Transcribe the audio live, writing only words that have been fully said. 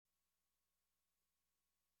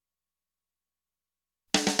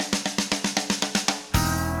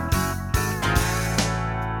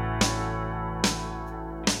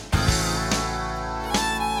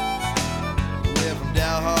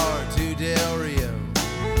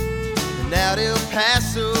out El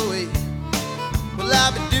Paso way. Well,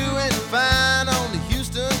 I've been doing fine on the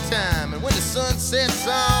Houston time, and when the sun sets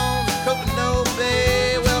on the Coconut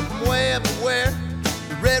Bay, well, from way up where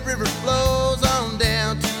the Red River flows on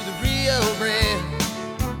down to the Rio Grande.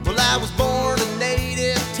 Well, I was born a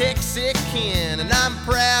native Texican, and I'm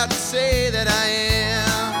proud to say that I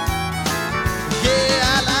am. Yeah,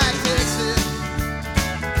 I like Texas.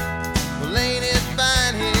 Well, ain't it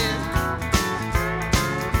fine here?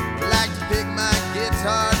 I like to pick my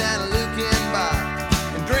guitar down a Lucan bar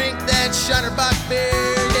and drink that Shiner-Bock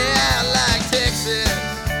beer. Yeah, I like Texas.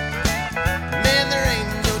 Man, there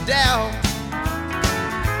ain't no doubt.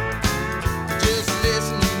 Just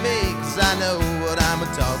listen to me, 'cause I know what I'm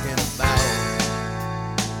talking about.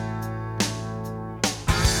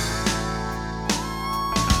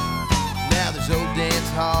 Now there's old dance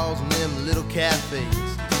halls and them little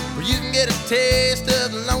cafes where you can get a taste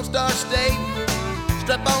of the Lone Star State.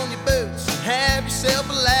 Strap on your boots and have yourself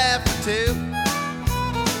a laugh or two.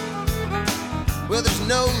 Well, there's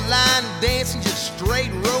no line dancing, just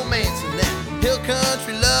straight romancing. That hill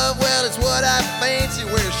country love, well, it's what I fancy,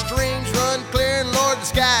 where streams run clear and Lord, the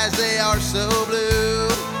skies, they are so blue.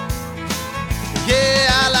 Yeah,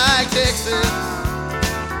 I like Texas.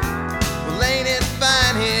 Well, ain't it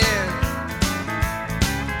fine here?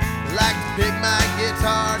 I like to pick my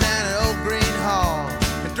guitar down at Old Green Hall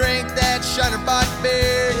and drink that Shiner-Bock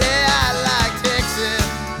beer. Yeah, I like Texas.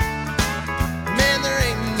 Man, there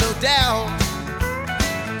ain't no doubt.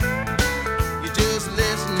 You just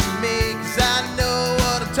listen to me, 'cause I know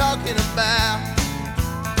what I'm talking about.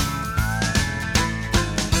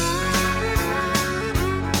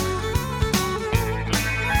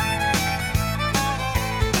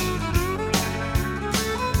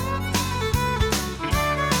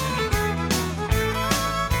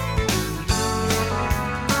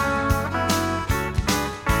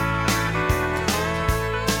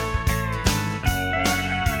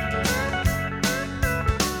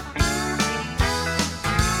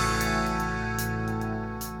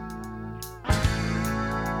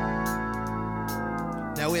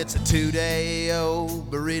 Now it's a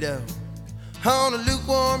 2-day-old burrito on a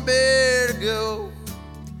lukewarm beer to go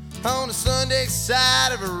on the Sunday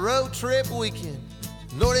side of a road trip weekend.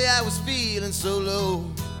 Lordy, I was feeling so low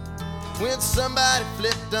when somebody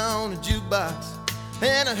flipped on a jukebox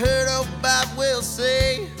and I heard old Bob Will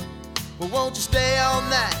say, well, won't you stay all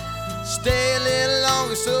night, stay a little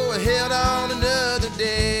longer? So I held on another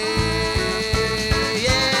day.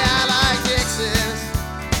 Yeah, I like Texas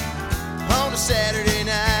on a Saturday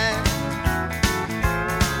night.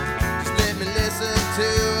 Just let me listen to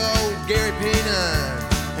old Gary Peanut,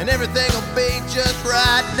 and everything will be just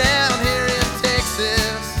right down here in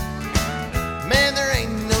Texas. Man, there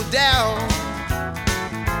ain't no doubt.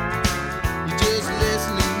 You just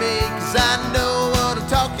listen to me, 'cause I know what I'm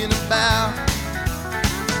talking about.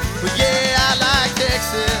 Well, yeah, I like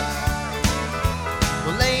Texas.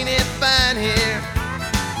 Well, ain't it fine here?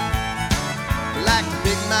 I like to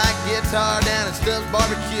pick my guitar down at Stubbs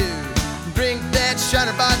Barbecue and drink that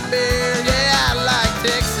Shiner-Bock beer. Yeah, I like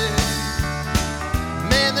Texas.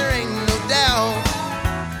 Man, there ain't no doubt.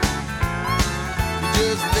 You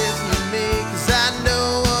just listen to me, 'cause I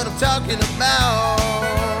know what I'm talking about.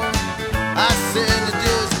 I said to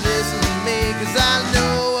just listen to me, 'cause I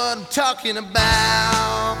know what I'm talking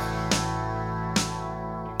about.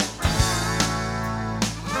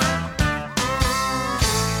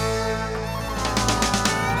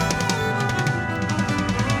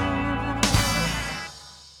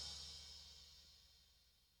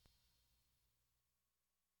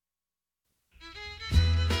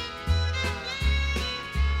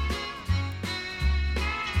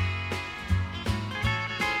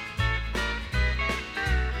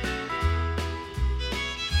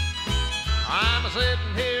 I'm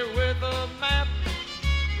sitting here with a map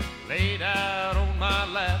laid out on my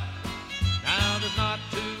lap. Now there's not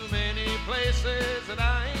too many places that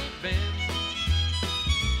I ain't been,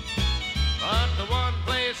 but the one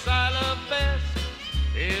place I love best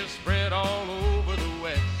is spread all over the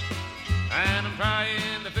West, and I'm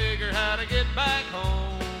trying to figure how to get back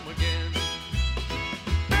home again.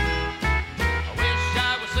 I wish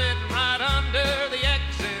I was sitting right under the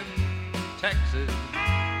X in Texas,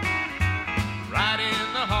 right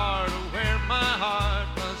in the heart of where my heart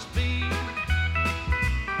must be.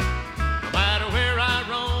 No matter where I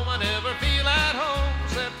roam, I never feel at home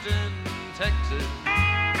except in Texas.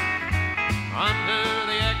 Under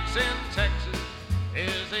the X in Texas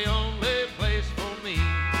is the only place for me.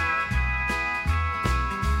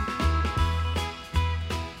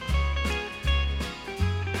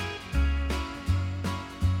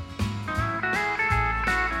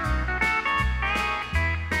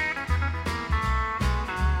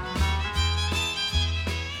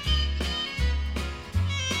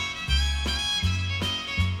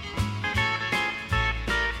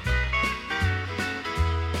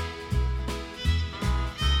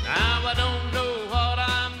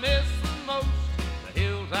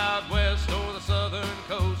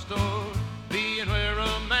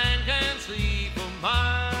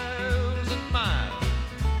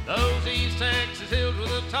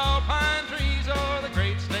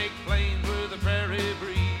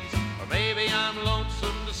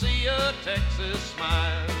 Texas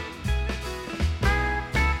smile.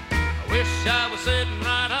 I wish I was sitting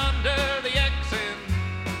right under the X in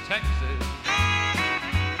Texas,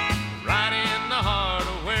 right in the heart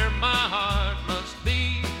of where my heart must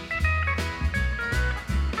be.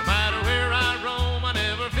 No matter where I roam, I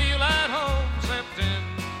never feel at home except in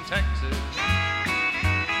Texas.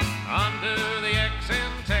 Under the X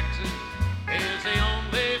in Texas is the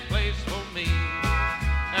only place for me.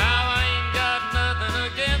 Now I ain't got nothing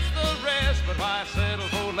against the rest, but why settle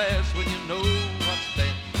for less when you know what's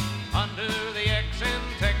best? Under the X in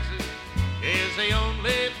Texas is the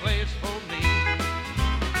only place for me.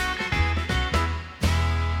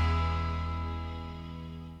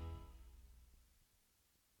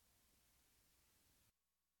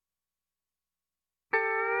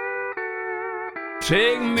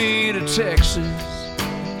 Take me to Texas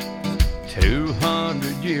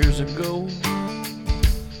 200 years ago,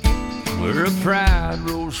 where a pride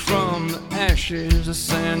rose from the ashes of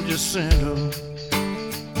San Jacinto.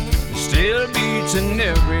 It still beats in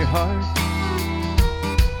every heart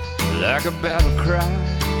like a battle cry.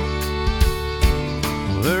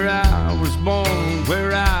 Where I was born,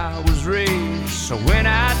 where I was raised, so when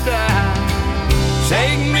I die,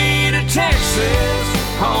 take me to Texas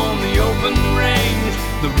on the open range.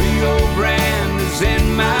 The Rio Grande is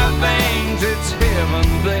in my veins. It's heaven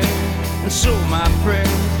there, and so my prayer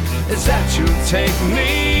is that you'll take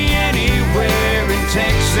me anywhere in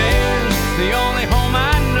Texas, the only home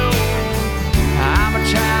I know. I'm a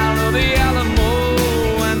child of the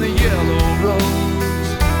Alamo and the Yellow Rose.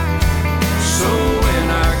 So when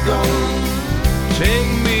I go, take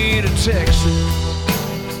me to Texas,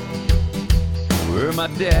 where my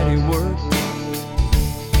daddy worked,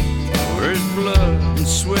 where his blood and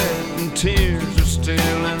sweat and tears are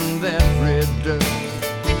still in that red dirt.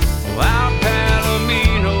 While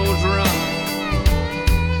Palominos run,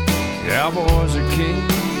 cowboys are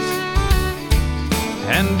kings.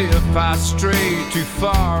 And if I stray too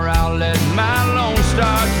far, I'll let my Lone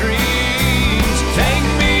Star dreams take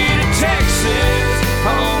me to Texas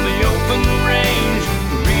on the open range.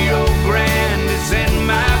 The Rio Grande is in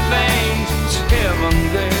my veins. It's heaven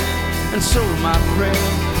there, and so my prayer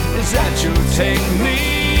is that you'll take me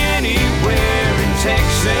anywhere in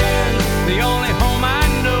Texas, the only home I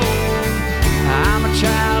know. I'm a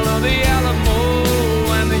child of the Alamo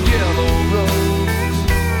and the Yellow Rose.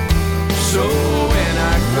 So when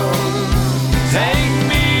I go, take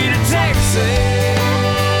me to Texas.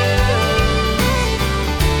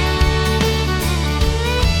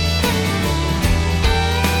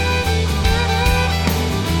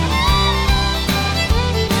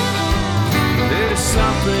 There's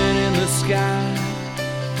something in the sky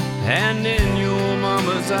and in your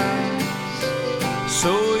mama's eyes,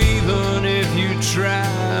 so even if you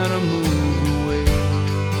try to move away,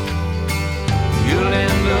 you'll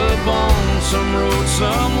end up on some road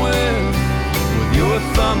somewhere with your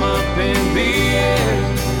thumb up in the air.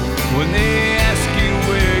 When they ask you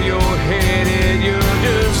where you're headed, you'll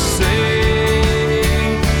just say,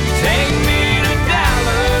 take me to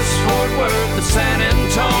Dallas, Fort Worth, or San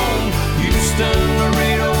Antonio, Houston,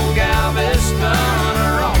 Laredo, Galveston,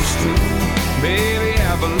 or Austin, baby,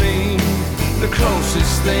 Abilene, the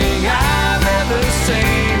closest thing I've ever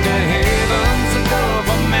seen to heaven's the Gulf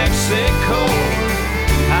of Mexico.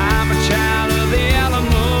 I'm a child of the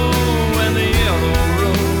Alamo and the Yellow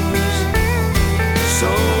Rose. So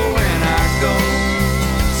when I go,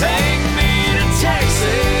 take me to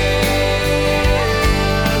Texas.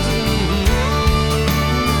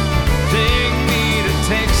 Take me to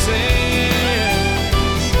Texas.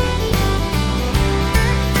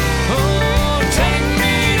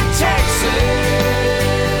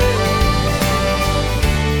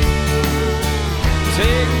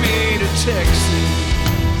 Take me to Texas.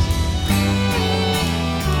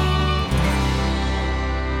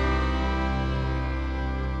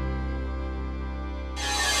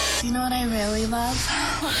 You know what I really love?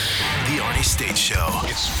 The Arnie State Show.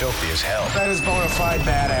 It's filthy as hell. That is bona fide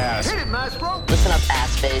badass. Hit it, Maestro. Listen up,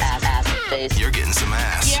 ass face, ass face. You're getting some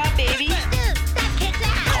ass. Yeah, baby.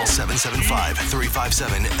 Call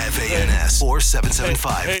 775-357-FANS or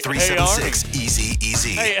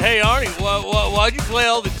 775-376-EASY-EASY. Hey, Arnie, why'd you play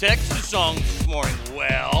all the Texas songs this morning?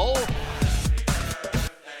 Well,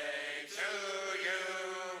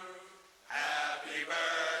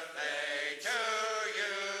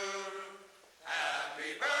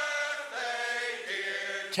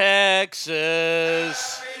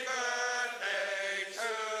 Texas.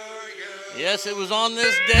 Yes, it was on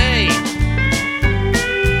this day,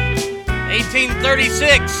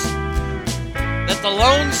 1836, that the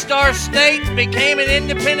Lone Star State became an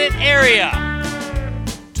independent area.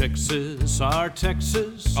 Texas, our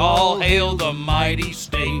Texas, All hail the mighty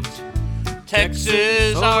state.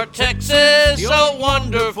 Texas, our Texas, so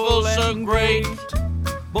wonderful, so great.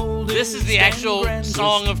 This is the actual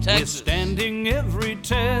song of Texas. Standing every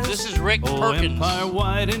test. This is Rick Perkins. Empire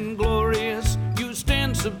wide and glorious, you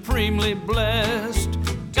stand supremely blessed.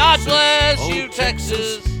 God bless you,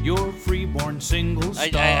 Texas. Your freeborn single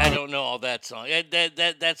star. I don't know all that song.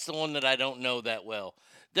 That's the one that I don't know that well.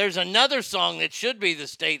 There's another song that should be the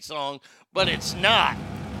state song, but it's not.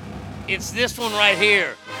 It's this one right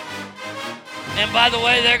here. And by the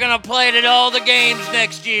way, they're going to play it at all the games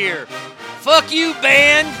next year. Fuck you,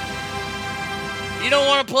 band. You don't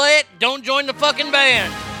want to play it? Don't join the fucking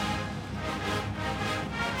band.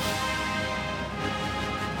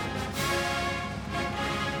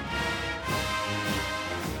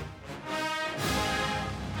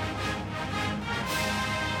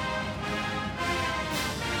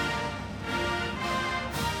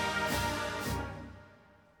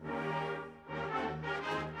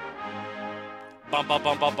 Bum bum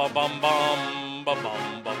bum bum bum bum bum bum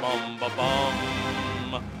bum bum bum bum.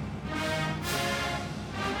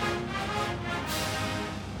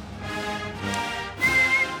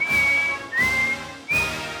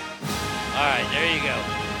 All right, there you go.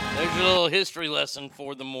 There's your little history lesson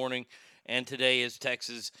for the morning, and today is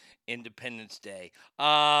Texas Independence Day.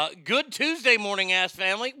 Good Tuesday morning, ass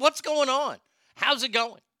family. What's going on? How's it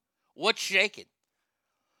going? What's shaking?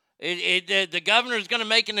 The governor's going to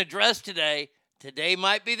make an address today. Today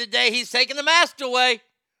might be the day he's taking the mask away.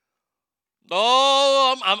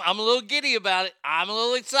 Oh, I'm a little giddy about it. I'm a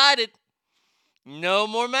little excited. No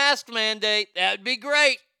more mask mandate. That would be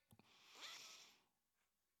great.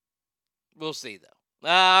 We'll see, though.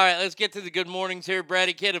 All right, let's get to the good mornings here.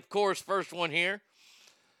 Bratty Kid, of course, first one here.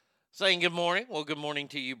 Saying good morning. Well, good morning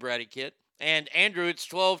to you, Bratty Kid. And Andrew, it's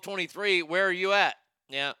 12:23. Where are you at?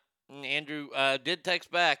 Yeah, Andrew did text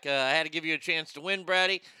back. I had to give you a chance to win,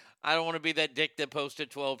 Bratty. I don't want to be that dick that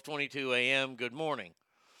posted 12:22 a.m. Good morning.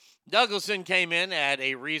 Douglason came in at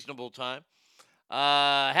a reasonable time.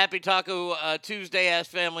 Happy Taco Tuesday, ass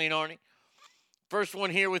family and Arnie. First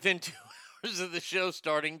one here within 2 hours of the show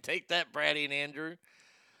starting. Take that, Bratty and Andrew.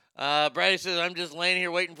 Bratty says, I'm just laying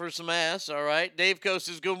here waiting for some ass. All right. Dave Coast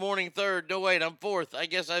says, good morning, third. No, wait, I'm fourth. I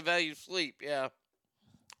guess I value sleep. Yeah.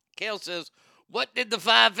 Kale says, what did the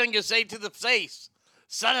five fingers say to the face?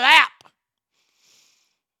 Slap.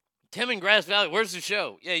 Tim in Grass Valley, where's the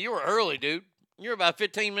show? Yeah, you were early, dude. You're about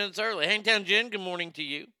 15 minutes early. Hangtown Jen, good morning to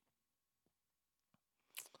you.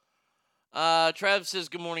 Travis says,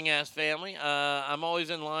 good morning, ass family. I'm always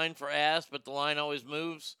in line for ass, but the line always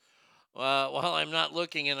moves while I'm not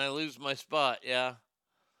looking and I lose my spot. Yeah.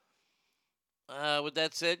 With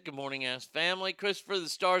that said, good morning, ass family. Christopher, the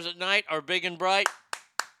stars at night are big and bright,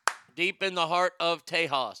 deep in the heart of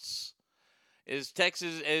Tejas. Is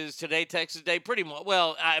today Texas Day? Pretty much.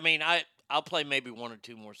 Well, I mean, I'll play maybe one or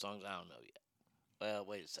two more songs. I don't know yet. Well,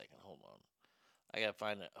 wait a second. Hold on. I gotta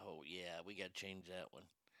find it. Oh yeah, we gotta change that one.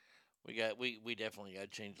 We definitely gotta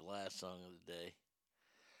change the last song of the day.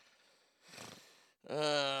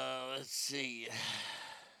 Let's see.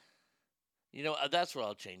 You know, that's what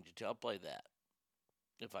I'll change it to. I'll play that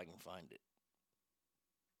if I can find it.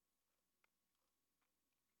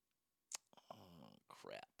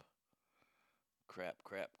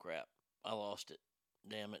 Crap. I lost it.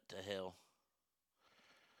 Damn it to hell.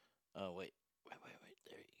 Oh, wait.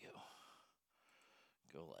 There you go.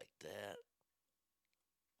 Go like that.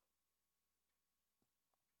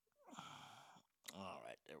 All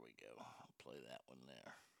right, there we go. I'll play that one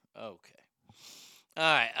there. Okay. All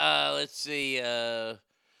right, let's see.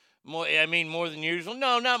 More than usual.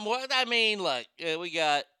 No, not more. I mean, look, we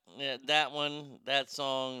got that one, that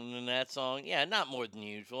song, and then that song. Yeah, not more than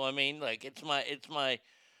usual. I mean, like it's my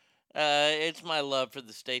love for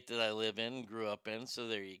the state that I live in and grew up in. So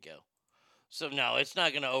there you go. So no, it's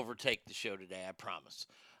not going to overtake the show today. I promise.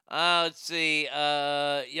 Let's see.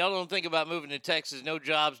 Y'all don't think about moving to Texas. No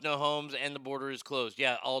jobs, no homes, and the border is closed.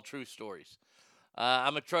 Yeah, all true stories.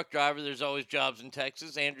 I'm a truck driver. There's always jobs in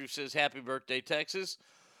Texas. Andrew says, happy birthday, Texas.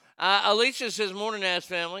 Alicia says, morning, ass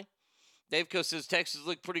family. Dave Co says, Texas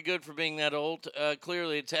looked pretty good for being that old.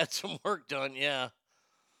 Clearly, it's had some work done. Yeah.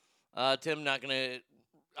 Tim,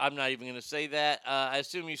 I'm not even going to say that. I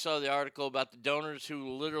assume you saw the article about the donors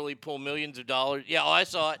who literally pull millions of dollars. Yeah, I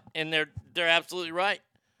saw it, and they're absolutely right.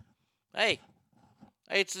 Hey,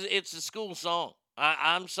 it's a school song.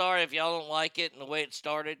 I'm sorry if y'all don't like it and the way it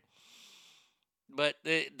started, but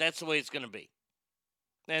that's the way it's going to be.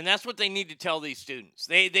 And that's what they need to tell these students.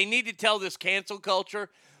 They need to tell this cancel culture,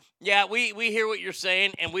 yeah, we hear what you're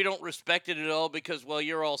saying, and we don't respect it at all because, well,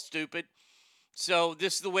 you're all stupid. So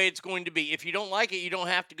this is the way it's going to be. If you don't like it, you don't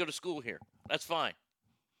have to go to school here. That's fine.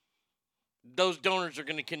 Those donors are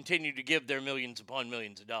going to continue to give their millions upon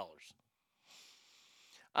millions of dollars.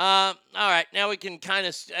 All right, now we can kind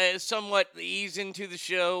of somewhat ease into the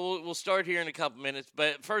show. We'll start here in a couple minutes,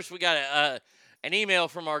 but first we got an email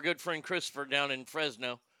from our good friend Christopher down in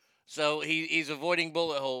Fresno. So he's avoiding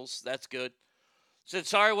bullet holes. That's good. Said,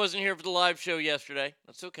 sorry I wasn't here for the live show yesterday.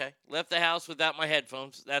 That's okay. Left the house without my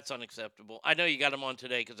headphones. That's unacceptable. I know you got them on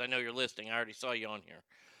today because I know you're listening. I already saw you on here.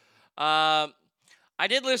 I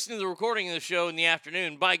did listen to the recording of the show in the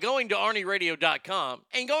afternoon by going to ArnieRadio.com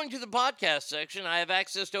and going to the podcast section. I have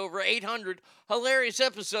access to over 800 hilarious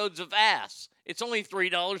episodes of Ass. It's only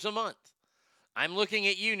 $3 a month. I'm looking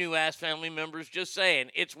at you, new Ass family members, just saying.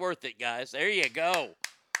 It's worth it, guys. There you go.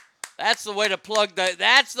 That's the way to plug the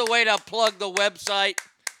website.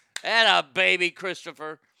 And a baby,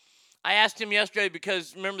 Christopher. I asked him yesterday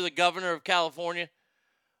because remember the governor of California?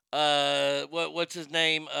 What's his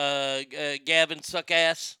name? Gavin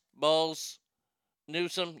Suckass Balls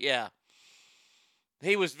Newsom. Yeah.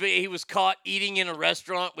 He was caught eating in a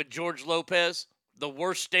restaurant with George Lopez, the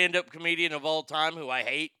worst stand-up comedian of all time, who I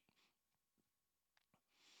hate.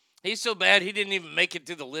 He's so bad he didn't even make it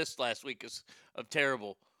to the list last week of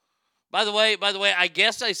terrible. By the way, I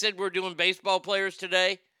guess I said we're doing baseball players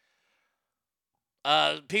today.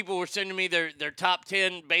 People were sending me their top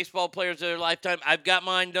 10 baseball players of their lifetime. I've got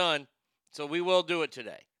mine done, so we will do it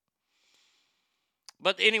today.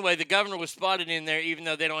 But anyway, the governor was spotted in there even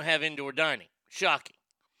though they don't have indoor dining. Shocking.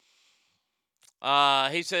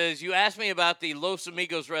 He says, you asked me about the Los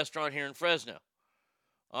Amigos restaurant here in Fresno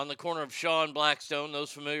on the corner of Shaw and Blackstone. Those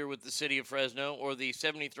familiar with the city of Fresno or the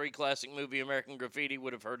 73 classic movie American Graffiti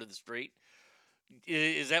would have heard of the street.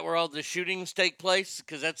 Is that where all the shootings take place?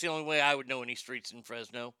 Because that's the only way I would know any streets in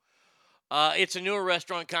Fresno. It's a newer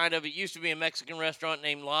restaurant, kind of. It used to be a Mexican restaurant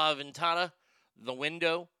named La Ventana, The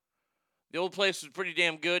Window. The old place was pretty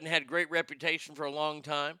damn good and had a great reputation for a long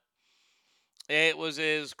time. It was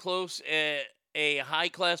as close a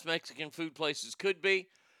high-class Mexican food place as could be.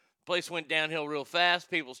 The place went downhill real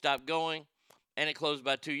fast. People stopped going, and it closed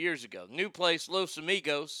about 2 years ago. New place, Los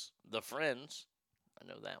Amigos, The Friends. I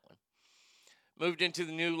know that one. Moved into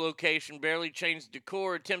the new location, barely changed the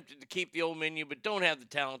decor, attempted to keep the old menu, but don't have the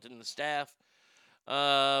talent in the staff.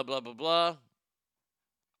 Blah, blah, blah.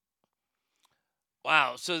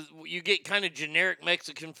 Wow, so you get kind of generic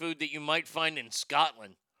Mexican food that you might find in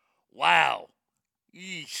Scotland. Wow.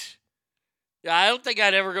 Yeesh. Yeah, I don't think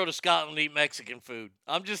I'd ever go to Scotland to eat Mexican food.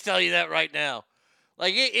 I'm just telling you that right now.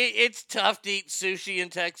 Like, it's tough to eat sushi in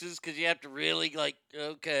Texas because you have to really,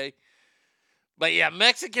 okay. But yeah,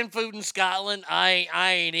 Mexican food in Scotland, I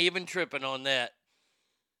ain't even tripping on that.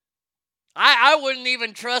 I wouldn't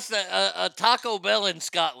even trust a Taco Bell in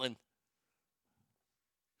Scotland.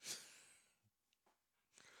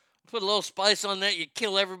 Put a little spice on that, you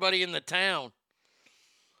kill everybody in the town.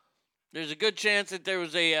 There's a good chance that there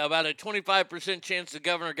was about a 25% chance the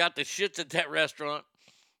governor got the shits at that restaurant.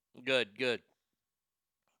 Good.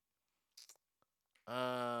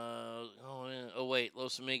 Wait,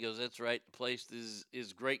 Los Amigos, that's right. The place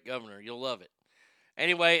is great, Governor. You'll love it.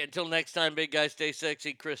 Anyway, until next time, big guy, stay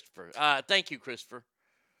sexy, Christopher. Thank you, Christopher.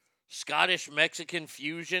 Scottish-Mexican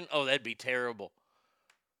fusion? Oh, that'd be terrible.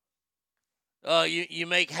 You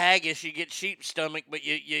make haggis, you get sheep stomach, but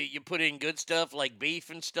you put in good stuff like beef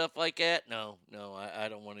and stuff like that? No, I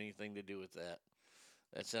don't want anything to do with that.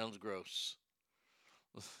 That sounds gross.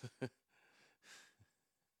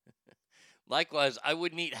 Likewise, I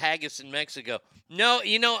wouldn't eat haggis in Mexico. No,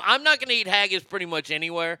 I'm not going to eat haggis pretty much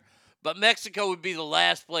anywhere, but Mexico would be the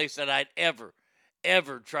last place that I'd ever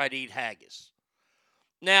try to eat haggis.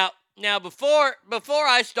 Now before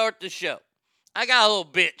I start the show, I got a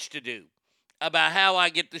little bitch to do about how I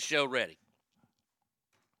get the show ready.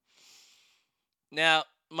 Now,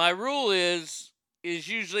 my rule is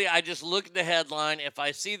usually I just look at the headline. If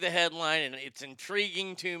I see the headline and it's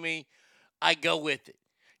intriguing to me, I go with it.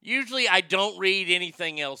 Usually I don't read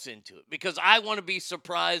anything else into it because I want to be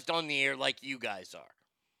surprised on the air like you guys are.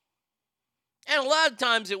 And a lot of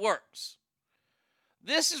times it works.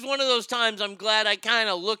 This is one of those times I'm glad I kind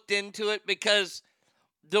of looked into it because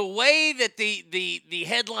the way that the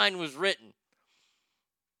headline was written,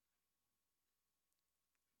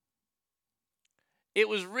 it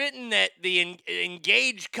was written that the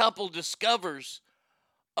engaged couple discovers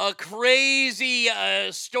a crazy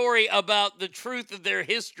story about the truth of their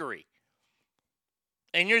history.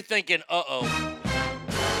 And you're thinking, uh-oh.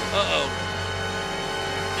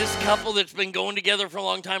 This couple that's been going together for a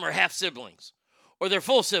long time are half siblings. Or they're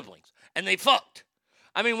full siblings. And they fucked.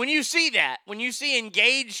 I mean, when you see that, when you see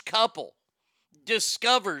engaged couple,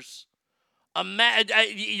 discovers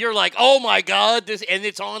you're like, oh my God, this, and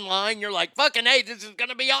it's online. You're like, fucking hey, this is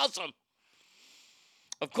gonna be awesome.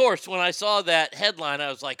 Of course, when I saw that headline, I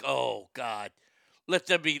was like, oh God, let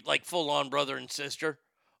them be like full on brother and sister.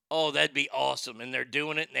 Oh, that'd be awesome. And they're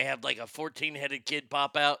doing it, and they have like a 14-headed kid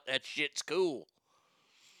pop out. That shit's cool.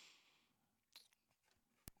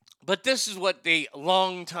 But this is what the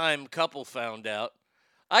longtime couple found out.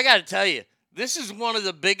 I got to tell you, this is one of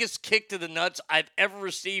the biggest kick to the nuts I've ever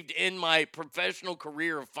received in my professional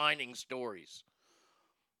career of finding stories.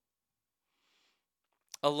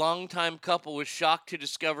 A longtime couple was shocked to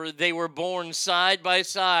discover they were born side by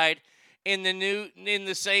side in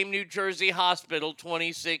the same New Jersey hospital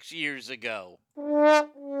 26 years ago. Huh?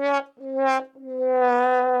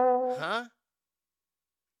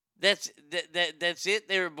 That's it?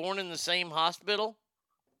 They were born in the same hospital?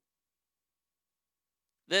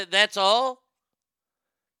 That's all?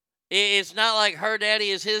 It's not like her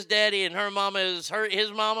daddy is his daddy and her mama is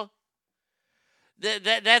his mama?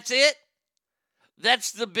 That's it?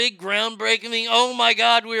 That's the big groundbreaking thing. Oh my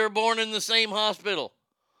God, we were born in the same hospital.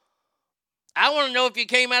 I want to know if you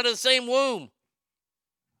came out of the same womb.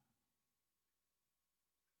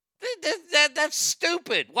 That's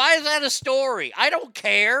stupid. Why is that a story? I don't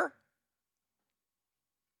care.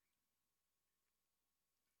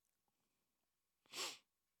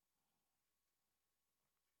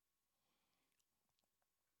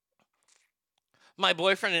 My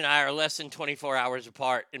boyfriend and I are less than 24 hours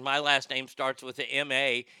apart, and my last name starts with a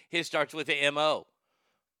M-A. His starts with a M-O.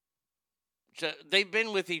 So they've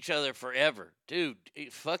been with each other forever. Dude,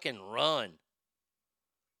 fucking run.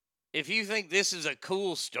 If you think this is a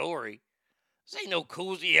cool story, this ain't no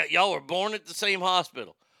cool. Y'all were born at the same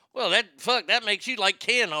hospital. Well, that makes you like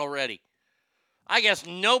Ken already. I guess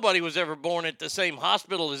nobody was ever born at the same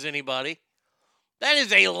hospital as anybody. That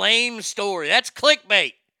is a lame story. That's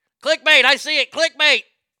clickbait. Clickbait, I see it. Clickbait.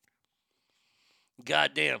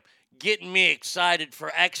 Goddamn. Getting me excited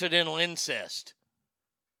for accidental incest.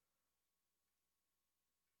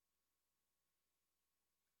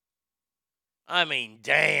 I mean,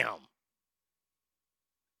 damn.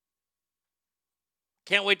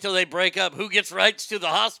 Can't wait till they break up. Who gets rights to the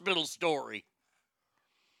hospital story?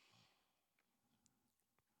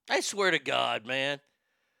 I swear to God, man.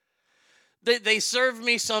 They serve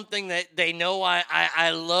me something that they know I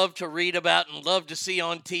love to read about and love to see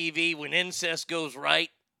on TV when incest goes right.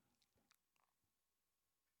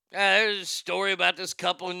 There's a story about this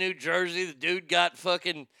couple in New Jersey. The dude got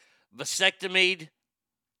fucking vasectomied.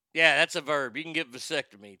 Yeah, that's a verb. You can get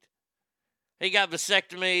vasectomied. He got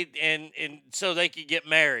vasectomied and so they could get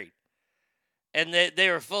married. And they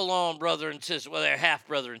were full-on brother and sister. Well, they're half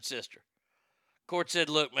brother and sister. Court said,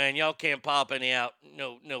 look, man, y'all can't pop any out.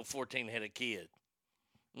 No 14-headed kid.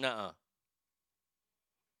 Nuh-uh.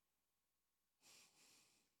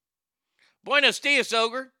 Buenos dias,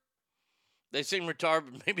 Ogre. They seem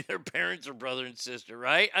retarded, but maybe their parents are brother and sister,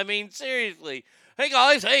 right? I mean, seriously. Hey,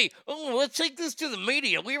 guys, let's take this to the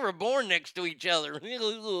media. We were born next to each other.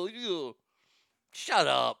 Shut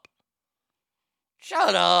up.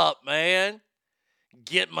 Shut up, man.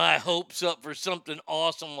 Get my hopes up for something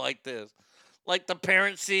awesome like this. Like the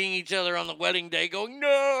parents seeing each other on the wedding day going,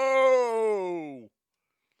 no!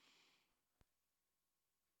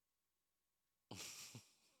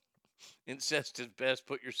 Incest is best.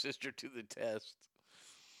 Put your sister to the test.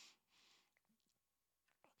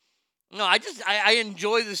 No, I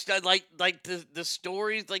enjoy this stuff. Like the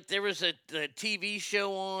stories. Like there was a TV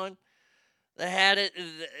show on that had it.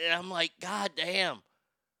 And I'm like, God damn.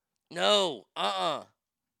 No. I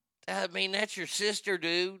mean, that's your sister,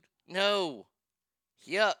 dude. No.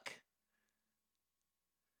 Yuck.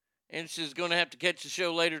 And she's going to have to catch the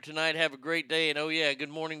show later tonight. Have a great day. And oh, yeah, good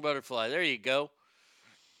morning, butterfly. There you go.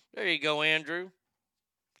 There you go, Andrew.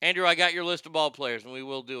 Andrew, I got your list of ball players, and we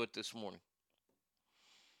will do it this morning.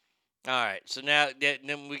 All right, so now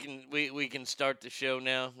then we can start the show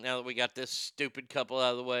now that we got this stupid couple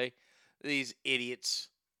out of the way. These idiots.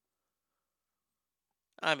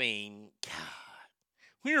 I mean, God.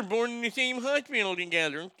 We were born in the same hospital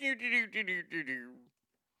together.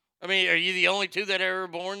 I mean, are you the only two that ever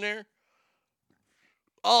born there?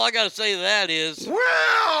 All I got to say to that is...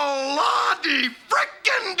 Well, Lottie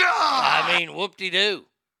frickin' dog! I mean, whoop-de-doo.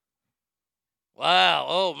 Wow,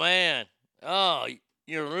 oh, man. Oh,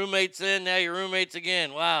 your roommates then, now your roommates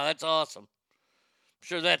again. Wow, that's awesome. I'm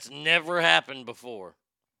sure that's never happened before.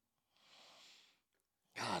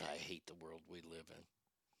 God, I hate the world we live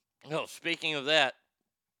in. Oh, speaking of that,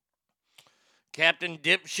 Captain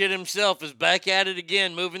Dipshit himself is back at it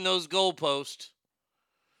again, moving those goalposts.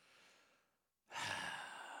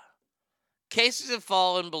 Cases have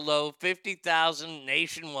fallen below 50,000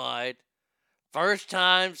 nationwide. First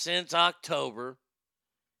time since October.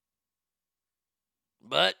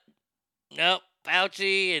 But, nope,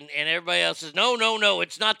 Fauci and everybody else says, no,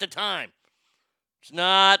 it's not the time. It's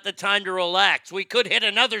not the time to relax. We could hit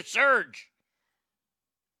another surge.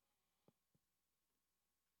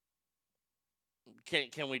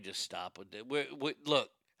 Can we just stop with it? Look,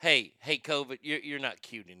 hey, COVID, you're not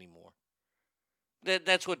cute anymore.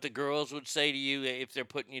 That's what the girls would say to you if they're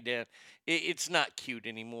putting you down. It's not cute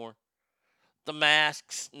anymore. The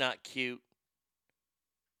mask's not cute.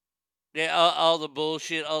 Yeah, all the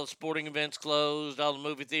bullshit, all the sporting events closed, all the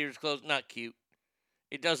movie theaters closed, not cute.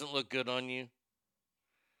 It doesn't look good on you.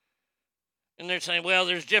 And they're saying, well,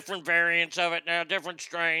 there's different variants of it now, different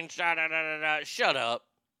strains, da-da-da-da-da. Shut up.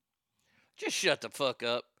 Just shut the fuck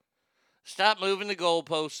up. Stop moving the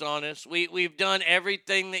goalposts on us. We've done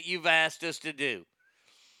everything that you've asked us to do.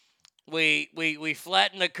 We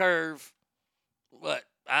flattened the curve.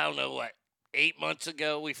 I don't know, 8 months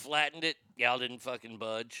ago we flattened it. Y'all didn't fucking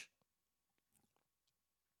budge.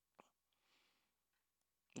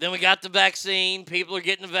 Then we got the vaccine. People are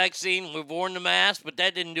getting the vaccine. We've worn the mask, but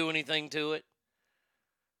that didn't do anything to it.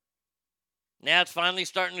 Now it's finally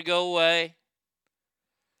starting to go away.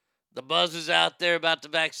 The buzz is out there about the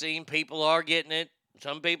vaccine. People are getting it.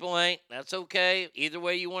 Some people ain't. That's okay. Either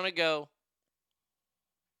way you want to go.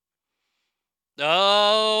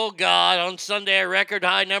 Oh, God. On Sunday, a record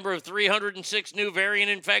high number of 306 new variant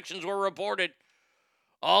infections were reported.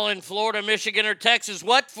 All in Florida, Michigan, or Texas.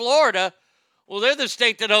 What, Florida? Well, they're the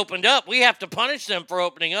state that opened up. We have to punish them for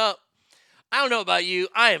opening up. I don't know about you.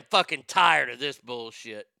 I am fucking tired of this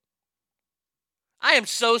bullshit. I am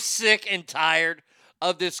so sick and tired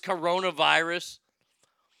of this coronavirus.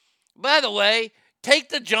 By the way, take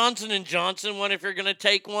the Johnson & Johnson one if you're going to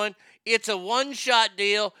take one. It's a one-shot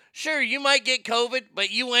deal. Sure, you might get COVID, but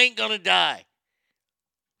you ain't going to die.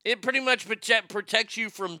 It pretty much protects you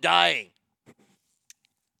from dying.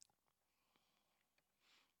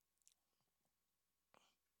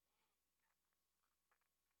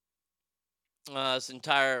 This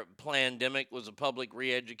entire pandemic was a public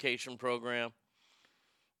re-education program.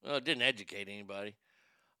 Well, it didn't educate anybody.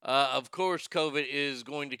 Of course, COVID is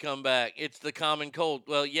going to come back. It's the common cold.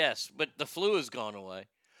 Well, yes, but the flu has gone away.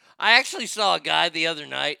 I actually saw a guy the other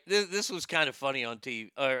night. This was kind of funny on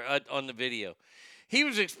TV or on the video. He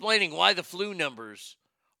was explaining why the flu numbers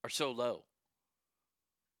are so low.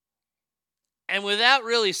 And without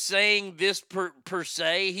really saying this per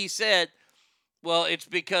se, he said, well, it's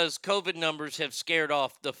because COVID numbers have scared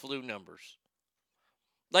off the flu numbers.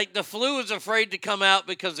 Like the flu is afraid to come out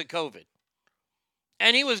because of COVID.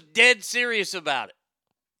 And he was dead serious about it.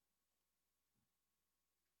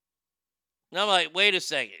 And I'm like, wait a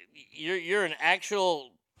second. You're an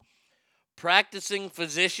actual practicing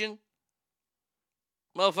physician?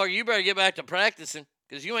 Motherfucker, you better get back to practicing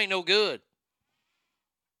because you ain't no good.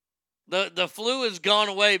 The flu has gone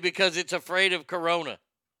away because it's afraid of corona.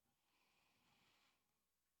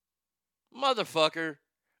 Motherfucker,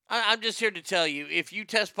 I'm just here to tell you, if you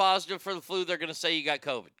test positive for the flu, they're going to say you got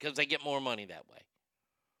COVID because they get more money that way.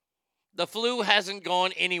 The flu hasn't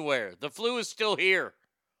gone anywhere. The flu is still here.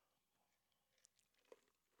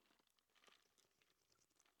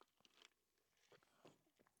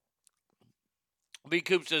 B.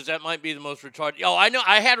 Coop says that might be the most retarded. Oh, I know.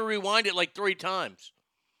 I had to rewind it like 3 times.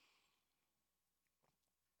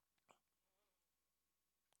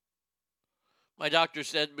 My doctor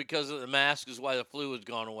said because of the mask is why the flu has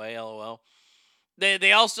gone away, LOL.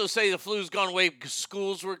 They also say the flu's gone away because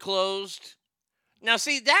schools were closed. Now,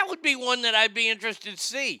 see, that would be one that I'd be interested to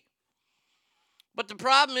see. But the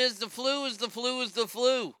problem is the flu is the flu is the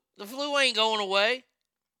flu. The flu ain't going away.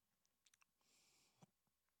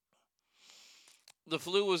 The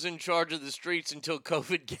flu was in charge of the streets until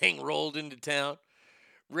COVID gang rolled into town,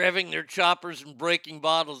 revving their choppers and breaking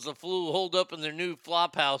bottles. The flu holed up in their new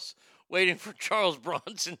flop house, waiting for Charles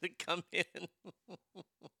Bronson to come in.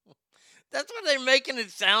 That's what they're making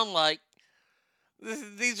it sound like.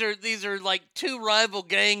 These are like 2 rival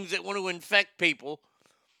gangs that want to infect people.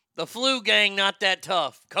 The flu gang, not that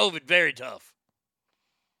tough. COVID, very tough.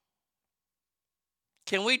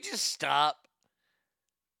 Can we just stop?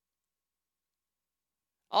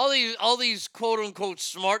 All these quote-unquote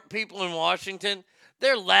smart people in Washington,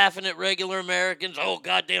 they're laughing at regular Americans. Oh,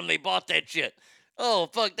 goddamn, they bought that shit. Oh,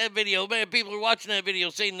 fuck that video. Man, people are watching that video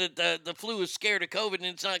saying that the flu is scared of COVID and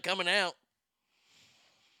it's not coming out.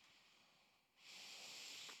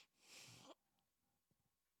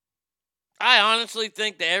 I honestly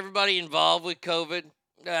think that everybody involved with COVID,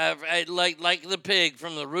 like the pig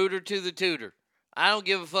from the rooter to the tutor, I don't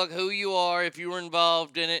give a fuck who you are if you were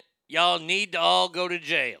involved in it. Y'all need to all go to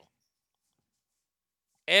jail.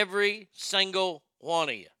 Every single one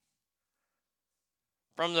of you.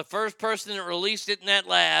 From the first person that released it in that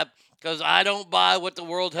lab, because I don't buy what the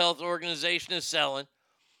World Health Organization is selling.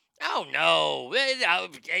 Oh, no.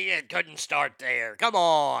 It couldn't start there. Come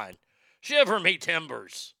on. Shiver me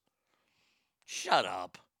timbers. Shut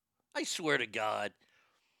up. I swear to God.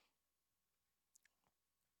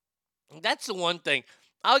 That's the one thing.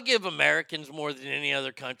 I'll give Americans more than any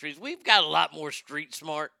other countries. We've got a lot more street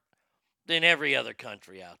smart than every other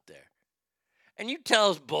country out there. And you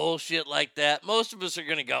tell us bullshit like that, most of us are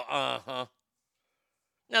going to go, uh-huh.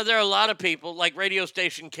 Now, there are a lot of people, like radio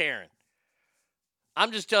station Karen.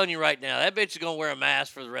 I'm just telling you right now, that bitch is going to wear a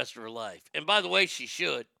mask for the rest of her life. And by the way, she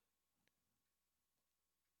should.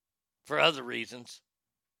 For other reasons.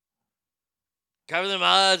 Cover them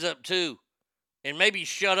eyes up, too. And maybe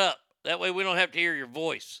shut up. That way we don't have to hear your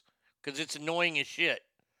voice. Because it's annoying as shit.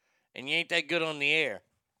 And you ain't that good on the air.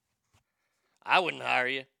 I wouldn't hire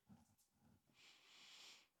you.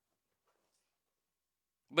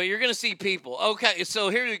 But you're going to see people. Okay, so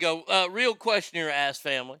here you go. Real question here, ass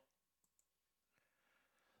family.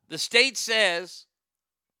 The state says,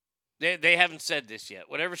 they haven't said this yet.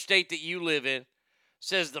 Whatever state that you live in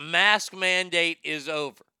says the mask mandate is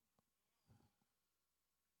over.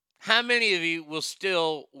 How many of you will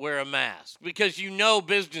still wear a mask? Because you know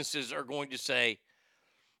businesses are going to say,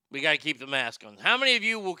 we got to keep the mask on. How many of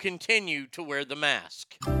you will continue to wear the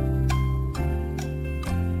mask?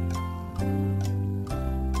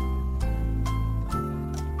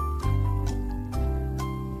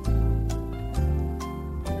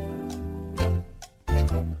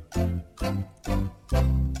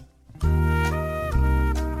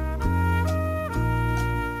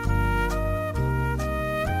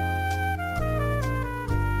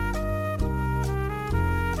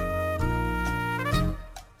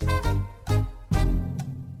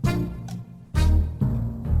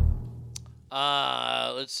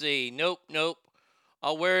 Let's see. Nope.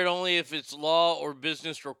 I'll wear it only if it's law or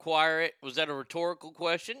business require it. Was that a rhetorical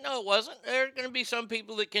question? No, it wasn't. There are going to be some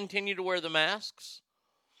people that continue to wear the masks.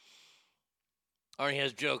 Arnie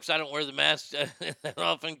has jokes. I don't wear the mask that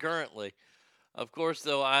often currently. Of course,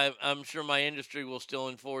 though, I'm sure my industry will still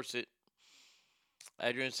enforce it.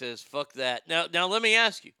 Adrian says, fuck that. Now let me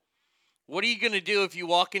ask you. What are you going to do if you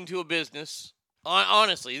walk into a business?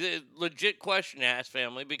 Honestly, the legit question to ask,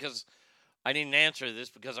 family, because I didn't answer this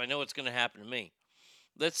because I know it's going to happen to me.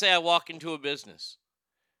 Let's say I walk into a business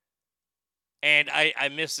and I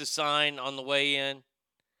miss the sign on the way in. It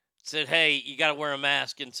said, hey, you got to wear a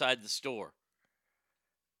mask inside the store.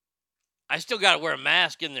 I still got to wear a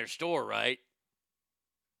mask in their store, right?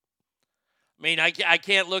 I mean, I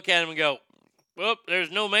can't look at them and go, well, there's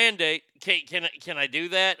no mandate. Can I do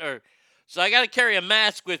that? So I got to carry a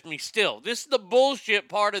mask with me still. This is the bullshit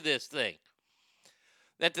part of this thing.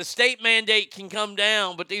 That the state mandate can come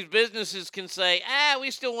down, but these businesses can say,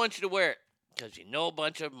 we still want you to wear it. Because you know a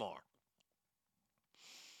bunch of them are.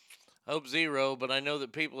 Hope zero, but I know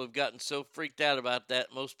that people have gotten so freaked out about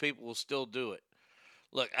that, most people will still do it.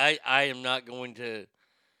 Look, I am not going to,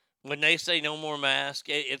 when they say no more mask,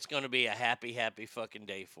 it's going to be a happy fucking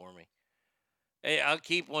day for me. Hey, I'll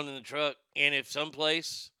keep one in the truck, and if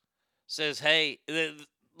someplace says, hey,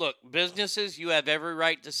 look, businesses, you have every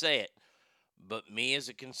right to say it. But me as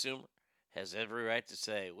a consumer has every right to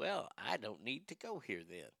say, well, I don't need to go here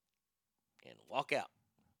then. And walk out.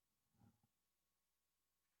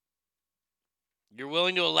 You're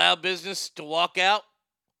willing to allow business to walk out?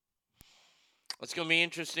 It's going to be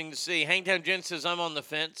interesting to see. Hangtown Jen says, I'm on the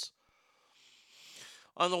fence.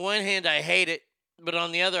 On the one hand, I hate it. But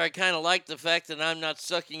on the other, I kind of like the fact that I'm not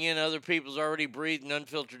sucking in other people's already breathing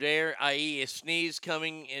unfiltered air, i.e. a sneeze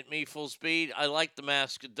coming at me full speed. I like the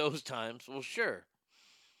mask at those times. Well, sure.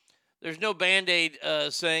 There's no Band-Aid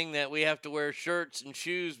saying that we have to wear shirts and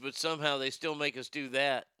shoes, but somehow they still make us do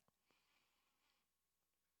that.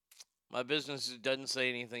 My business doesn't say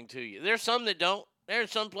anything to you. There's some that don't.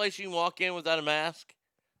 There's some place you can walk in without a mask.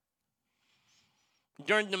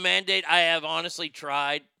 During the mandate, I have honestly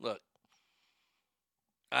tried. Look.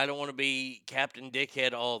 I don't want to be Captain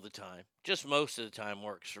Dickhead all the time. Just most of the time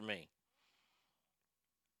works for me.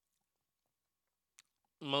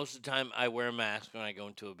 Most of the time, I wear a mask when I go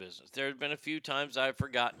into a business. There have been a few times I've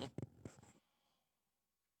forgotten.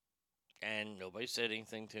 And nobody said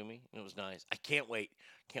anything to me. It was nice. I can't wait.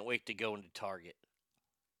 Can't wait to go into Target.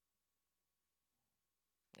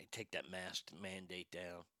 They take that mask mandate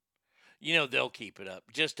down. You know they'll keep it up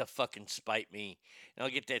just to fucking spite me. And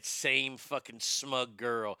I'll get that same fucking smug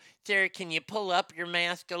girl. Sarah, can you pull up your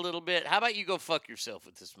mask a little bit? How about you go fuck yourself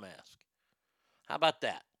with this mask? How about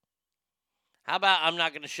that? How about I'm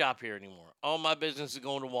not going to shop here anymore? All my business is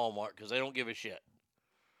going to Walmart because I don't give a shit.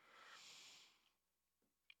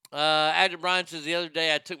 Adder Bryan says, the other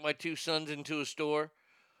day I took my 2 sons into a store.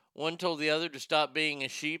 One told the other to stop being a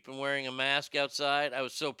sheep and wearing a mask outside. I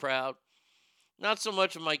was so proud. Not so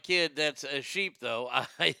much of my kid that's a sheep, though.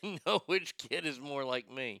 I know which kid is more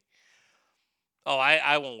like me. Oh,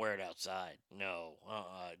 I won't wear it outside. No. No.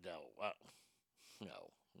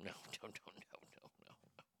 Don't.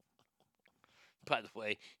 By the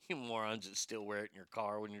way, you morons that still wear it in your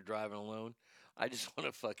car when you're driving alone, I just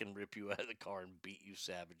want to fucking rip you out of the car and beat you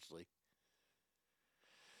savagely.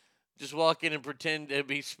 Just walk in and pretend to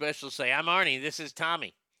be special. Say, I'm Arnie. This is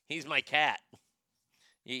Tommy. He's my cat.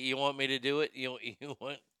 You want me to do it? You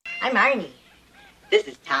want? I'm Arnie. This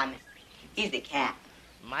is Thomas. He's the cat.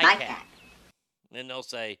 My cat. Then they'll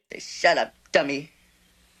say, shut up, dummy.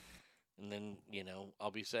 And then,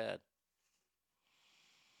 I'll be sad.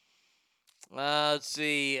 Let's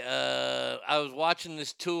see. I was watching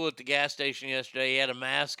this tool at the gas station yesterday. He had a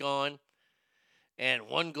mask on and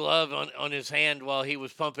one glove on his hand while he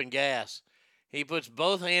was pumping gas. He puts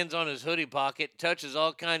both hands on his hoodie pocket, touches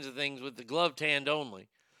all kinds of things with the gloved hand only,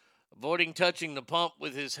 avoiding touching the pump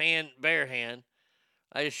with his bare hand.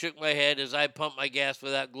 I just shook my head as I pumped my gas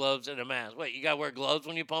without gloves and a mask. Wait, you got to wear gloves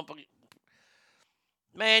when you pump?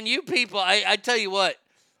 Man, you people, I tell you what.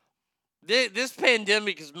 This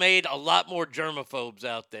pandemic has made a lot more germaphobes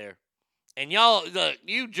out there. And y'all, look,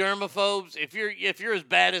 you germaphobes, if you're as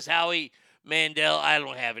bad as Howie Mandel, I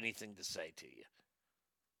don't have anything to say to you.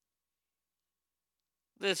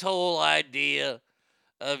 This whole idea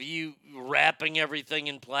of you wrapping everything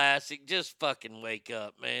in plastic, just fucking wake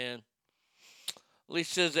up, man.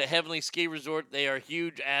 Alicia says at Heavenly Ski Resort, they are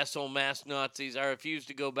huge asshole mask Nazis. I refuse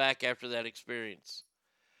to go back after that experience.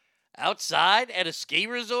 Outside at a ski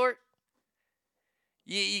resort?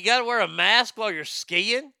 You got to wear a mask while you're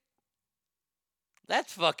skiing?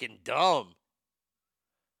 That's fucking dumb.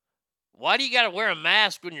 Why do you got to wear a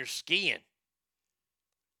mask when you're skiing?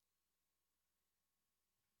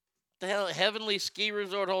 The hell, Heavenly Ski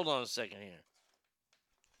Resort? Hold on a second here.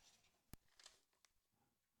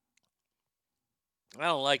 I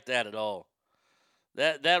don't like that at all.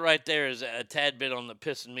 That right there is a tad bit on the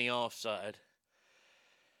pissing me off side.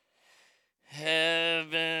 Heavenly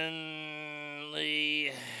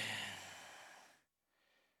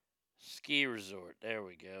Ski Resort. There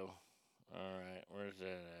we go. All right, where's that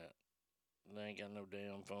at? They ain't got no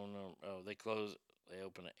damn phone number. Oh, they close. They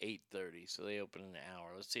open at 8:30, so they open in an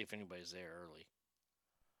hour. Let's see if anybody's there early.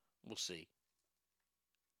 We'll see.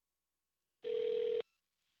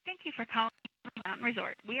 Thank you for calling Mountain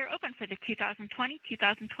Resort. We are open for the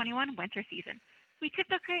 2020-2021 winter season. We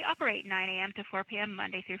typically operate 9 a.m. to 4 p.m.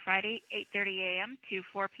 Monday through Friday, 8:30 a.m. to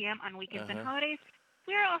 4 p.m. on weekends and holidays.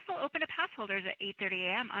 We are also open to pass holders at 8:30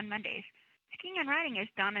 a.m. on Mondays. Skiing and riding is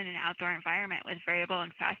done in an outdoor environment with variable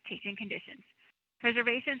and fast-changing conditions.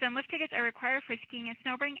 Reservations and lift tickets are required for skiing and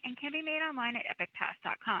snowboarding and can be made online at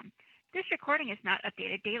epicpass.com. This recording is not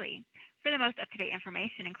updated daily. For the most up-to-date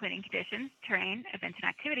information, including conditions, terrain, events, and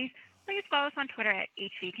activities, please follow us on Twitter at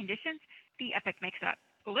HVConditions, the Epic Mix-Up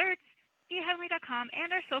Alerts, theheavenly.com,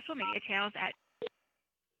 and our social media channels at...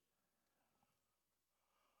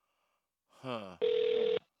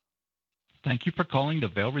 Thank you for calling the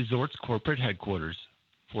Vail Resorts corporate headquarters.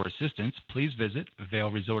 For assistance, please visit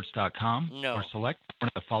vailresorts.com or select one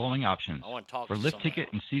of the following options. I want to talk For to lift somebody.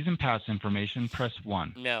 ticket and season pass information, press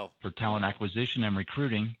 1. No. For talent acquisition and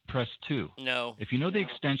recruiting, press 2. No. If you know the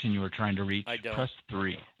extension you are trying to reach, I don't. press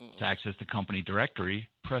 3. To access the company directory,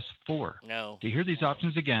 press 4. No. To hear these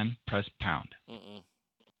options again, press pound. No,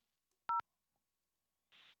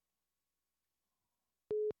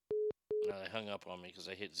 they hung up on me because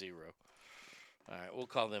I hit 0. All right, we'll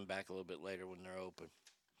call them back a little bit later when they're open.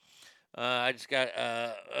 I just got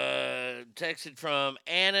texted from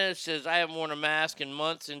Anna. It says, I haven't worn a mask in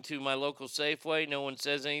months into my local Safeway. No one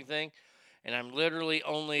says anything. And I'm literally the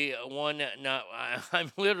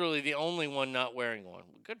only one not wearing one.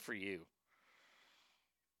 Good for you.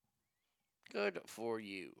 Good for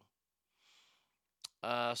you.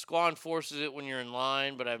 Squaw enforces it when you're in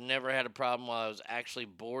line, but I've never had a problem while I was actually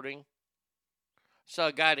boarding. Saw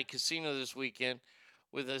a guy at a casino this weekend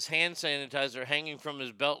with his hand sanitizer hanging from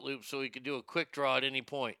his belt loop so he could do a quick draw at any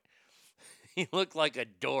point. He looked like a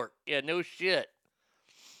dork. Yeah, no shit.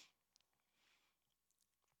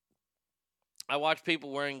 I watch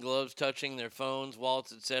people wearing gloves, touching their phones,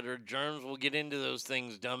 wallets, etc. Germs will get into those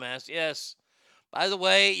things, dumbass. Yes. By the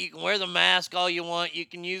way, you can wear the mask all you want. You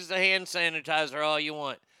can use the hand sanitizer all you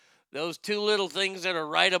want. Those two little things that are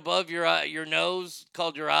right above your nose,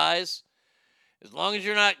 called your eyes, as long as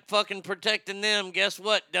you're not fucking protecting them, guess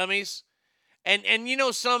what, dummies? And you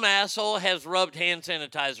know some asshole has rubbed hand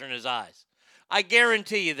sanitizer in his eyes. I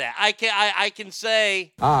guarantee you that. I can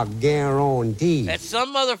say I guarantee that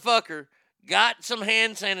some motherfucker got some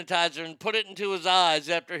hand sanitizer and put it into his eyes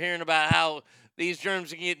after hearing about how these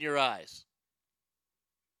germs can get in your eyes.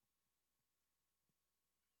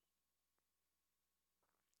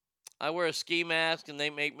 I wear a ski mask and they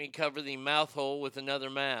make me cover the mouth hole with another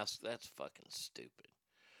mask. That's fucking stupid.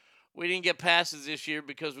 We didn't get passes this year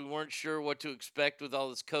because we weren't sure what to expect with all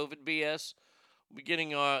this COVID BS. We're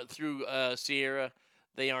getting through Sierra.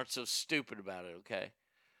 They aren't so stupid about it, okay?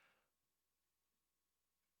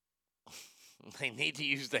 They need to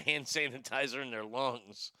use the hand sanitizer in their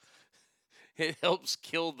lungs. It helps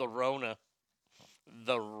kill the Rona.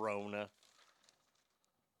 The Rona.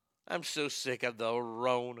 I'm so sick of the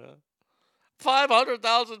Rona.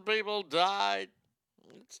 500,000 people died.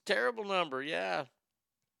 It's a terrible number, yeah.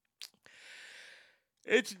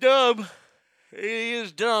 It's dumb. It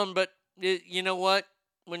is dumb, but you know what?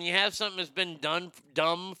 When you have something that's been done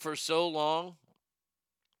dumb for so long,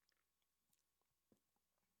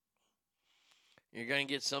 you're going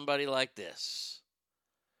to get somebody like this.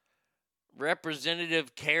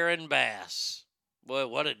 Representative Karen Bass. Boy,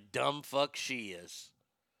 what a dumb fuck she is.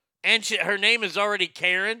 And her name is already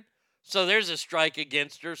Karen, so there's a strike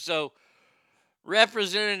against her. So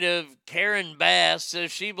Representative Karen Bass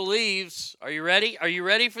says she believes, are you ready? Are you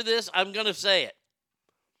ready for this? I'm going to say it.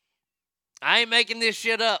 I ain't making this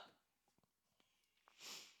shit up.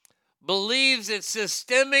 Believes that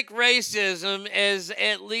systemic racism is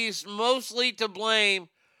at least mostly to blame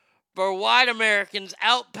for white Americans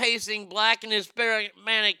outpacing black and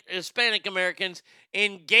Hispanic Americans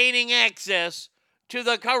in gaining access to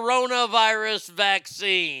the coronavirus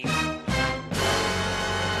vaccine.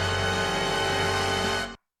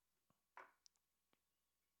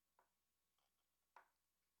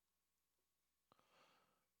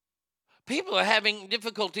 People are having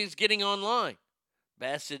difficulties getting online,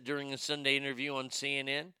 Bass said during a Sunday interview on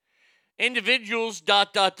CNN. Individuals,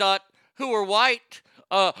 who are white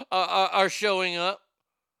are showing up.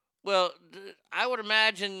 Well, I would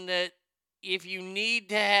imagine that if you need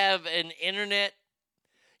to have an internet,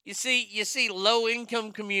 you see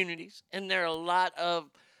low-income communities, and there are a lot of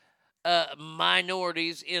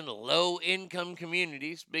minorities in low-income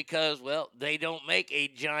communities because, well, they don't make a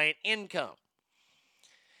giant income.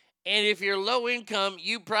 And if you're low income,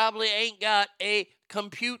 you probably ain't got a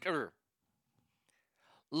computer.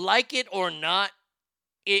 Like it or not,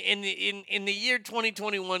 in the year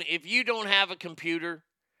 2021, if you don't have a computer,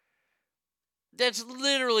 that's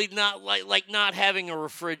literally not like not having a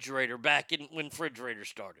refrigerator back when refrigerators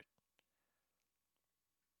started.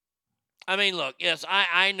 I mean, look, yes,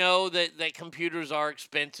 I know that computers are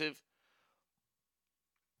expensive.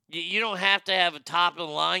 You don't have to have a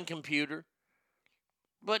top-of-the-line computer.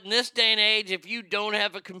 But in this day and age, if you don't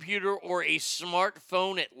have a computer or a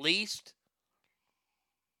smartphone at least,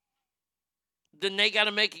 then they got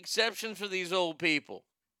to make exceptions for these old people.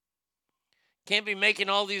 Can't be making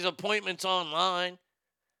all these appointments online.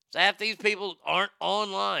 So half these people aren't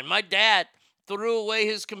online. My dad threw away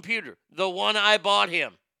his computer, the one I bought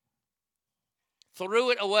him.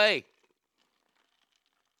 Threw it away.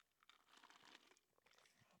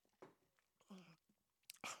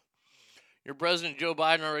 Your President Joe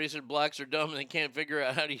Biden already said blacks are dumb and they can't figure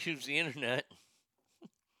out how to use the internet.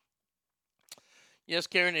 Yes,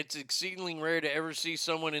 Karen, it's exceedingly rare to ever see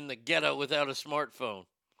someone in the ghetto without a smartphone.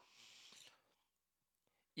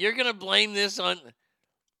 You're going to blame this on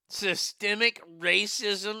systemic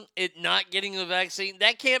racism, it not getting the vaccine?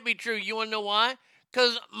 That can't be true. You want to know why?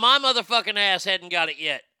 Because my motherfucking ass hadn't got it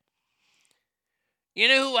yet. You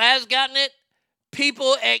know who has gotten it?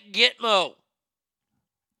 People at Gitmo.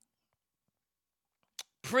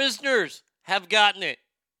 Prisoners have gotten it.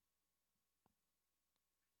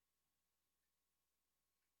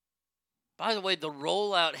 By the way, the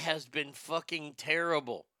rollout has been fucking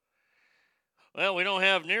terrible. Well, we don't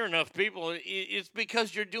have near enough people. It's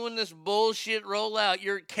because you're doing this bullshit rollout.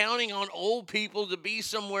 You're counting on old people to be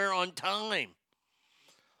somewhere on time.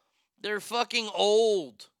 They're fucking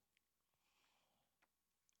old.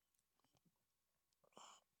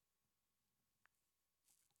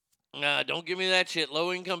 Don't give me that shit.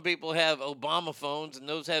 Low-income people have Obama phones, and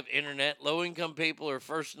those have internet. Low-income people are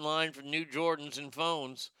first in line for new Jordans and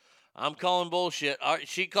phones. I'm calling bullshit. All right,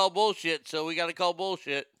 she called bullshit, so we got to call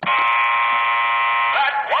bullshit. That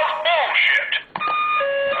was bullshit.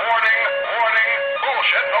 Warning,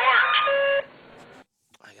 bullshit alert.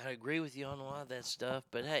 I got to agree with you on a lot of that stuff,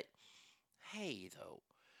 but hey, though.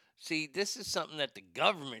 See, this is something that the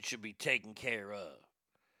government should be taking care of.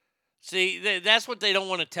 See, that's what they don't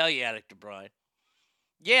want to tell you, Addict O'Brien.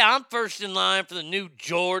 Yeah, I'm first in line for the new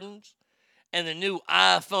Jordans and the new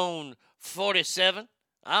iPhone 47.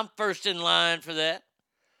 I'm first in line for that.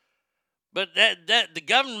 But that the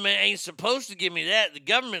government ain't supposed to give me that. The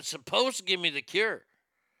government's supposed to give me the cure.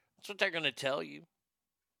 That's what they're going to tell you.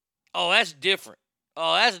 Oh, that's different.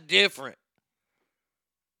 Oh, that's different.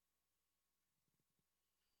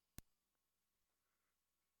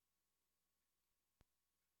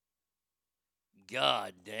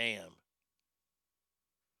 God damn.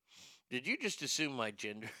 Did you just assume my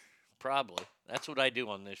gender? Probably. That's what I do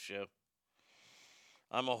on this show.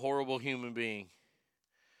 I'm a horrible human being.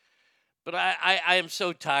 But I am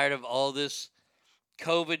so tired of all this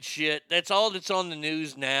COVID shit. That's all that's on the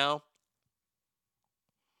news now.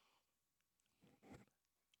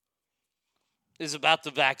 Is about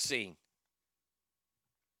the vaccine.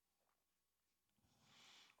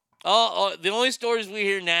 The only stories we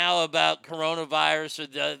hear now about coronavirus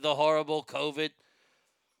or the horrible COVID,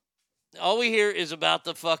 all we hear is about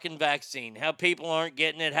the fucking vaccine. How people aren't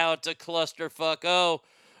getting it, how it's a clusterfuck.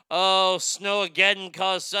 Oh, Snowmageddon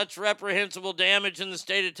caused such reprehensible damage in the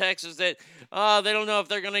state of Texas that they don't know if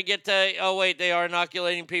they're going to get to... Oh, wait, they are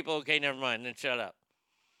inoculating people. Okay, never mind. Then shut up.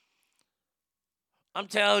 I'm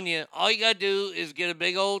telling you, all you got to do is get a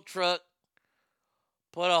big old truck,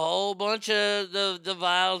 put a whole bunch of the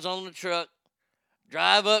vials on the truck,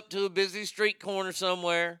 drive up to a busy street corner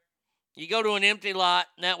somewhere. You go to an empty lot,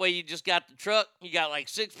 and that way you just got the truck. You got like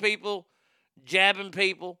 6 people jabbing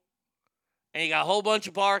people, and you got a whole bunch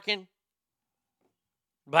of parking.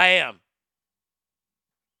 Bam.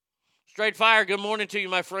 Straight fire, good morning to you,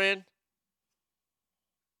 my friend.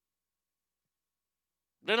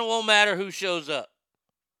 Then it won't matter who shows up.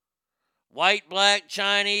 White, black,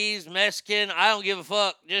 Chinese, Mexican, I don't give a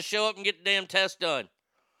fuck. Just show up and get the damn test done.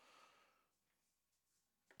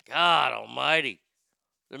 God almighty.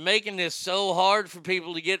 They're making this so hard for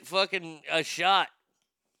people to get fucking a shot.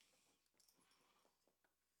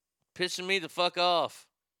 Pissing me the fuck off.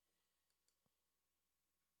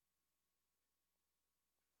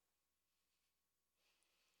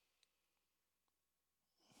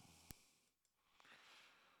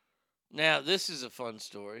 Now, this is a fun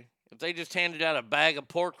story. If they just handed out a bag of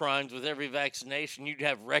pork rinds with every vaccination, you'd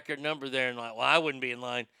have record number there and like, well, I wouldn't be in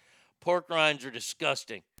line. Pork rinds are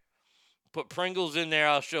disgusting. Put Pringles in there,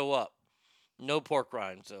 I'll show up. No pork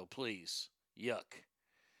rinds, though, please. Yuck.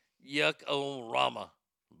 Yuck, oh, Rama.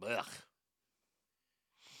 Blech.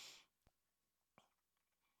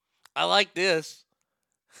 I like this.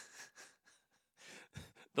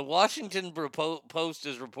 The Washington Post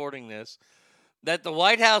is reporting this, that the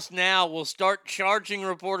White House now will start charging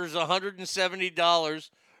reporters $170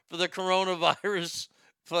 for the coronavirus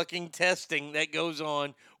fucking testing that goes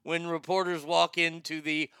on when reporters walk into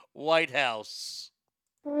the White House.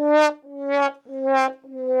 What?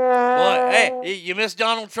 Hey, you missed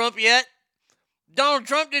Donald Trump yet? Donald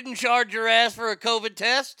Trump didn't charge your ass for a COVID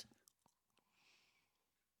test.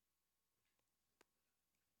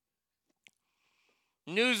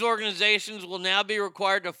 News organizations will now be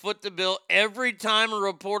required to foot the bill every time a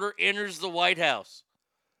reporter enters the White House.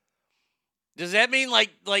 Does that mean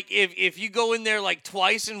like if you go in there like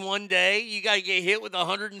twice in one day, you got to get hit with a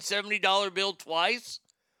 $170 bill twice?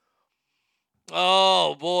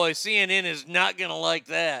 Oh boy, CNN is not going to like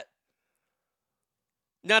that.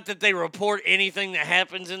 Not that they report anything that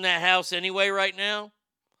happens in that house anyway right now.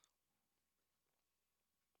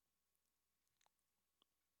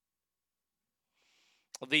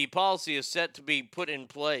 The policy is set to be put in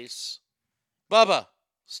place. Bubba,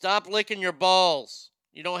 stop licking your balls.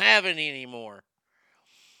 You don't have any anymore.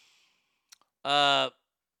 The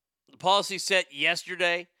policy set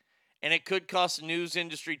yesterday, and it could cost the news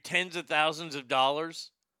industry tens of thousands of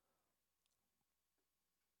dollars.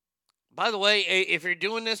 By the way, if you're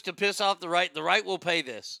doing this to piss off the right will pay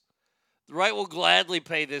this. The right will gladly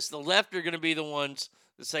pay this. The left are going to be the ones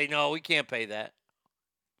that say, no, we can't pay that.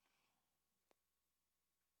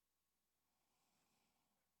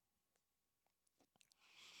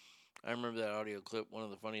 I remember that audio clip, one of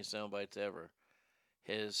the funniest sound bites ever.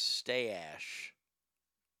 His Stash.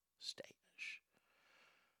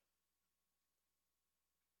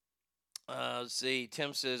 Let's see.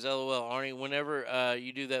 Tim says, LOL, Arnie, whenever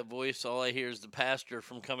you do that voice, all I hear is the pastor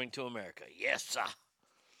from Coming to America. Yes, sir.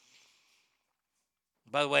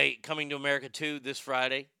 By the way, Coming to America 2 this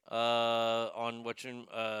Friday on watching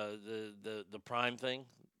the Prime thing,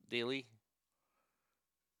 Dealey.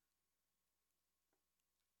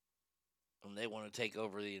 And they want to take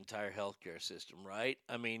over the entire healthcare system, right?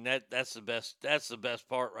 I mean, that's the best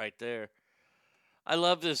part right there. I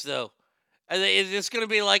love this though. Is this going to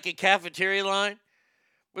be like a cafeteria line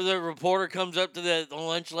where the reporter comes up to the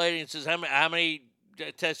lunch lady and says, "How many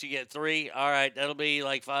tests you get? 3? All right, that'll be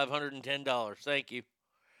like $510. Thank you.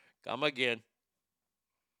 Come again."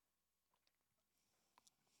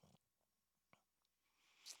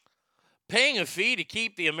 Paying a fee to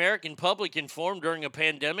keep the American public informed during a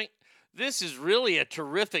pandemic? This is really a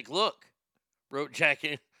terrific look, wrote Jack.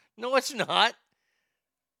 No, it's not.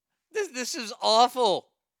 This is awful.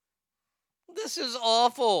 This is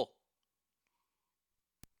awful.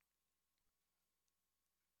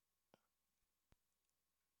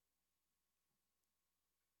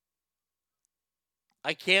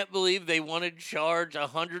 I can't believe they wanted to charge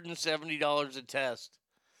 $170 a test.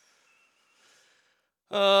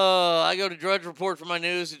 I go to Drudge Report for my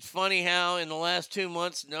news. It's funny how in the last 2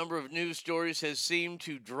 months, the number of news stories has seemed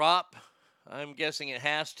to drop. I'm guessing it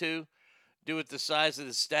has to do with the size of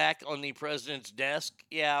the stack on the president's desk.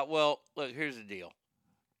 Yeah, well, look, here's the deal.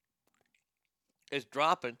 It's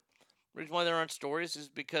dropping. The reason why there aren't stories is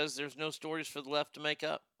because there's no stories for the left to make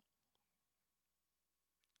up.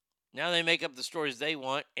 Now they make up the stories they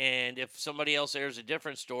want, and if somebody else airs a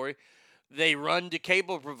different story, they run to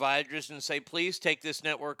cable providers and say, please take this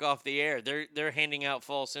network off the air. They're handing out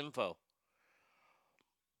false info.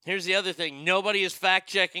 Here's the other thing. Nobody is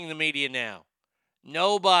fact-checking the media now.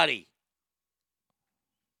 Nobody.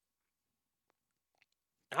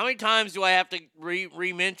 How many times do I have to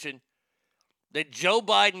re-mention that Joe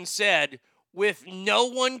Biden said with no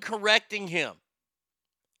one correcting him?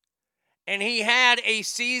 And he had a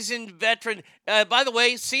seasoned veteran. By the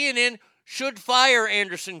way, CNN should fire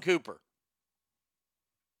Anderson Cooper.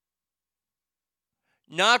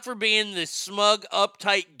 Not for being the smug,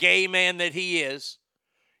 uptight gay man that he is.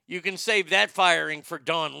 You can save that firing for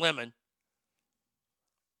Don Lemon.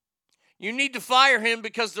 You need to fire him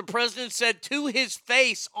because the president said to his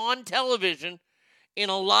face on television in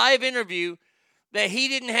a live interview that he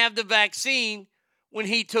didn't have the vaccine when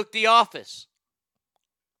he took the office.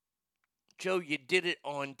 Joe, you did it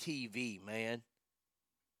on TV, man.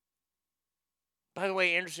 By the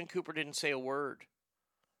way, Anderson Cooper didn't say a word.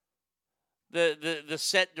 The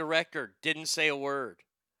set director didn't say a word.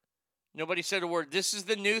 Nobody said a word. This is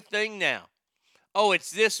the new thing now. Oh,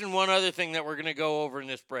 it's this and one other thing that we're going to go over in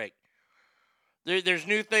this break. There's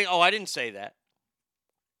new thing. Oh, I didn't say that.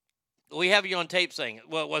 We have you on tape saying it.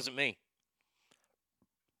 Well, it wasn't me.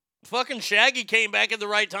 Fucking Shaggy came back at the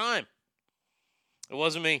right time. It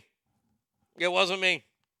wasn't me. It wasn't me.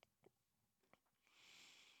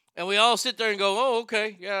 And we all sit there and go, oh,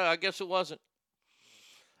 okay. Yeah, I guess it wasn't.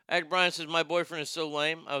 Ag Brian says, my boyfriend is so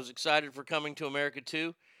lame. I was excited for Coming to America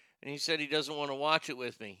 2. And he said he doesn't want to watch it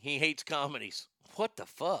with me. He hates comedies. What the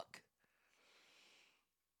fuck?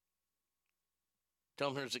 Tell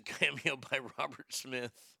him there's a cameo by Robert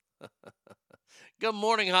Smith. Good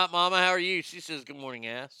morning, Hot Mama. How are you? She says, good morning,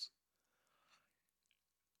 ass.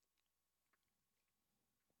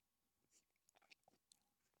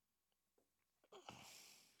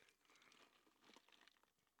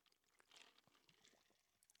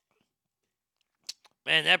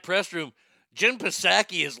 Man, that press room, Jen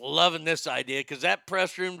Psaki is loving this idea because that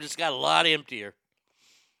press room just got a lot emptier.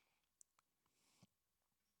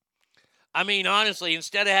 I mean, honestly,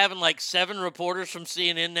 instead of having like 7 reporters from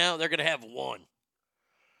CNN now, they're going to have 1.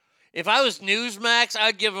 If I was Newsmax,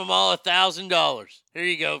 I'd give them all $1,000. Here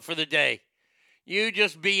you go for the day. You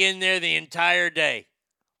just be in there the entire day.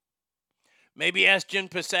 Maybe ask Jen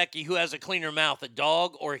Psaki who has a cleaner mouth, a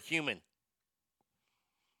dog or a human.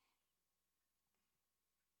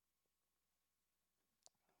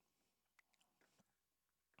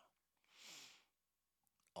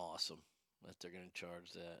 Awesome that they're going to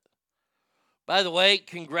charge that. By the way,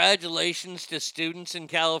 congratulations to students in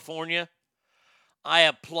California. I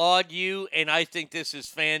applaud you, and I think this is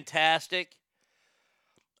fantastic.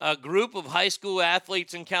 A group of high school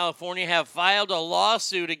athletes in California have filed a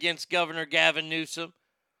lawsuit against Governor Gavin Newsom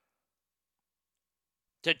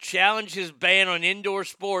to challenge his ban on indoor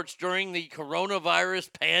sports during the coronavirus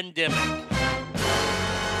pandemic.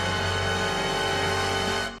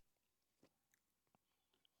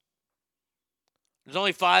 There's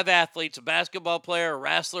only 5 athletes, a basketball player, a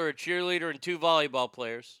wrestler, a cheerleader, and 2 volleyball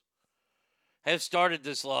players have started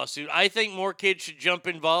this lawsuit. I think more kids should jump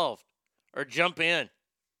in.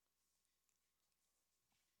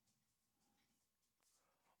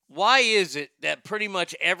 Why is it that pretty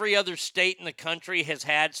much every other state in the country has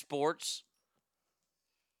had sports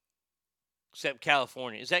except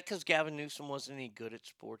California? Is that because Gavin Newsom wasn't any good at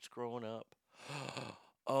sports growing up?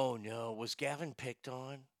 Oh, no. Was Gavin picked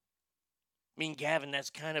on? I mean, Gavin, that's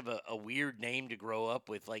kind of a weird name to grow up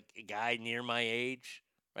with, like a guy near my age.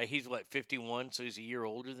 Right? He's, 51, so he's a year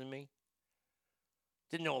older than me.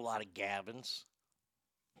 Didn't know a lot of Gavins.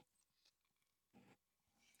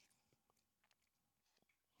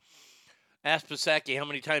 Ask Pisacki how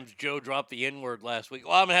many times Joe dropped the N-word last week.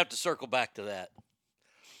 Well, I'm going to have to circle back to that.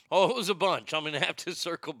 Oh, it was a bunch. I'm going to have to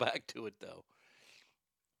circle back to it, though.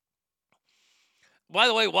 By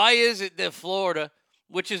the way, why is it that Florida,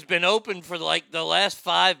 which has been open for the last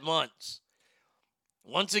 5 months,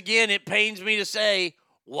 once again, it pains me to say,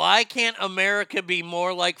 why can't America be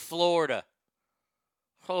more like Florida?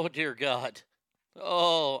 Oh, dear God.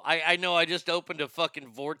 Oh, I know I just opened a fucking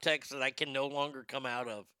vortex that I can no longer come out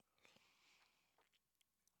of.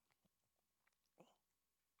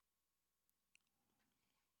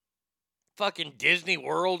 Fucking Disney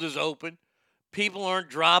World is open. People aren't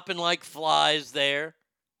dropping like flies there.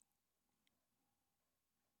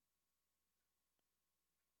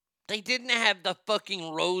 They didn't have the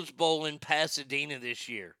fucking Rose Bowl in Pasadena this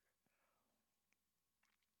year.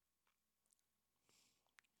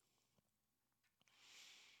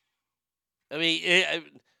 I mean,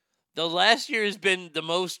 the last year has been the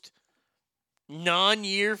most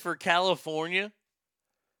non-year for California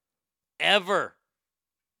ever.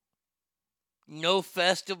 No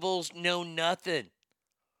festivals, no nothing.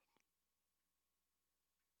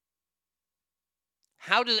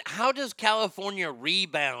 How does California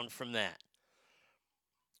rebound from that?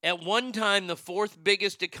 At one time, the fourth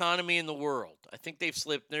biggest economy in the world. I think they've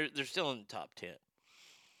slipped. They're still in the top 10.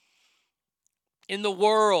 In the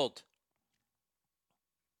world.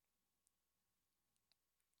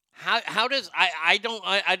 How does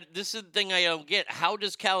this is the thing I don't get. How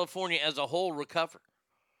does California as a whole recover?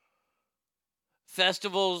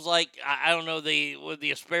 Festivals like, I don't know,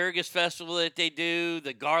 the asparagus festival that they do,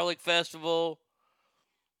 the garlic festival,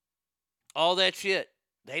 all that shit.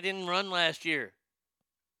 They didn't run last year.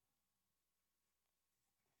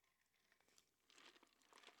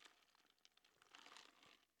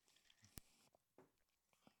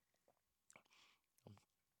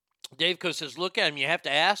 Dave Co says, look at him. You have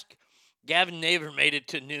to ask. Gavin never made it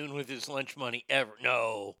to noon with his lunch money ever.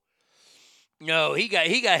 No, he got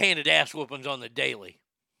handed ass whoopings on the daily.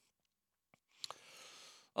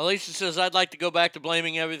 Alicia says, I'd like to go back to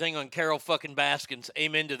blaming everything on Carol fucking Baskins.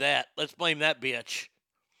 Amen to that. Let's blame that bitch.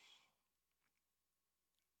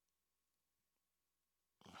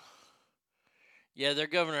 Yeah, their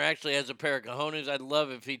governor actually has a pair of cojones. I'd love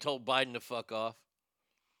if he told Biden to fuck off.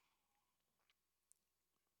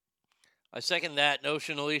 I second that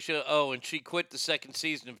notion, Alicia. Oh, and she quit the second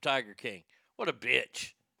season of Tiger King. What a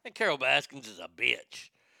bitch. That Carol Baskins is a bitch.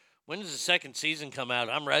 When does the second season come out?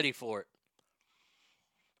 I'm ready for it.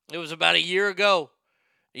 It was about a year ago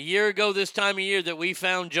this time of year that we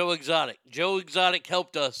found Joe Exotic. Joe Exotic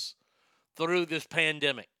helped us through this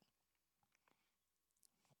pandemic.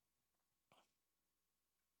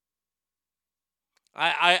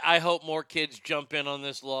 I hope more kids jump in on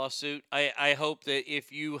this lawsuit. I hope that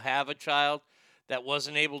if you have a child that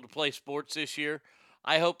wasn't able to play sports this year,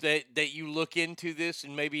 I hope that you look into this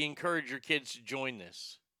and maybe encourage your kids to join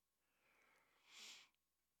this.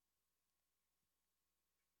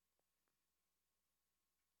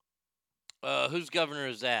 Whose governor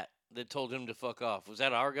is that told him to fuck off? Was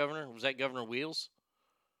that our governor? Was that Governor Wheels?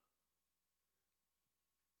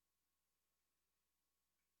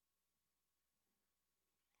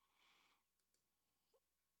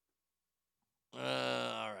 All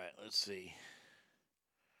right, let's see.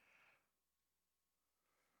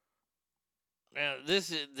 Now,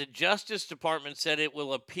 the Justice Department said it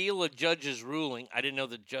will appeal a judge's ruling. I didn't know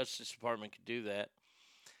the Justice Department could do that.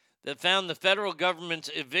 That found the federal government's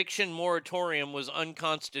eviction moratorium was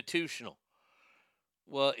unconstitutional.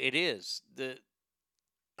 Well, it is.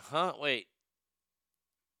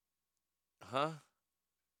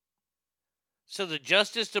 So the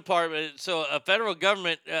Justice Department, so a federal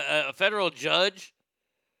judge,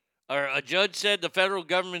 or a judge said the federal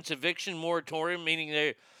government's eviction moratorium, meaning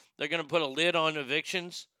they're going to put a lid on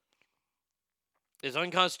evictions, is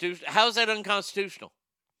unconstitutional. How is that unconstitutional?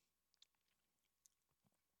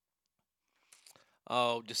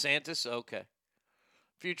 Oh, DeSantis? Okay.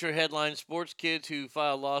 Future headline, sports kids who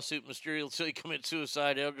file lawsuit mysteriously commit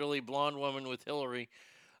suicide. Elderly blonde woman with Hillary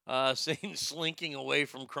seen slinking away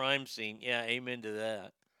from crime scene. Yeah, amen to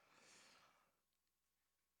that.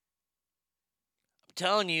 I'm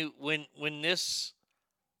telling you, when this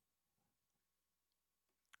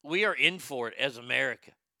We are in for it as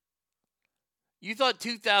America. You thought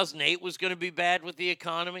 2008 was going to be bad with the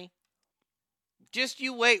economy? Just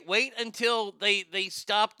you wait. Wait until they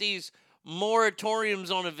stop these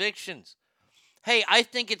moratoriums on evictions. Hey, I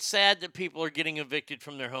think it's sad that people are getting evicted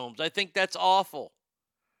from their homes. I think that's awful.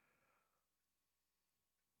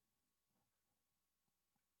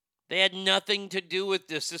 They had nothing to do with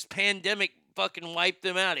this. This pandemic fucking wiped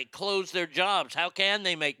them out. It closed their jobs. How can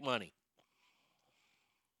they make money?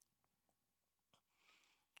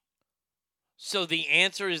 So the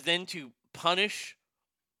answer is then to punish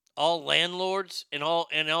all landlords and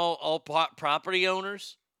all property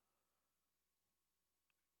owners?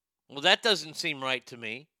 Well, that doesn't seem right to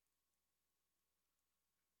me.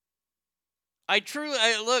 I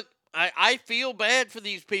feel bad for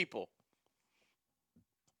these people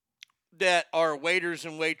that are waiters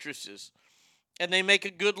and waitresses, and they make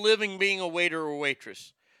a good living being a waiter or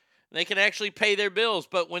waitress. They can actually pay their bills,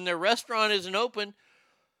 but when their restaurant isn't open,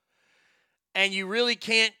 and you really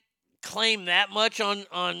can't claim that much on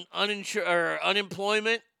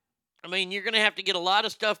unemployment, I mean, you're going to have to get a lot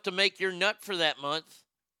of stuff to make your nut for that month.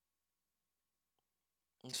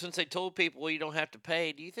 And since they told people, well, you don't have to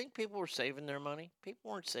pay, do you think people were saving their money?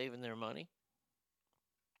 People weren't saving their money.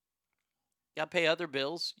 You got to pay other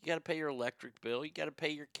bills. You got to pay your electric bill. You got to pay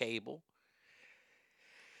your cable,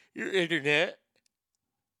 your internet.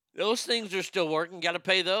 Those things are still working. You got to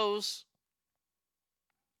pay those.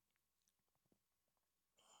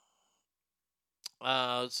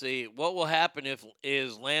 Let's see. What will happen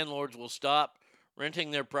is landlords will stop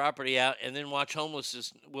renting their property out and then watch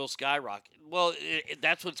homelessness will skyrocket. Well,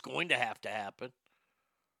 that's what's going to happen.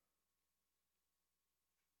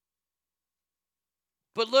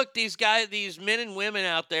 But look, these men and women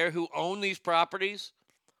out there who own these properties,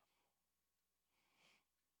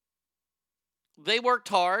 they worked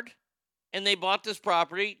hard and they bought this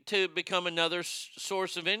property to become another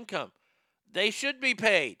source of income. They should be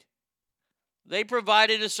paid. They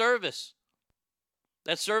provided a service.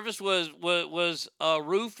 That service was a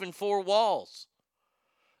roof and 4 walls.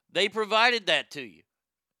 They provided that to you.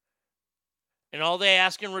 And all they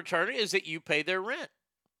ask in return is that you pay their rent.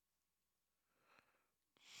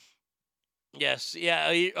 Yes,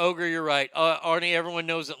 yeah, Ogre, you're right. Arnie, everyone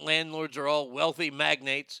knows that landlords are all wealthy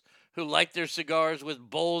magnates who like their cigars with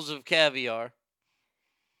bowls of caviar.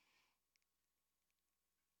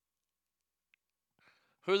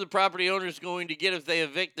 Who are the property owners going to get if they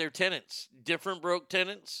evict their tenants? Different broke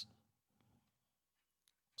tenants?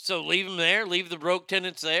 So leave them there? Leave the broke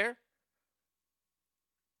tenants there?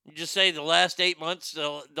 You just say the last 8 months,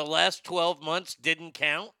 the last 12 months didn't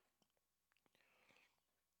count?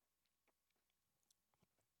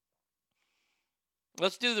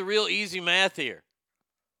 Let's do the real easy math here.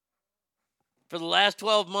 For the last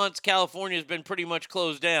 12 months, California has been pretty much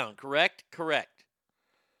closed down, correct? Correct.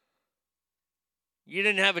 You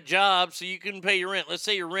didn't have a job, so you couldn't pay your rent. Let's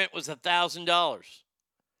say your rent was $1,000.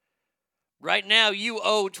 Right now, you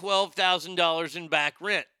owe $12,000 in back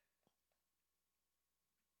rent.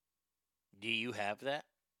 Do you have that?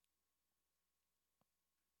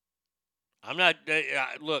 I'm not,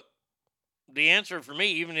 look, the answer for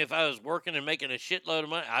me, even if I was working and making a shitload of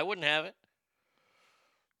money, I wouldn't have it.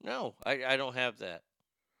 No, I don't have that.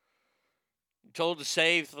 You're told to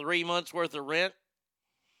save 3 months worth of rent?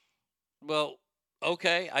 Well,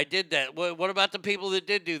 okay, I did that. What about the people that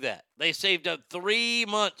did do that? They saved up 3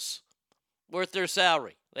 months worth their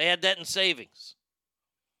salary. They had that in savings.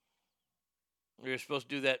 You're supposed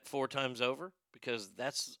to do that 4 times over because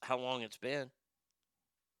that's how long it's been.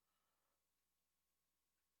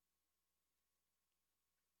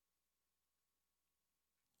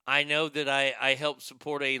 I know that I helped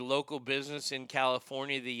support a local business in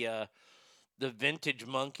California, the Vintage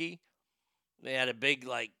Monkey. They had a big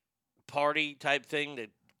party type thing to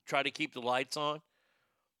try to keep the lights on.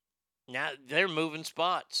 Now they're moving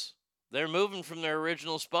spots. They're moving from their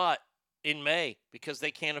original spot in May because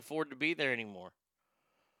they can't afford to be there anymore.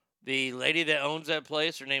 The lady that owns that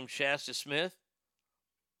place, her name's Shasta Smith.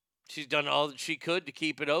 She's done all that she could to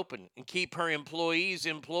keep it open and keep her employees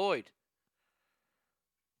employed.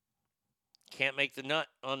 Can't make the nut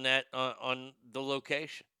on that on the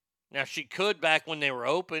location. Now she could back when they were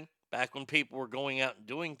open, back when people were going out and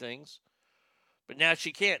doing things. But now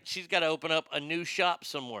she can't. She's got to open up a new shop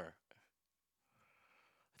somewhere.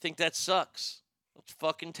 I think that sucks. It's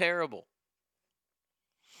fucking terrible.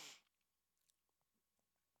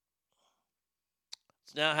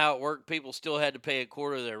 It's not how it worked. People still had to pay a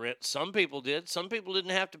quarter of their rent. Some people did. Some people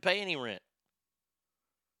didn't have to pay any rent.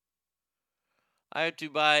 I had to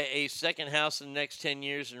buy a second house in the next 10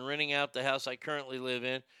 years and renting out the house I currently live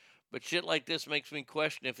in. But shit like this makes me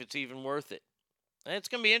question if it's even worth it. And it's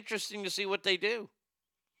going to be interesting to see what they do.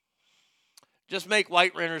 Just make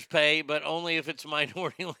white renters pay, but only if it's a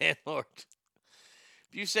minority landlord.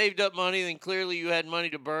 If you saved up money, then clearly you had money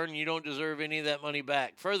to burn and you don't deserve any of that money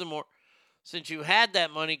back. Furthermore, since you had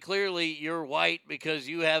that money, clearly you're white because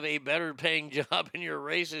you have a better paying job and you're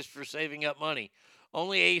racist for saving up money.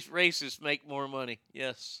 Only racists make more money.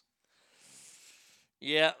 Yes.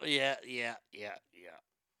 Yeah.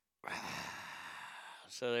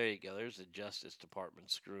 So there you go. There's the Justice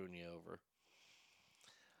Department screwing you over.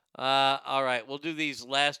 All right, we'll do these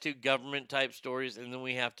last two government-type stories, and then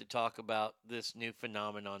we have to talk about this new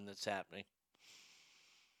phenomenon that's happening.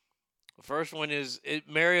 The first one is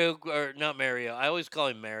not Mario. I always call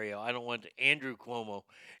him Mario. I don't want to. Andrew Cuomo.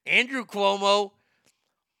 Andrew Cuomo,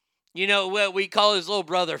 you know, we call his little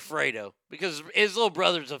brother Fredo because his little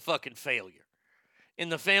brother's a fucking failure. In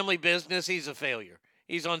the family business, he's a failure.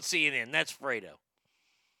 He's on CNN. That's Fredo.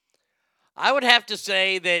 I would have to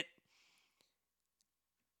say that,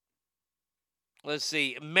 let's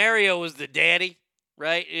see, Mario was the daddy,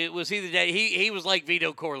 right? Was he the daddy? He was like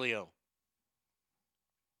Vito Corleone.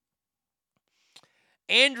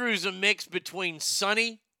 Andrew's a mix between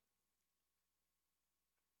Sonny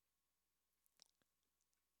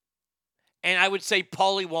and I would say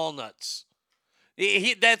Paulie Walnuts.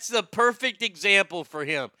 That's the perfect example for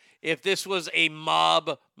him if this was a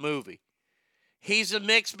mob movie. He's a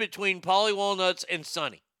mix between Paulie Walnuts and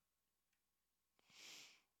Sonny.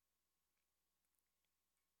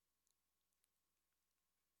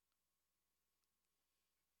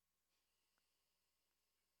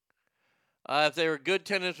 If they were good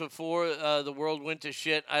tenants before the world went to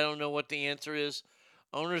shit, I don't know what the answer is.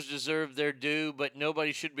 Owners deserve their due, but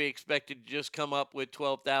nobody should be expected to just come up with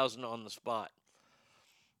 $12,000 on the spot.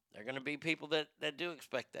 There are going to be people that do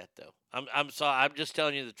expect that, though. I'm sorry. I'm just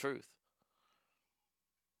telling you the truth.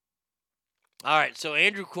 All right, so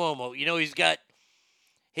Andrew Cuomo, you know,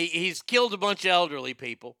 he's killed a bunch of elderly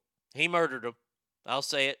people. He murdered them. I'll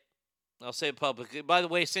say it. I'll say it publicly. By the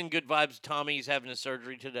way, send good vibes to Tommy. He's having a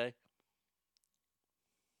surgery today.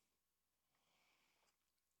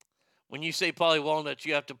 When you say Paulie Walnuts,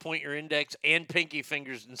 you have to point your index and pinky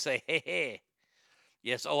fingers and say, hey, hey.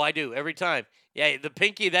 Yes, I do, every time. Yeah, the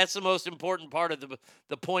pinky, that's the most important part of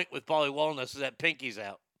the point with Paulie Walnuts is that pinky's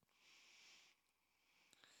out.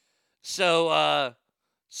 So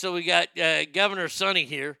we got Governor Sonny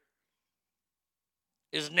here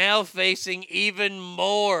is now facing even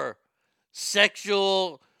more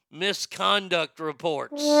sexual misconduct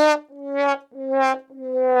reports.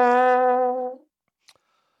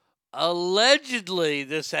 Allegedly,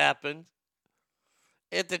 this happened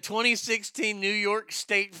at the 2016 New York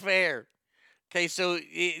State Fair. Okay, so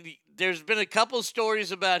there's been a couple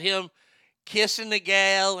stories about him kissing a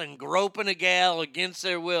gal and groping a gal against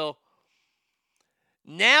their will.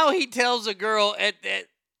 Now he tells a girl at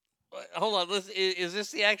hold on, is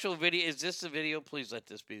this the actual video? Is this the video? Please let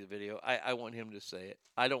this be the video. I want him to say it.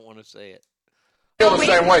 I don't want to say it. Feel the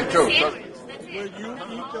same way, too. Will you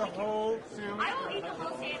eat the whole sandwich? I will eat the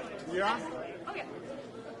whole sandwich. Yeah? Okay.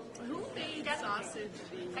 Who made sausage?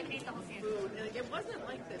 I can eat the whole sandwich. Food. It wasn't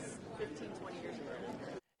like this 15, 20 years ago.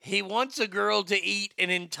 He wants a girl to eat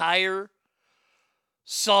an entire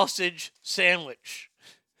sausage sandwich.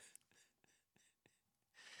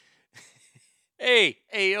 Hey,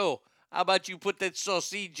 yo, how about you put that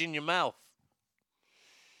sausage in your mouth?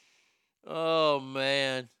 Oh,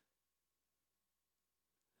 man.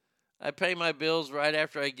 I pay my bills right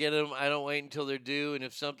after I get them. I don't wait until they're due, and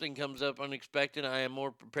if something comes up unexpected, I am more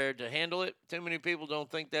prepared to handle it. Too many people don't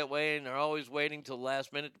think that way, and they're always waiting till the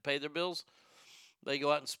last minute to pay their bills. They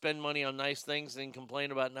go out and spend money on nice things, then complain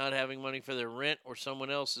about not having money for their rent or someone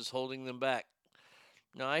else is holding them back.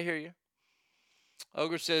 No, I hear you.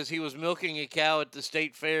 Ogre says he was milking a cow at the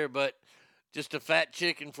state fair, but just a fat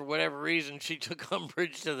chicken, for whatever reason, she took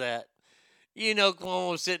umbrage to that. You know,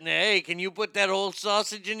 Cuomo was sitting there, hey, can you put that whole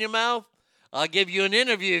sausage in your mouth? I'll give you an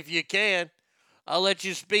interview if you can. I'll let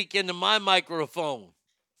you speak into my microphone.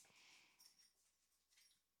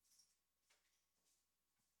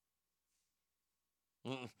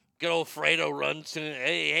 Good old Fredo runs to,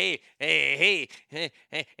 hey,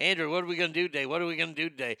 Andrew, what are we going to do today? What are we going to do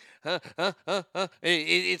today?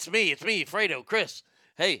 It's me, Fredo, Chris.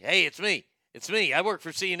 Hey, it's me. It's me. I work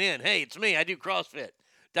for CNN. Hey, it's me. I do CrossFit.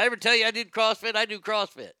 Did I ever tell you I did CrossFit? I do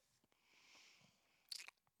CrossFit.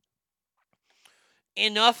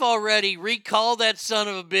 Enough already. Recall that son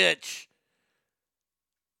of a bitch.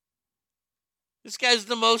 This guy's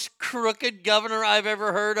the most crooked governor I've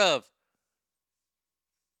ever heard of.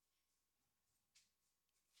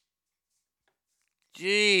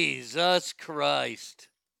 Jesus Christ.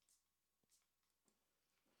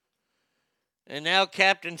 And now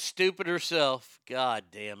Captain Stupid herself. God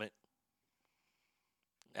damn it.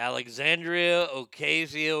 Alexandria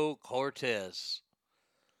Ocasio-Cortez.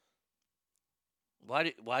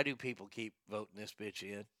 Why do people keep voting this bitch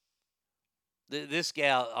in? This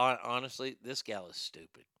gal, honestly, this gal is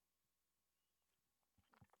stupid.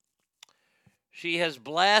 She has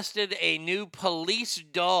blasted a new police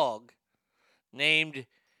dog named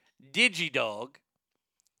DigiDog.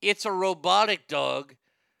 It's a robotic dog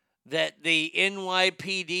that the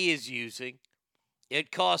NYPD is using.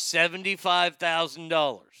 It costs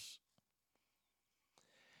 $75,000.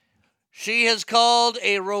 She has called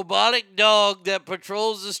a robotic dog that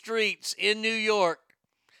patrols the streets in New York.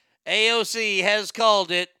 AOC has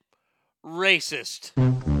called it racist.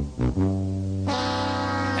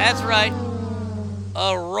 That's right.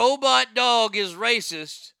 A robot dog is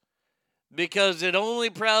racist because it only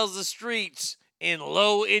prowls the streets in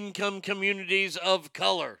low-income communities of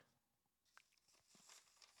color.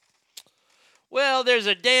 Well, there's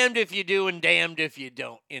a damned if you do and damned if you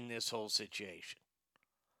don't in this whole situation.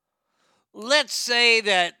 Let's say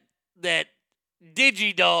that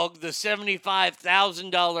DigiDog, the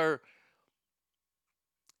 $75,000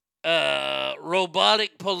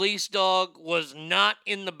 robotic police dog, was not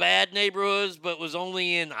in the bad neighborhoods, but was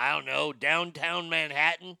only in, I don't know, downtown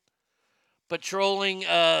Manhattan, patrolling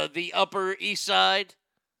the Upper East Side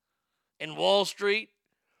and Wall Street.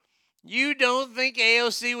 You don't think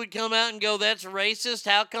AOC would come out and go, that's racist?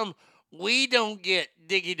 How come we don't get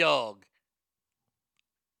DigiDog?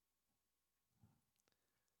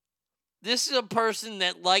 This is a person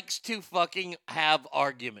that likes to fucking have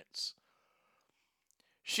arguments.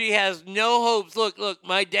 She has no hopes. Look,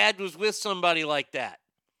 my dad was with somebody like that.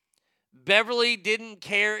 Beverly didn't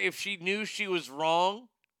care if she knew she was wrong.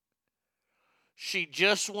 She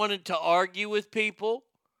just wanted to argue with people.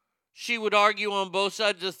 She would argue on both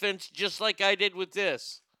sides of the fence just like I did with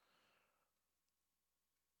this.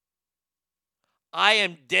 I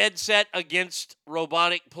am dead set against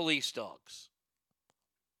robotic police dogs.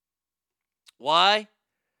 Why?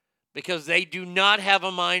 Because they do not have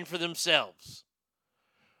a mind for themselves.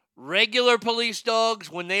 Regular police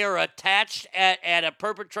dogs, when they are attached at a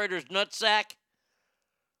perpetrator's nutsack,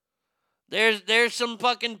 there's some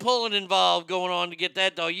fucking pulling involved going on to get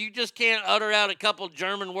that dog. You just can't utter out a couple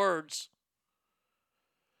German words.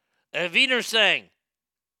 Wiener sang,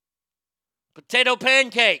 potato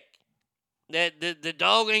pancake. The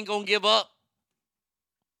dog ain't gonna give up.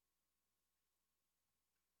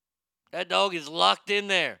 That dog is locked in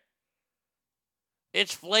there.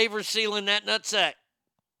 It's flavor sealing that nutsack.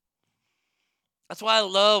 That's why I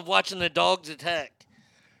love watching the dogs attack.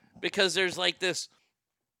 Because there's like this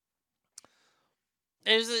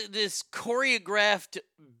choreographed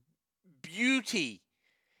beauty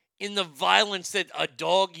in the violence that a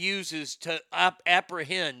dog uses to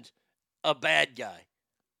apprehend a bad guy.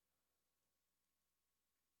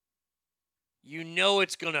 You know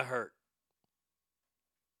it's going to hurt.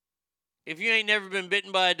 If you ain't never been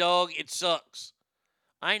bitten by a dog, it sucks.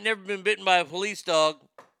 I ain't never been bitten by a police dog.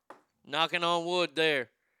 Knocking on wood there.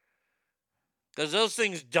 Because those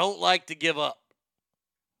things don't like to give up.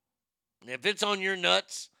 And if it's on your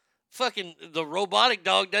nuts, fucking the robotic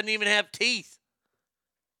dog doesn't even have teeth.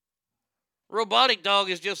 Robotic dog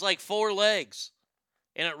is just like 4 legs.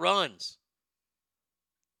 And it runs.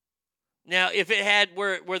 Now, if it had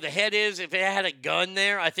where the head is, if it had a gun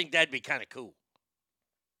there, I think that'd be kind of cool.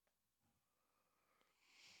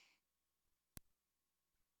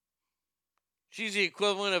 She's the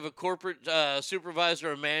equivalent of a corporate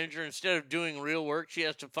supervisor or manager. Instead of doing real work, she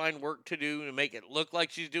has to find work to do to make it look like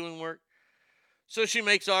she's doing work. So she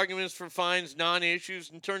makes arguments for fines, non-issues,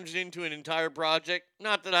 and turns it into an entire project.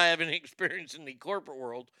 Not that I have any experience in the corporate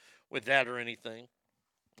world with that or anything.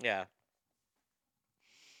 Yeah.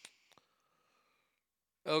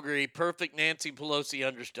 Agree. Perfect Nancy Pelosi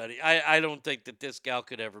understudy. I don't think that this gal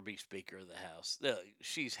could ever be Speaker of the House.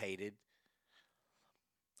 She's hated.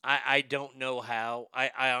 I don't know how.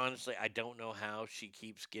 I honestly, I don't know how she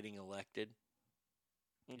keeps getting elected.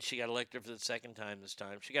 She got elected for the second time this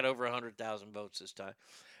time. She got over 100,000 votes this time.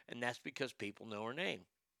 And that's because people know her name.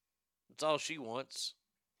 That's all she wants.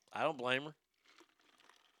 I don't blame her.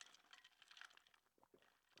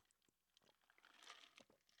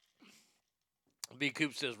 B.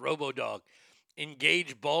 Coop says, RoboDog,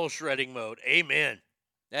 engage ball shredding mode. Amen.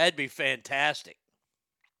 That'd be fantastic.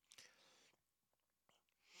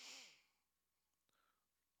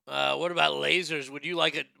 What about lasers? Would you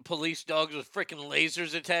like a police dogs with freaking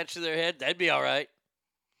lasers attached to their head? That'd be all right.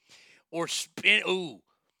 Or spin. Ooh.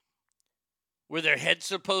 where their head's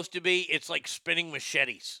supposed to be, it's like spinning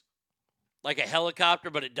machetes. Like a helicopter,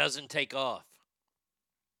 but it doesn't take off.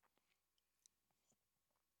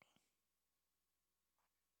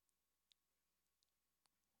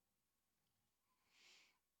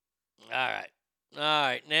 All right. All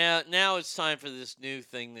right. Now it's time for this new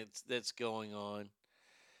thing that's going on.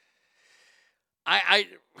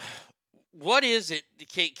 What is it?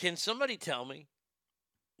 Can somebody tell me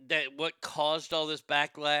that what caused all this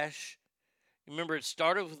backlash? Remember, it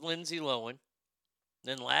started with Lindsay Lohan.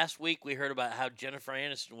 Then last week we heard about how Jennifer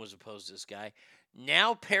Aniston was opposed to this guy.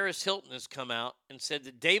 Now Paris Hilton has come out and said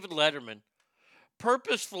that David Letterman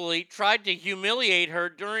purposefully tried to humiliate her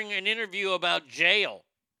during an interview about jail.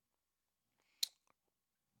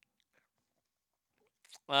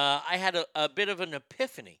 I had a bit of an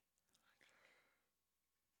epiphany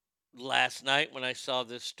last night when I saw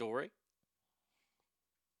this story.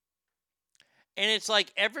 And it's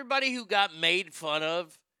like everybody who got made fun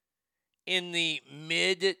of in the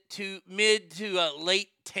mid to late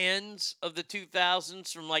 10s of the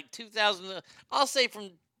 2000s, from like 2000, I'll say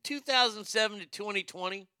from 2007 to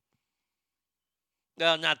 2020.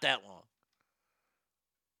 No, not that long.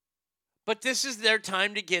 But this is their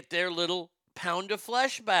time to get their little pound of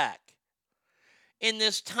flesh back. In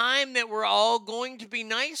this time that we're all going to be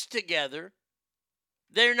nice together,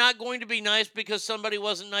 they're not going to be nice because somebody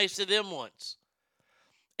wasn't nice to them once.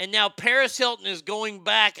 And now Paris Hilton is going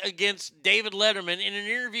back against David Letterman in an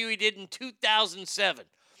interview he did in 2007.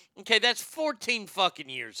 Okay, that's 14 fucking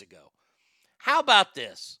years ago. How about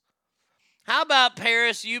this? How about,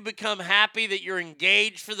 Paris, you become happy that you're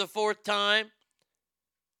engaged for the fourth time?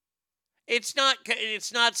 It's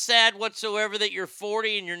not sad whatsoever that you're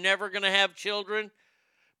 40 and you're never going to have children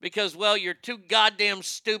because, well, you're too goddamn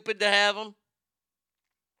stupid to have them.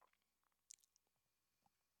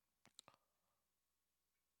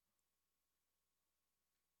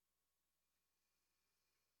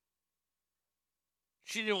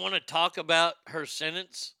 She didn't want to talk about her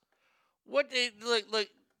sentence. Look.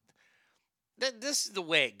 This is the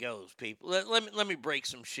way it goes, people. Let me break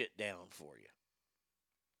some shit down for you.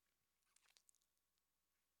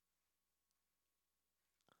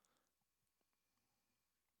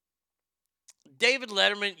 David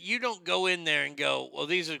Letterman, you don't go in there and go, well,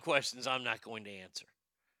 these are the questions I'm not going to answer.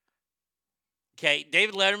 Okay,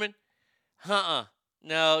 David Letterman,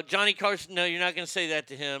 no. Johnny Carson, no, you're not going to say that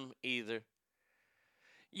to him either.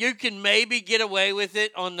 You can maybe get away with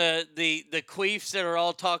it on the queefs that are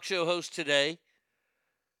all talk show hosts today.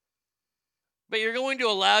 But you're going to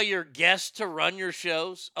allow your guests to run your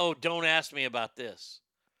shows? Oh, don't ask me about this.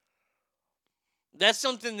 That's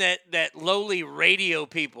something that lowly radio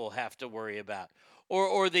people have to worry about.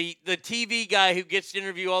 Or the TV guy who gets to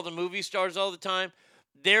interview all the movie stars all the time,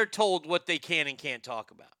 they're told what they can and can't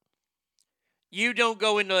talk about. You don't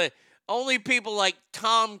go into... Only people like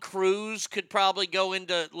Tom Cruise could probably go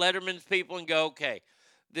into Letterman's people and go, okay,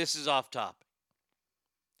 this is off topic.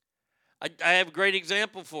 I have a great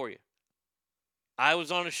example for you. I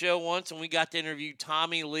was on a show once and we got to interview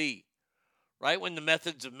Tommy Lee, right when the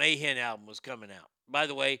Methods of Mayhem album was coming out. By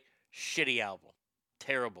the way, shitty album.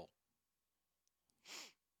 Terrible.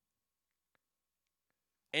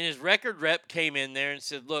 And his record rep came in there and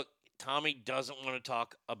said, look, Tommy doesn't want to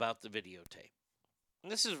talk about the videotape.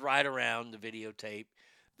 And this is right around the videotape.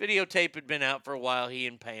 Videotape had been out for a while, he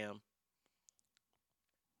and Pam.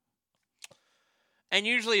 And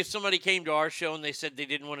usually if somebody came to our show and they said they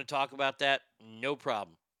didn't want to talk about that, no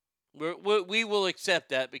problem. We will accept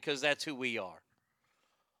that because that's who we are.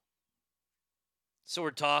 So we're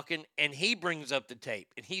talking, and he brings up the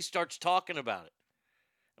tape, and he starts talking about it.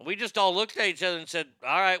 And we just all looked at each other and said,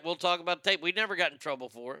 all right, we'll talk about the tape. We never got in trouble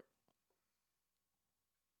for it.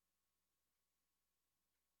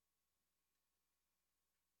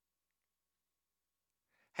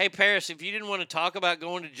 Hey, Paris, if you didn't want to talk about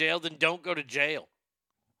going to jail, then don't go to jail.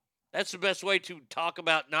 That's the best way to talk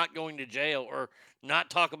about not going to jail or not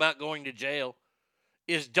talk about going to jail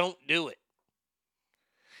is don't do it.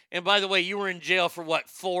 And by the way, you were in jail for what,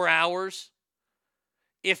 4 hours?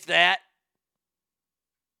 If that?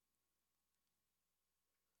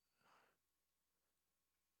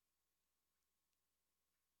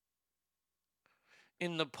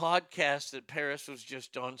 In the podcast that Paris was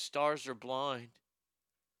just on, Stars Are Blind,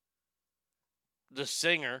 the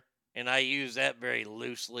singer, and I use that very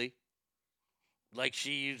loosely, like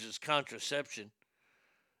she uses contraception,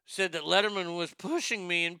 said that Letterman was pushing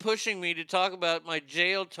me to talk about my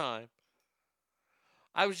jail time.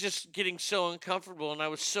 I was just getting so uncomfortable and I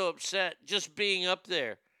was so upset just being up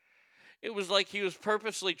there. It was like he was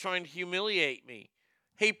purposely trying to humiliate me.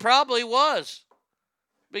 He probably was.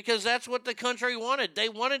 because that's what the country wanted. They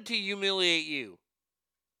wanted to humiliate you.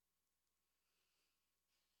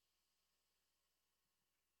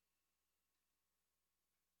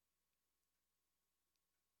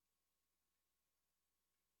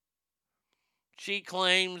 She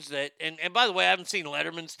claims that, and by the way, I haven't seen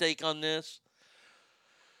Letterman's take on this.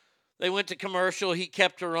 They went to commercial. He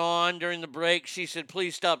kept her on during the break. She said,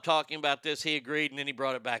 please stop talking about this. He agreed, and then he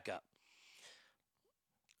brought it back up.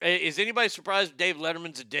 Is anybody surprised Dave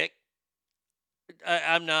Letterman's a dick?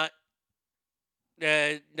 I'm not.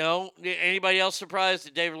 No. Anybody else surprised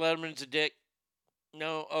that Dave Letterman's a dick?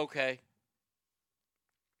 No? Okay.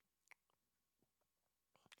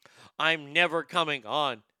 I'm never coming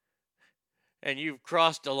on. And you've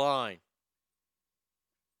crossed a line.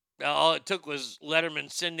 All it took was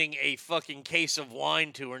Letterman sending a fucking case of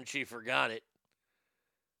wine to her and she forgot it.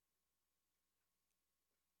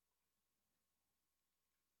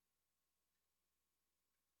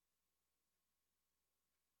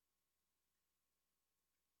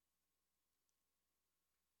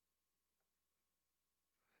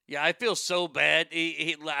 Yeah, I feel so bad.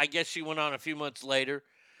 I guess she went on a few months later.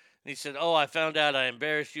 And he said, I found out I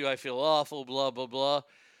embarrassed you. I feel awful, blah, blah, blah.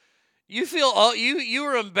 You feel you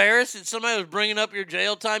were embarrassed that somebody was bringing up your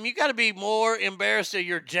jail time? You got to be more embarrassed of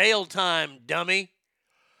your jail time, dummy,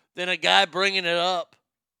 than a guy bringing it up.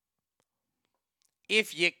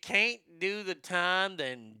 If you can't do the time,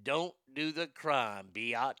 then don't do the crime,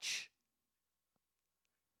 biatch.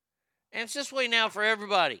 And it's this way now for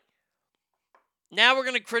everybody. Now we're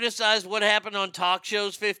going to criticize what happened on talk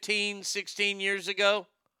shows 15, 16 years ago.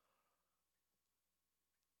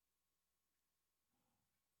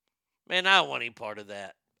 Man, I don't want any part of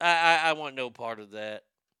that. I want no part of that.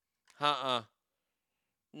 No,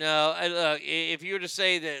 look, if you were to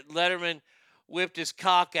say that Letterman whipped his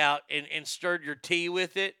cock out and stirred your tea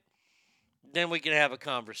with it, then we can have a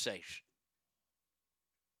conversation.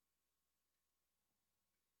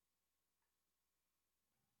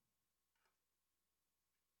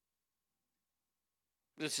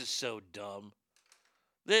 This is so dumb.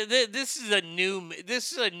 This is a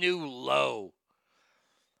new low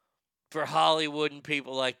for Hollywood and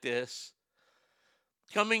people like this.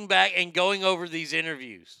 Coming back and going over these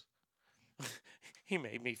interviews. He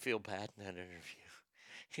made me feel bad in that interview.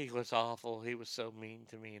 He was awful. He was so mean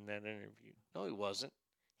to me in that interview. No, he wasn't.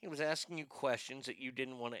 He was asking you questions that you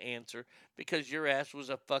didn't want to answer because your ass was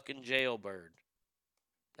a fucking jailbird.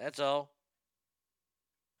 That's all.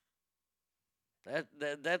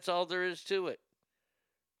 That's all there is to it.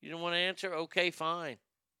 You don't want to answer? Okay, fine.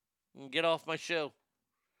 You can get off my show.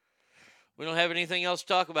 We don't have anything else to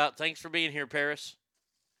talk about. Thanks for being here, Paris.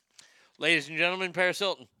 Ladies and gentlemen, Paris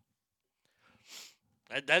Hilton.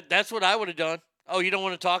 That's what I would have done. Oh, you don't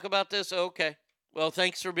want to talk about this? Oh, okay. Well,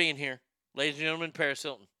 thanks for being here. Ladies and gentlemen, Paris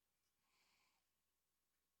Hilton.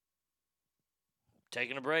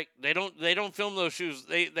 Taking a break. They don't film those shows.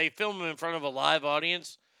 They film them in front of a live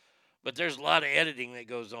audience, but there's a lot of editing that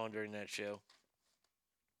goes on during that show.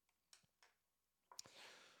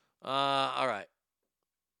 All right.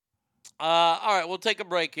 All right, we'll take a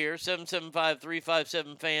break here.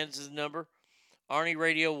 775-357-FANS is the number.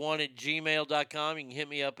 ArnieRadio1@gmail.com. You can hit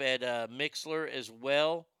me up at Mixler as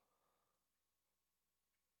well.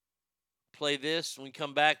 Play this. When we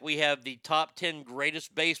come back, we have the top 10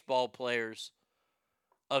 greatest baseball players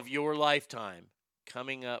of your lifetime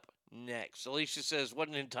coming up next. Alicia says, what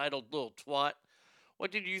an entitled little twat.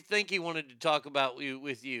 What did you think he wanted to talk about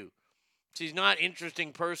with you? She's not an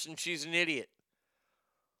interesting person. She's an idiot.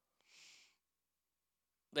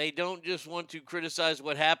 They don't just want to criticize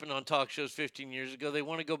what happened on talk shows 15 years ago. They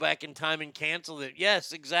want to go back in time and cancel it.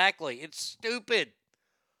 Yes, exactly. It's stupid.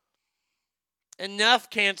 Enough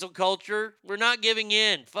cancel culture. We're not giving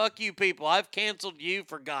in. Fuck you people. I've canceled you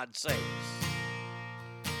for God's sakes.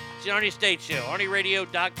 It's the Arnie State Show.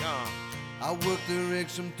 ArnieRadio.com. I worked the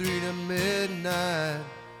rigs from 3 to midnight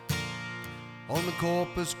on the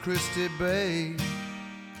Corpus Christi Bay.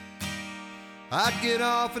 I'd get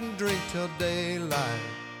off and drink till daylight,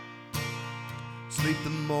 sleep the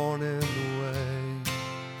morning away.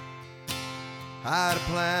 I had a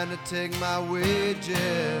plan to take my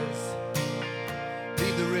wages,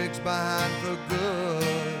 leave the rigs behind for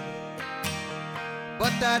good.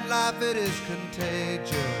 But that life, it is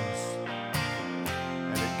contagious,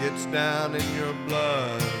 and it gets down in your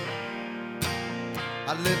blood.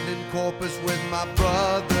 I lived in Corpus with my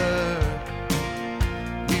brother.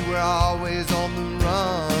 We were always on the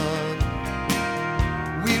run.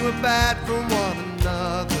 We were bad for one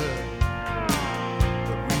another,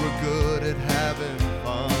 but we were good at having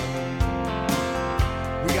fun.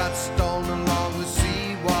 We got stoned along the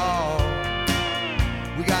seawall.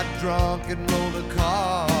 We drunk and rolled a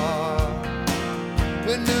car.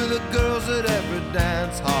 We knew the girls at every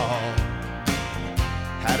dance hall,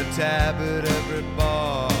 had a tab at every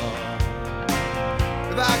bar.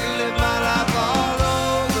 If I could live my life all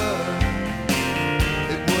over,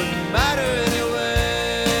 it wouldn't matter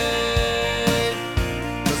anyway,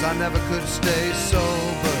 'cause I never could stay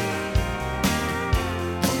sober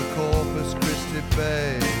on the Corpus Christi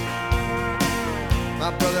Bay.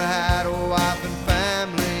 My brother had a wife and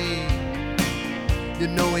family, you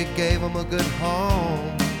know he gave him a good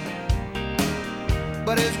home,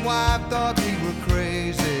 but his wife thought we were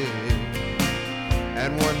crazy,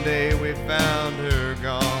 and one day we found her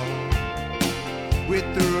gone. We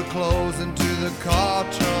threw her clothes into the car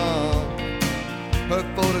trunk, her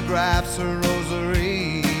photographs, her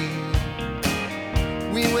rosary.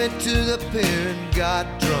 We went to the pier and got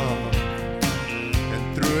drunk and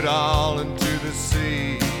threw it all into the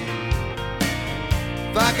sea.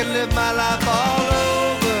 If I could live my life all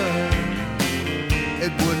over,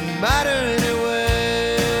 it wouldn't matter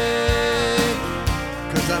anyway,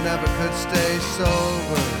 'cause I never could stay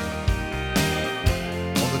sober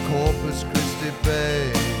on the Corpus Christi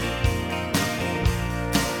Bay.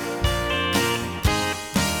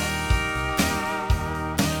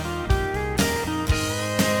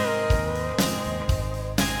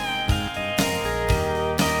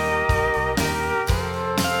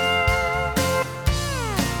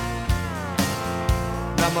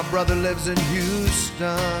 My brother lives in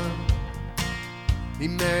Houston. He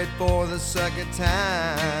married for the second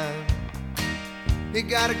time. He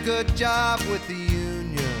got a good job with the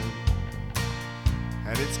union,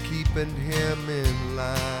 and it's keeping him in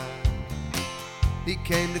line. He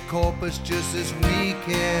came to Corpus just this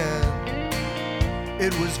weekend.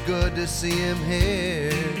 It was good to see him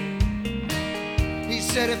here. He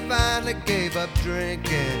said he finally gave up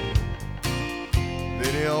drinking,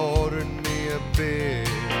 then he ordered me a beer.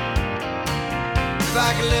 If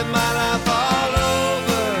I could live my life all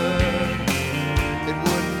over, it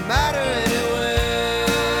wouldn't matter anyway,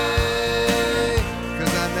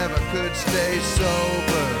 'cause I never could stay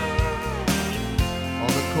sober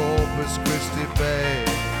on the Corpus Christi Bay.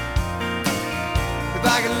 If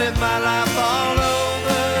I could live my life all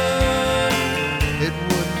over, it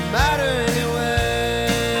wouldn't matter anyway,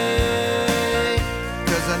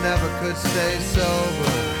 'cause I never could stay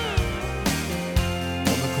sober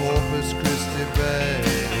on the Corpus Christi Bay.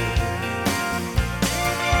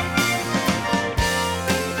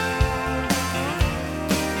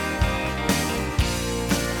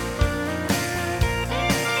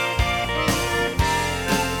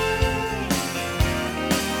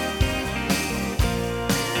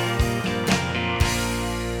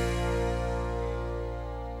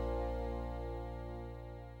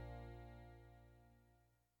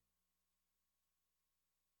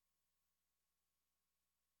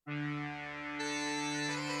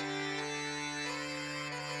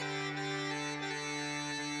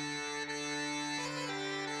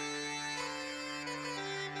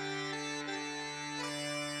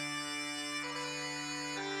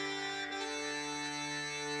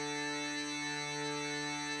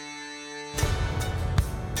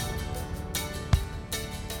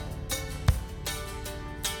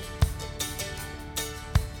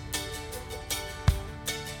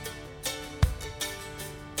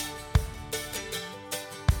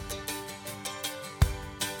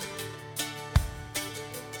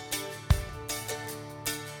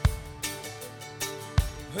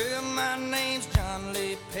 Well, my name's John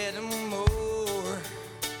Lee Pettimore,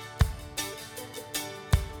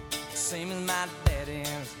 same as my daddy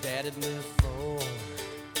and his daddy before.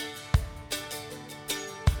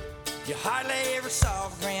 You hardly ever saw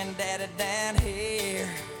Granddaddy down here.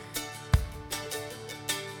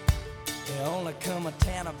 They only come to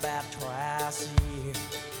town about twice a year.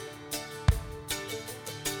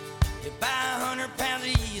 You buy 100 pounds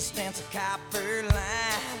of yeast and some copper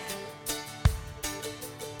line.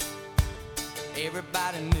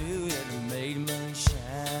 Everybody knew that it made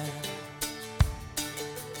moonshine.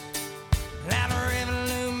 Now the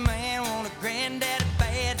revenue man wanted Granddaddy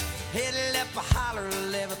bad, headed up a holler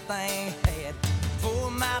of everything he had. For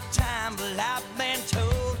my time, but I've been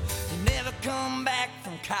told you never come back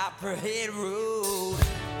from Copperhead Road.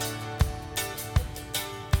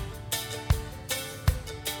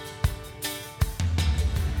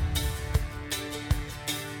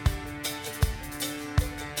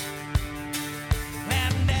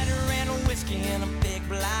 In a big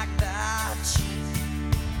black Dodge,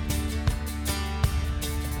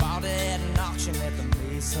 bought it at an auction at the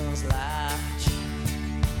Mason's Lodge.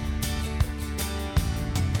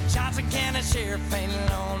 Johnson County Sheriff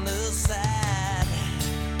painted on the side.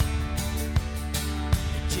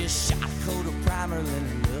 Just shot a coat of primer,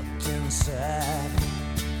 then looked inside.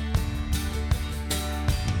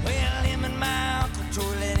 Well, him and my uncle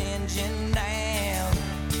tore that engine down.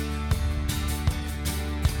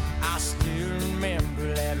 I still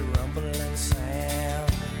remember that rumbling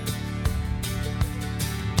sound.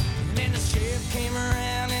 And then the sheriff came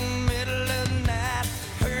around in the middle of the night.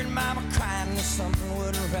 Heard mama crying that something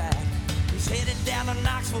wasn't right. He's headed down to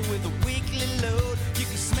Knoxville with a weekly load. You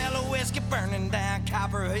can smell a whiskey burning down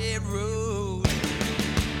Copperhead Road.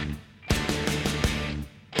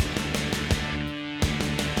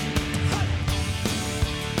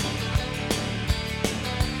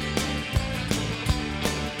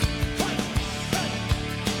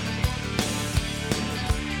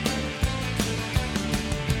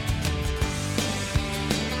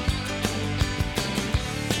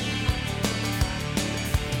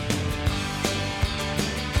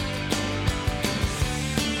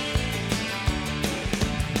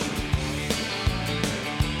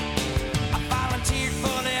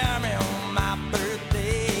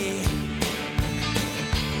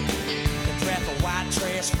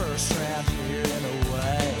 First round here and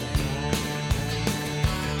away.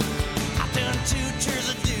 I've done 2 tours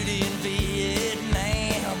of duty in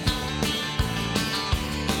Vietnam.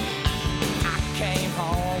 I came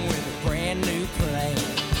home with a brand new plane.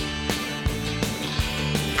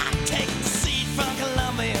 I take the seat from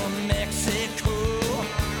Colombia, Mexico.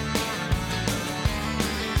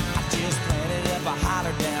 I just planted up a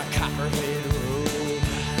holler down Copperhead Road.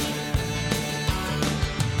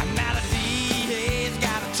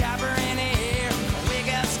 Chopper in the air, we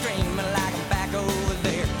got screaming like I'm back over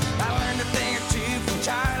there. I learned a thing or two from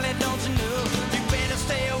Charlie, don't you know? You better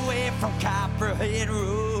stay away from Copperhead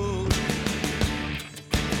Road.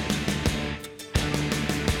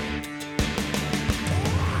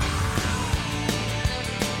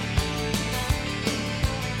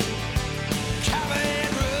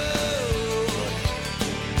 Copperhead Road.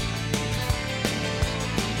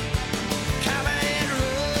 Copperhead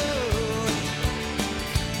Road.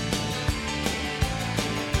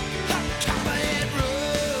 Copperhead Road.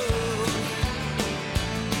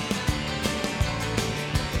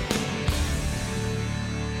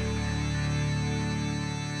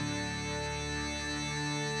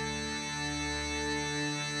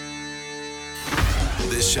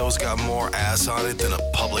 This show's got more ass on it than a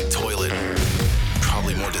public toilet.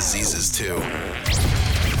 Probably more diseases, too.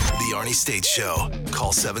 The Arnie State Show.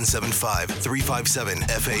 Call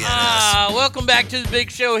 775-357-FANS. Welcome back to the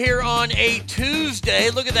big show here on a Tuesday.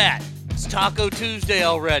 Look at that. It's Taco Tuesday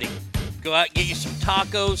already. Go out and get you some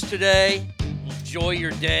tacos today. Enjoy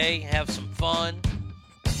your day. Have some fun.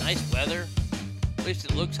 Nice weather. At least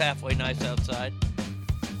it looks halfway nice outside.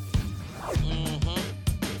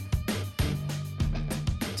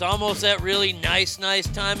 It's almost that really nice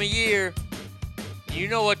time of year. You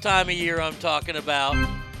know what time of year I'm talking about.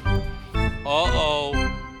 Uh-oh.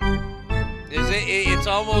 It's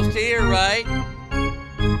almost here, right?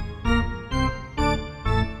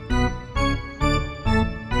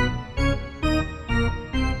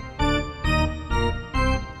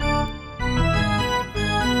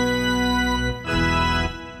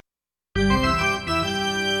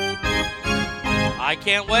 I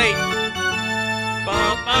can't wait.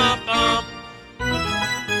 Bum, bum, bum.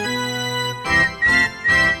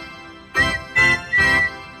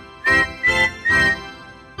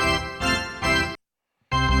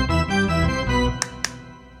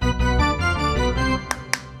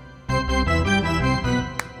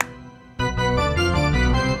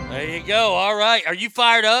 There you go. All right. Are you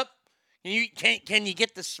fired up? Can you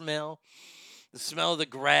get the smell? The smell of the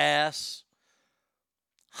grass.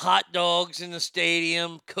 Hot dogs in the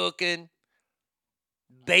stadium, cooking.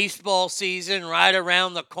 Baseball season right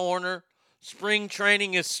around the corner. Spring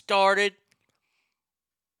training has started.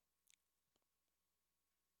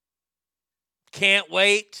 Can't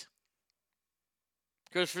wait.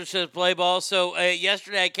 Christopher says play ball. So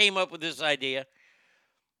yesterday I came up with this idea.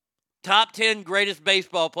 Top 10 greatest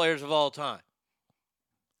baseball players of all time.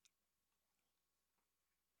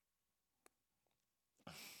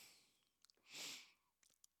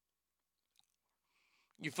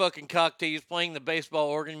 You fucking cocktease playing the baseball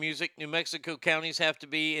organ music. New Mexico counties have to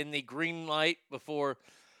be in the green light before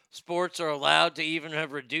sports are allowed to even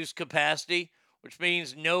have reduced capacity, which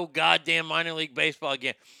means no goddamn minor league baseball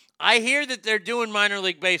again. I hear that they're doing minor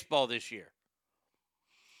league baseball this year.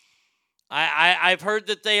 I've heard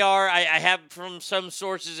that they are. I have from some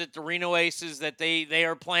sources at the Reno Aces that they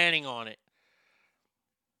are planning on it.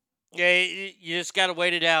 Yeah, you just got to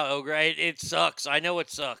wait it out, Ogre. It sucks. I know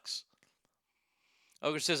it sucks.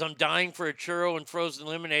 Ogre says, I'm dying for a churro and frozen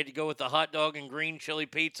lemonade to go with the hot dog and green chili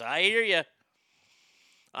pizza. I hear you.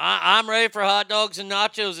 I'm ready for hot dogs and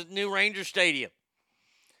nachos at New Ranger Stadium.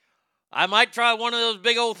 I might try one of those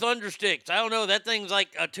big old Thunder Sticks. I don't know. That thing's like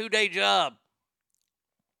a 2-day job.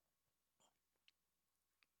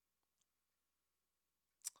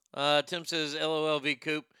 Tim says, LOLV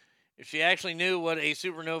Coop. If she actually knew what a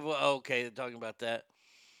supernova... Oh, okay, they're talking about that.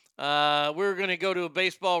 We were going to go to a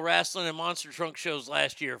baseball, wrestling, and monster trunk shows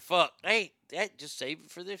last year. Fuck. Hey, just save it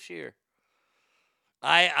for this year.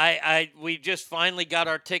 We just finally got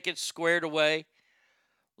our tickets squared away.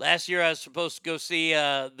 Last year I was supposed to go see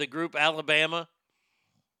the group Alabama.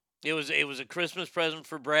 It was a Christmas present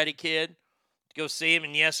for Bratty Kid to go see him,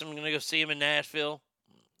 and yes, I'm going to go see him in Nashville.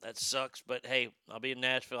 That sucks, but hey, I'll be in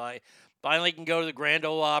Nashville. I finally can go to the Grand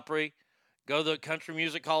Ole Opry, go to the Country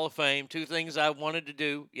Music Hall of Fame. 2 things I wanted to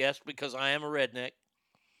do, yes, because I am a redneck.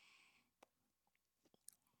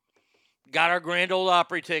 Got our Grand Ole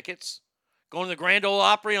Opry tickets. Going to the Grand Ole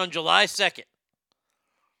Opry on July 2nd.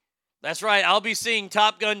 That's right, I'll be seeing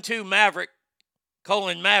Top Gun 2 Maverick.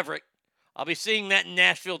 I'll be seeing that in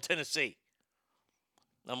Nashville, Tennessee.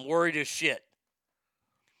 I'm worried as shit.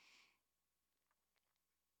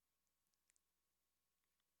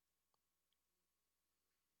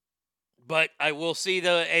 But I will see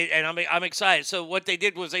and I'm excited. So what they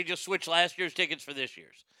did was they just switched last year's tickets for this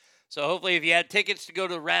year's. So hopefully if you had tickets to go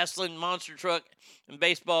to wrestling, monster truck, and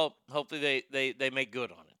baseball, hopefully they make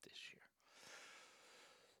good on it this year.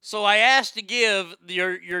 So I asked to give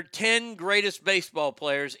your 10 greatest baseball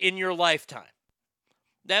players in your lifetime.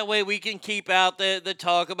 That way we can keep out the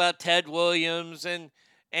talk about Ted Williams and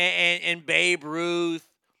Babe Ruth,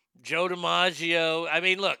 Joe DiMaggio. I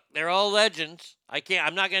mean, look, they're all legends.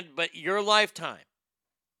 But your lifetime.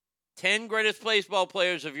 10 greatest baseball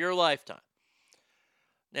players of your lifetime.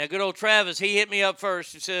 Now, good old Travis, he hit me up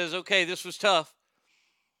first. He says, okay, this was tough.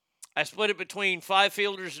 I split it between 5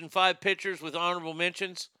 fielders and 5 pitchers with honorable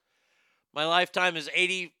mentions. My lifetime is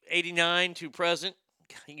 89 to present.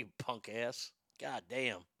 God, you punk ass. God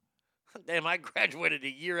damn. Damn, I graduated a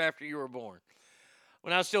year after you were born.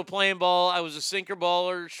 When I was still playing ball, I was a sinker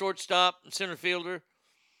baller, shortstop, and center fielder.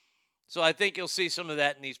 So I think you'll see some of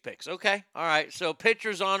that in these picks. Okay, all right. So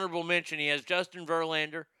pitcher's honorable mention, he has Justin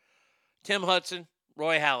Verlander, Tim Hudson,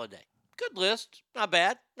 Roy Halladay. Good list. Not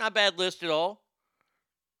bad. Not bad list at all.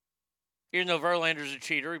 Even though Verlander's a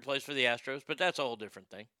cheater, he plays for the Astros, but that's a whole different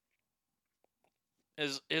thing.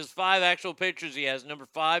 His 5 actual pitchers he has, number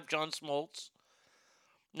 5, John Smoltz.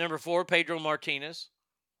 Number 4, Pedro Martinez.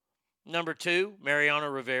 Number 2, Mariano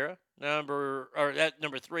Rivera. Number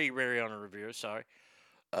 3, Mariano Rivera, sorry.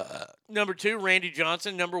 Number 2, Randy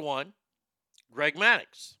Johnson. Number 1, Greg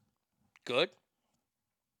Maddux. Good.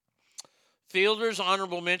 Fielders,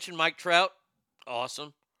 honorable mention, Mike Trout.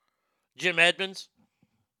 Awesome. Jim Edmonds.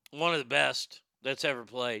 One of the best that's ever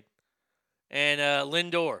played. And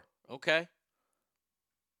Lindor. Okay.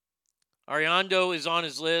 Ariando is on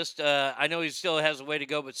his list. I know he still has a way to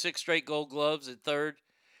go, but 6 straight Gold Gloves at third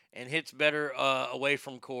and hits better away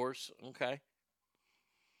from course. Okay.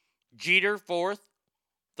 Jeter, 4th.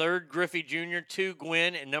 3rd, Griffey Jr., 2,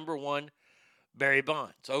 Gwynn, and number 1, Barry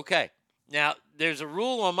Bonds. Okay. Now, there's a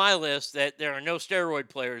rule on my list that there are no steroid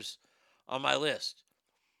players on my list.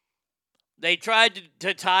 They tried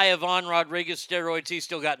to tie Ivan Rodriguez steroids. He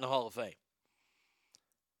still got in the Hall of Fame.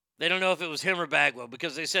 They don't know if it was him or Bagwell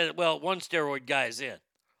because they said, well, one steroid guy is in.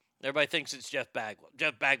 Everybody thinks it's Jeff Bagwell.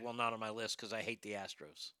 Jeff Bagwell not on my list because I hate the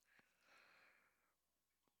Astros.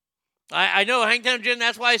 I know, Hangtown Jen,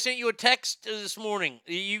 that's why I sent you a text this morning.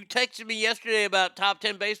 You texted me yesterday about top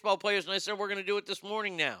 10 baseball players, and I said we're going to do it this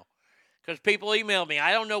morning now. Because people emailed me.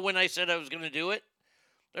 I don't know when I said I was going to do it.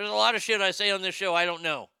 There's a lot of shit I say on this show I don't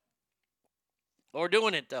know. We're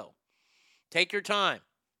doing it, though. Take your time.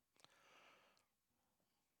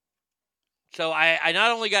 So I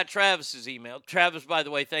not only got Travis's email. Travis, by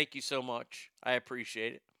the way, thank you so much. I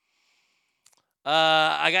appreciate it.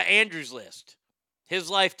 I got Andrew's list. His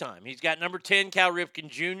lifetime. He's got number 10, Cal Ripken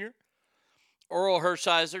Jr., Orel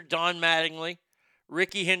Hershiser, Don Mattingly,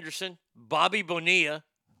 Ricky Henderson, Bobby Bonilla.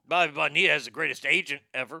 Bobby Bonilla has the greatest agent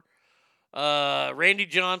ever. Randy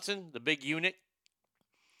Johnson, the big unit.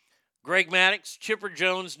 Greg Maddux, Chipper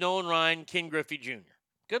Jones, Nolan Ryan, Ken Griffey Jr.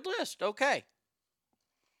 Good list. Okay.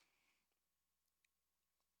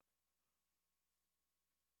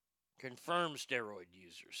 Confirmed steroid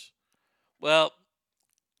users. Well,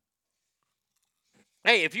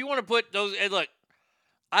 hey, if you want to put those, and look,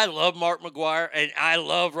 I love Mark McGwire, and I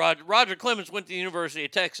love Roger. Roger Clemens went to the University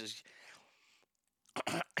of Texas.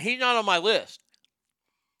 He's not on my list.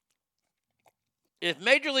 If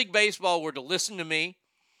Major League Baseball were to listen to me,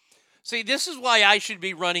 see, this is why I should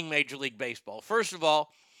be running Major League Baseball. First of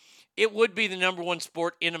all, it would be the number one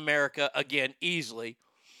sport in America, again, easily.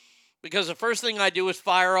 Because the first thing I do is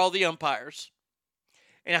fire all the umpires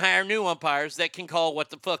and hire new umpires that can call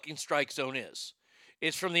what the fucking strike zone is.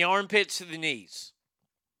 It's from the armpits to the knees.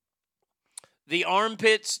 The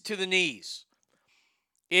armpits to the knees.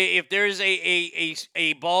 If there's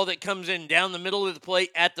a ball that comes in down the middle of the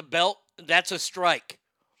plate at the belt, that's a strike.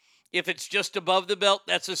 If it's just above the belt,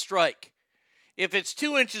 that's a strike. If it's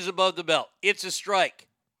 2 inches above the belt, it's a strike.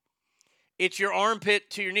 It's your armpit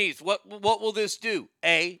to your knees. What will this do?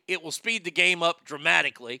 A, it will speed the game up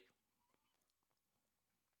dramatically.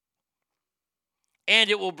 And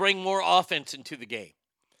it will bring more offense into the game.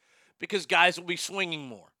 Because guys will be swinging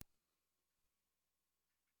more.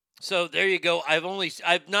 So there you go.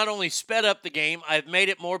 I've not only sped up the game, I've made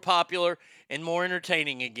it more popular and more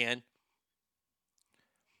entertaining again.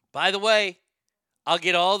 By the way, I'll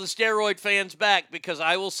get all the steroid fans back because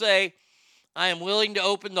I will say I am willing to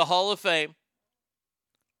open the Hall of Fame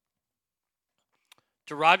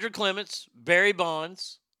to Roger Clemens, Barry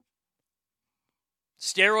Bonds,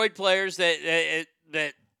 steroid players and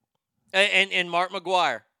Mark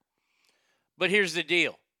McGwire. But here's the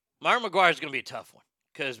deal. Mark McGwire is going to be a tough one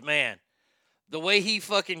because, man, the way he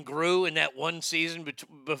fucking grew in that one season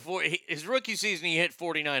before his rookie season, he hit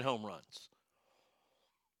 49 home runs.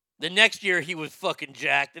 The next year, he was fucking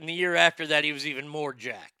jacked, and the year after that, he was even more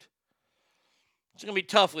jacked. It's going to be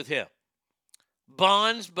tough with him.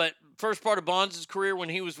 Bonds, but first part of Bonds' career when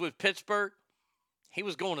he was with Pittsburgh, he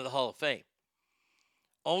was going to the Hall of Fame.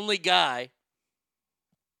 Only guy,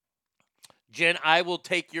 Jen, I will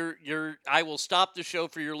take I will stop the show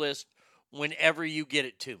for your list whenever you get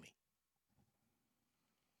it to me.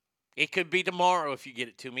 It could be tomorrow if you get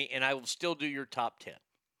it to me, and I will still do your top 10.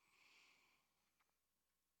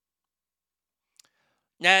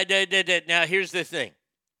 Now, here's the thing.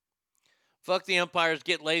 Fuck the umpires,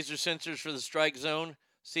 get laser sensors for the strike zone,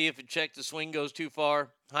 see if it check the swing goes too far,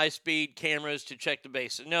 high-speed cameras to check the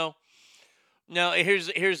base. No, here's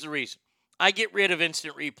the reason. I get rid of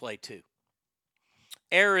instant replay, too.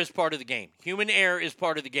 Error is part of the game. Human error is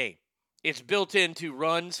part of the game. It's built into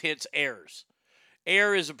runs, hits, errors.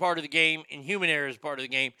 Error is a part of the game, and human error is part of the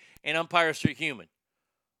game, and umpires are human.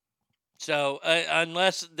 So,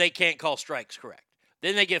 unless they can't call strikes correct.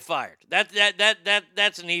 Then they get fired.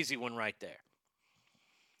 That's an easy one right there.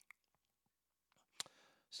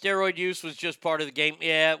 Steroid use was just part of the game.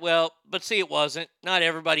 Yeah, well, but see, it wasn't. Not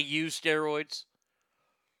everybody used steroids.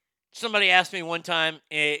 Somebody asked me one time,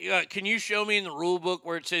 can you show me in the rule book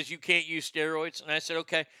where it says you can't use steroids? And I said,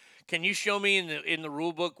 okay. Can you show me in the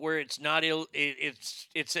rule book where it's not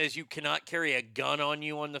it says you cannot carry a gun on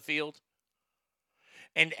you on the field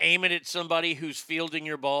and aim it at somebody who's fielding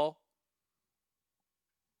your ball?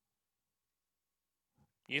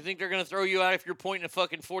 You think they're going to throw you out if you're pointing a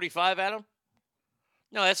fucking 45 at them?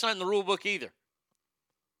 No, that's not in the rule book either.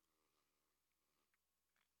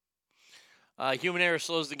 Human error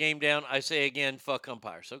slows the game down. I say again, fuck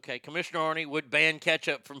umpires. Okay, Commissioner Arnie would ban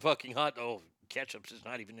ketchup from fucking hot. Oh, ketchup's is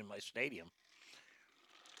not even in my stadium.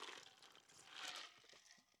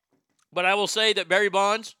 But I will say that Barry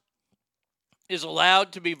Bonds is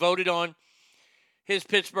allowed to be voted on his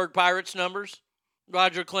Pittsburgh Pirates numbers.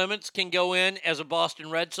 Roger Clemens can go in as a Boston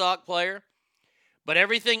Red Sox player. But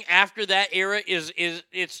everything after that era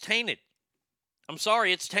it's tainted. I'm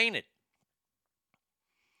sorry, it's tainted.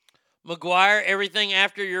 McGwire, everything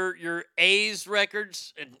after your A's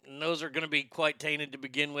records, and those are going to be quite tainted to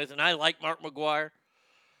begin with, and I like Mark McGwire.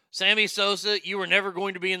 Sammy Sosa, you were never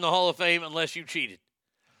going to be in the Hall of Fame unless you cheated.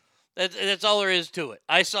 That's all there is to it.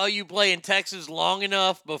 I saw you play in Texas long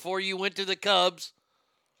enough before you went to the Cubs.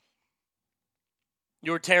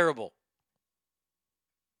 You're terrible.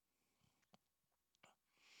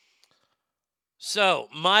 So,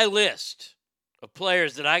 my list of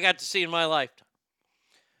players that I got to see in my lifetime.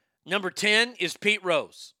 Number 10 is Pete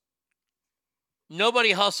Rose.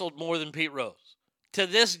 Nobody hustled more than Pete Rose. To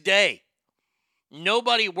this day,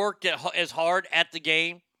 nobody worked as hard at the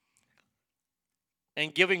game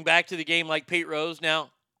and giving back to the game like Pete Rose.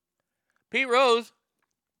 Now, Pete Rose,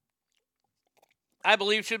 I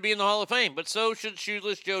believe, should be in the Hall of Fame, but so should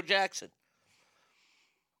Shoeless Joe Jackson.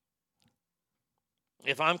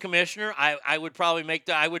 If I'm commissioner, I would probably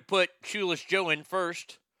I would put Shoeless Joe in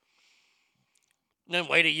first, and then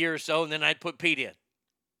wait a year or so, and then I'd put Pete in.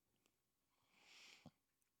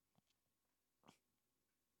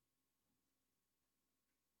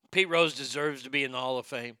 Pete Rose deserves to be in the Hall of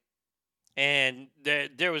Fame. And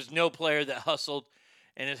there was no player that hustled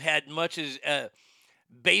and has had much as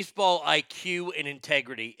baseball IQ and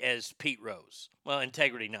integrity as Pete Rose. Well,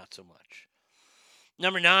 integrity not so much.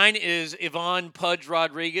 Number 9 is Ivan Pudge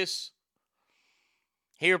Rodriguez.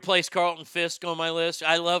 He replaced Carlton Fisk on my list.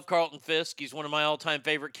 I love Carlton Fisk. He's one of my all-time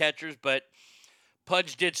favorite catchers, but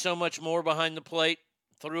Pudge did so much more behind the plate,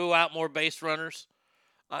 threw out more base runners.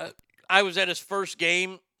 I was at his first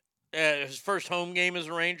game, his first home game as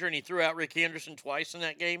a Ranger, and he threw out Ricky Henderson twice in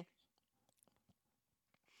that game.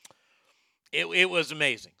 It was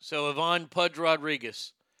amazing. So Ivan Pudge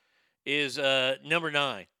Rodriguez is number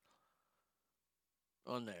 9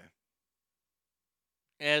 on there.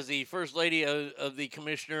 As the first lady of the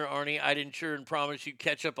commissioner, Arnie, I'd ensure and promise you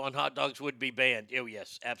ketchup on hot dogs would be banned. Oh,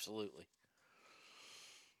 yes, absolutely.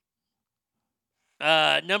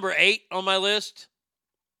 Number 8 on my list,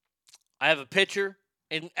 I have a pitcher,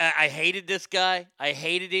 and I hated this guy. I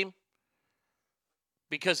hated him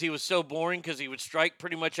because he was so boring, because he would strike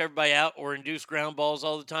pretty much everybody out or induce ground balls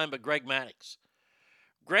all the time, but Greg Maddux.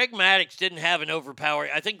 Greg Maddux didn't have an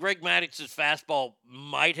overpowering. I think Greg Maddox's fastball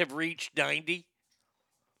might have reached 90,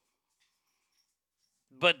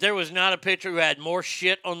 but there was not a pitcher who had more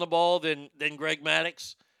shit on the ball than Greg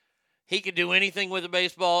Maddux. He could do anything with a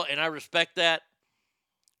baseball, and I respect that.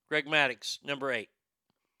 Greg Maddux, number 8.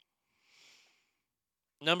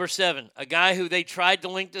 Number 7, a guy who they tried to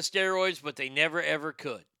link to steroids, but they never, ever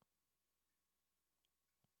could.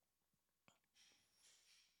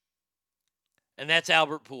 And that's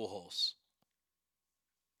Albert Pujols.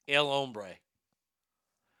 El Hombre.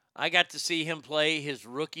 I got to see him play his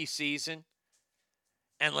rookie season.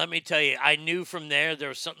 And let me tell you, I knew from there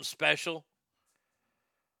was something special.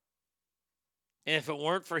 And if it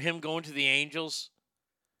weren't for him going to the Angels,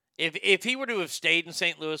 if he were to have stayed in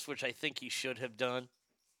St. Louis, which I think he should have done,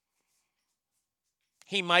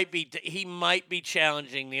 he might be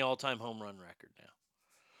challenging the all-time home run record now.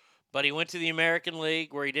 But he went to the American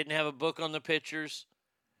League where he didn't have a book on the pitchers.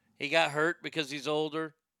 He got hurt because he's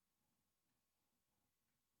older.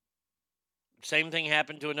 Same thing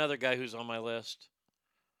happened to another guy who's on my list.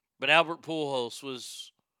 But Albert Pujols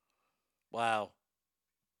was, wow.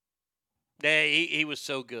 Yeah, he was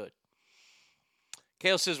so good.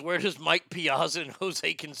 Kale says, where does Mike Piazza and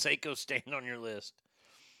Jose Canseco stand on your list?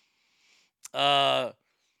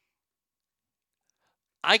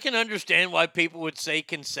 I can understand why people would say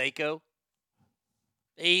Canseco.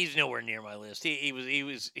 He's nowhere near my list.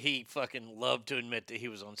 He fucking loved to admit that he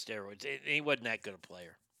was on steroids. He wasn't that good a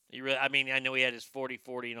player. I know he had his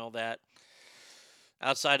 40-40 and all that.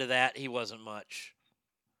 Outside of that, he wasn't much.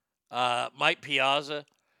 Mike Piazza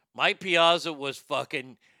was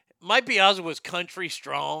country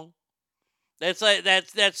strong. That's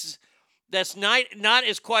not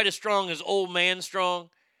as quite as strong as old man strong,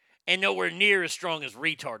 and nowhere near as strong as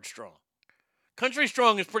retard strong. Country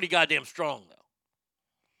strong is pretty goddamn strong, though.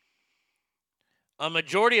 A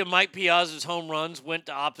majority of Mike Piazza's home runs went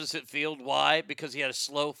to opposite field. Why? Because he had a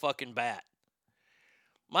slow fucking bat.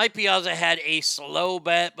 Mike Piazza had a slow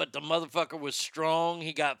bat, but the motherfucker was strong.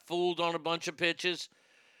 He got fooled on a bunch of pitches.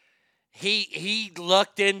 He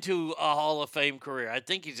lucked into a Hall of Fame career. I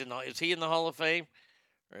think is he in the Hall of Fame?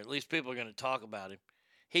 Or at least people are going to talk about him.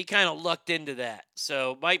 He kind of lucked into that.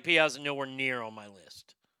 So Mike Piazza nowhere near on my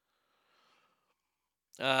list.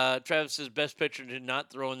 Travis says best pitcher did not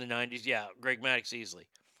throw in the 90s. Yeah, Greg Maddux easily.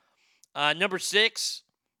 Number 6,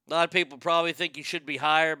 a lot of people probably think he should be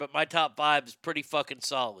higher, but my top 5 is pretty fucking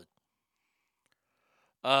solid.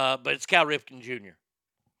 But it's Cal Ripken Jr.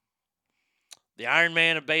 The Iron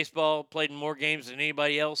Man of baseball, played in more games than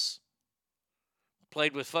anybody else.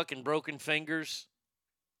 Played with fucking broken fingers.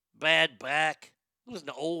 Bad back. He was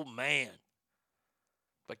an old man.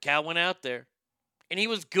 But Cal went out there. And he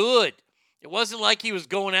was good. It wasn't like he was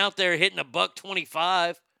going out there hitting a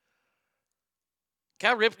 $125.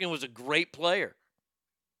 Cal Ripken was a great player.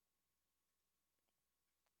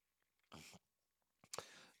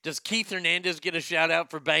 Does Keith Hernandez get a shout out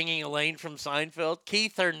for banging Elaine from Seinfeld?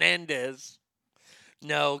 Keith Hernandez.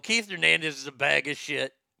 No, Keith Hernandez is a bag of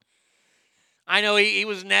shit. I know he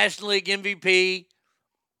was National League MVP.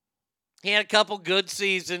 He had a couple good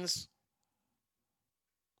seasons.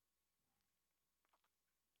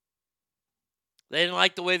 They didn't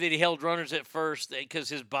like the way that he held runners at first because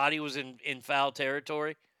his body was in foul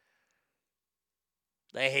territory.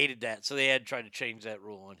 They hated that, so they had to try to change that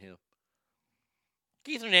rule on him.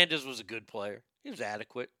 Keith Hernandez was a good player. He was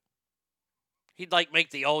adequate. He'd make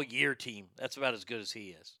the all-year team. That's about as good as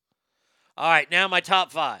he is. All right, now my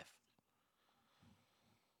top 5.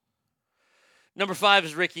 Number 5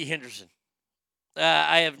 is Ricky Henderson.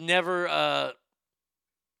 I have never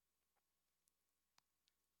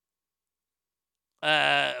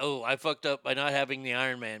I fucked up by not having the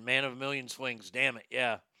Iron Man. Man of a Million Swings. Damn it.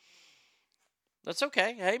 Yeah. That's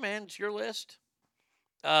okay. Hey, man, it's your list.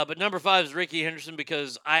 But number 5 is Rickey Henderson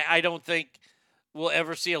because I don't think we'll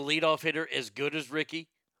ever see a leadoff hitter as good as Rickey.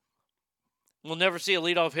 We'll never see a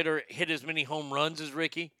leadoff hitter hit as many home runs as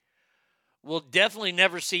Rickey. We'll definitely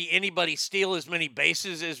never see anybody steal as many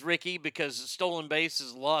bases as Rickey because stolen base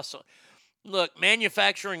is lost. Look,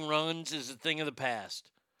 manufacturing runs is a thing of the past.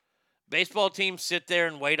 Baseball teams sit there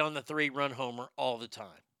and wait on the 3-run homer all the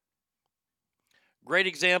time. Great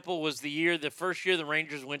example was the first year the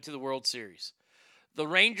Rangers went to the World Series. The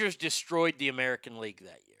Rangers destroyed the American League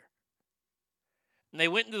that year. And they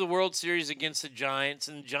went into the World Series against the Giants,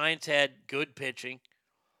 and the Giants had good pitching.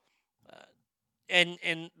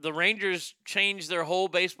 And the Rangers changed their whole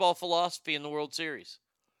baseball philosophy in the World Series.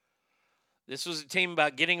 This was a team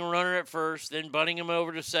about getting a runner at first, then bunting him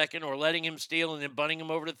over to second, or letting him steal and then bunting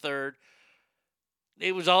him over to third.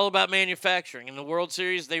 It was all about manufacturing. In the World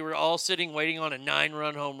Series, they were all sitting waiting on a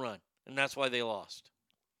 9-run home run, and that's why they lost.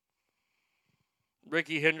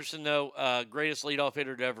 Rickey Henderson, though, greatest leadoff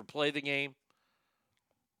hitter to ever play the game.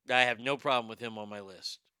 I have no problem with him on my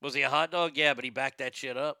list. Was he a hot dog? Yeah, but he backed that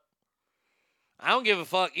shit up. I don't give a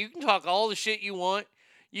fuck. You can talk all the shit you want.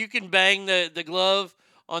 You can bang the glove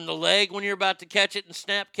on the leg when you're about to catch it and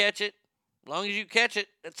snap catch it. As long as you catch it,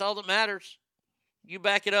 that's all that matters. You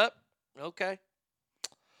back it up? Okay.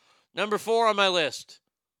 Number 4 on my list.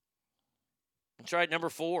 That's right, number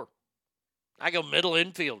 4. I go middle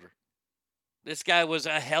infielder. This guy was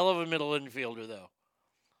a hell of a middle infielder, though.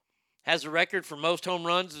 Has a record for most home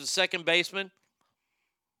runs as a second baseman.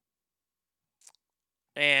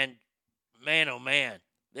 And man, oh man,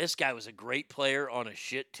 this guy was a great player on a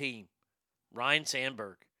shit team. Ryne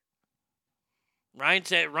Sandberg. Ryne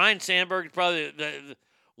Sandberg is probably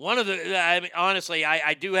one of the. I mean, honestly,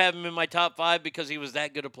 I do have him in my top 5 because he was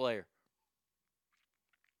that good a player.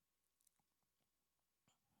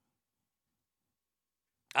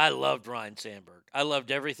 I loved Ryne Sandberg. I loved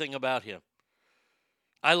everything about him.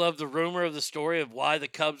 I love the rumor of the story of why the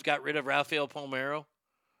Cubs got rid of Rafael Palmeiro.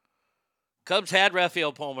 Cubs had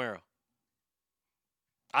Rafael Palmeiro.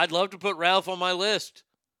 I'd love to put Ralph on my list.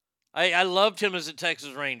 I loved him as a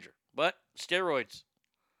Texas Ranger, but steroids.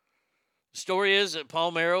 The story is that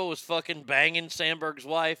Palmeiro was fucking banging Sandberg's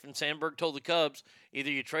wife, and Sandberg told the Cubs, either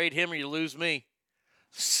you trade him or you lose me.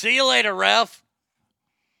 See you later, Ralph.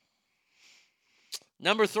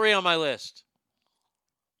 Number 3 on my list.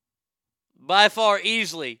 By far,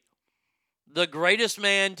 easily, the greatest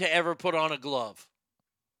man to ever put on a glove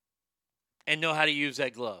and know how to use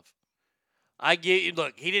that glove.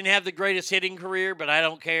 Look, he didn't have the greatest hitting career, but I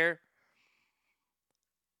don't care.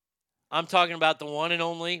 I'm talking about the one and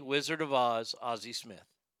only Wizard of Oz, Ozzie Smith.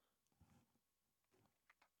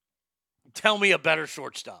 Tell me a better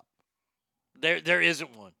shortstop. There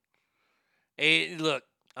isn't one. Hey, look,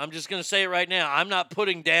 I'm just going to say it right now. I'm not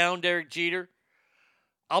putting down Derek Jeter.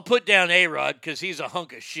 I'll put down A-Rod because he's a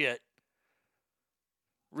hunk of shit.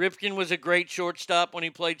 Ripken was a great shortstop when he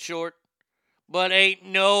played short, but ain't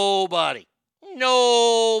nobody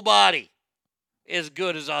as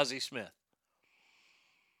good as Ozzie Smith.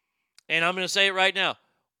 And I'm going to say it right now.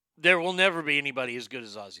 There will never be anybody as good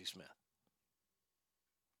as Ozzie Smith.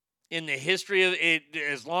 In the history of it,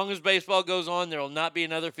 as long as baseball goes on, there will not be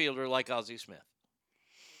another fielder like Ozzie Smith.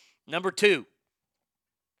 Number 2.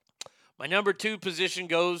 My number 2 position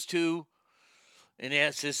goes to, and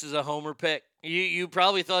yes, this is a homer pick. You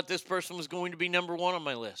probably thought this person was going to be number 1 on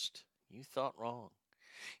my list. You thought wrong.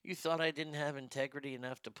 You thought I didn't have integrity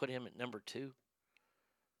enough to put him at number 2.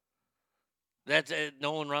 That's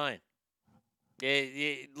Nolan Ryan.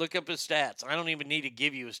 Yeah, look up his stats. I don't even need to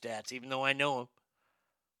give you his stats, even though I know him.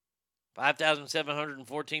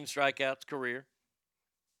 5,714 strikeouts career.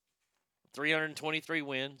 323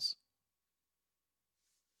 wins.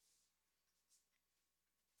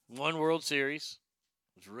 1 World Series.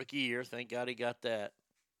 It was rookie year. Thank God he got that.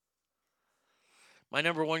 My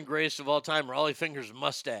number 1 greatest of all time, Raleigh Fingers'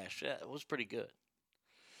 mustache. Yeah, it was pretty good.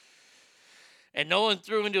 And Nolan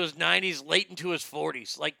threw into his 90s, late into his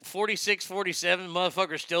 40s. Like 46, 47,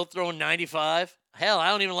 motherfucker still throwing 95. Hell, I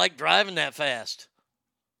don't even like driving that fast.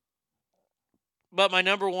 But my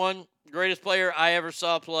number 1 greatest player I ever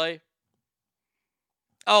saw play.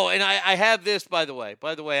 Oh, and I have this, by the way.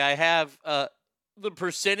 By the way, I have the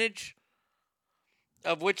percentage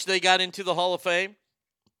of which they got into the Hall of Fame.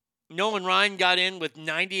 Nolan Ryan got in with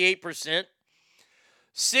 98%.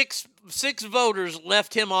 Six voters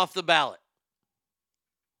left him off the ballot.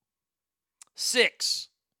 6.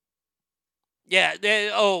 Yeah.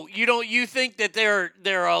 You think that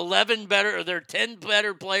there are 11 better or there are 10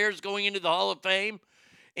 better players going into the Hall of Fame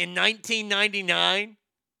in 1999?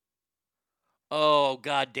 Oh,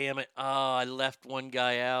 God damn it. Oh, I left one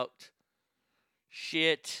guy out.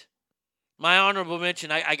 Shit. My honorable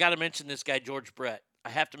mention, I got to mention this guy, George Brett. I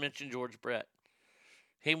have to mention George Brett.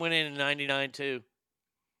 He went in 99 too.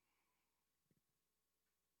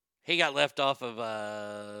 He got left off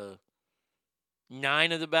of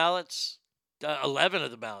 9 of the ballots. 11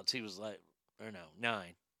 of the ballots. He was like, or no,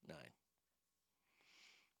 9.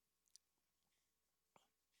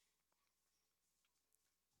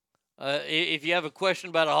 If you have a question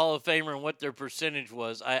about a Hall of Famer and what their percentage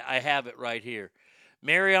was, I have it right here.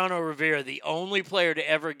 Mariano Rivera, the only player to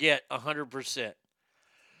ever get 100%.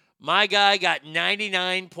 My guy got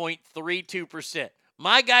 99.32%.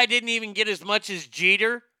 My guy didn't even get as much as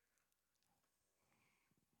Jeter.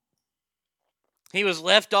 He was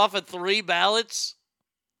left off of 3 ballots.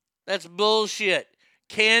 That's bullshit.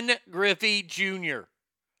 Ken Griffey Jr.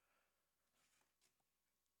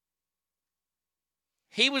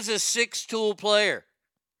 He was a 6-tool player.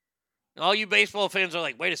 And all you baseball fans are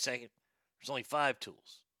like, wait a second. There's only 5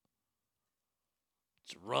 tools.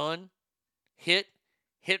 It's run, hit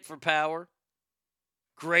for power,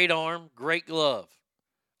 great arm, great glove.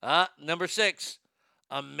 Number 6,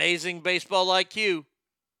 amazing baseball IQ.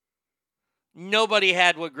 Nobody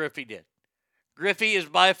had what Griffey did. Griffey is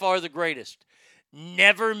by far the greatest.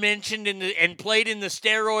 Never mentioned and played in the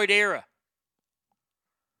steroid era.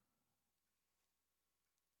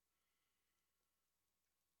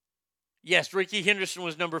 Yes, Ricky Henderson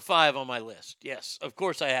was number 5 on my list. Yes, of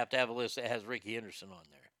course I have to have a list that has Ricky Henderson on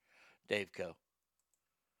there, Dave Coe.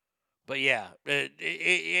 But yeah,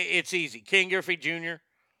 it's easy. Ken Griffey Jr.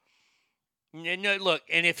 No, look,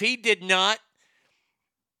 and if he did not,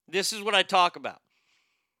 this is what I talk about.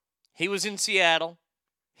 He was in Seattle.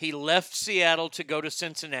 He left Seattle to go to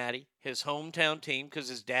Cincinnati, his hometown team, because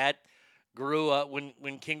his dad grew up,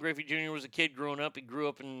 when Ken Griffey Jr. was a kid growing up, he grew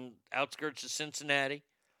up in outskirts of Cincinnati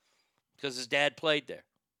because his dad played there.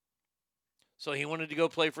 So he wanted to go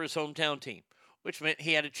play for his hometown team, which meant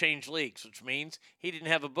he had to change leagues, which means he didn't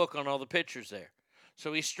have a book on all the pitchers there.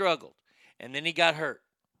 So he struggled, and then he got hurt,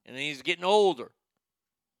 and then he's getting older.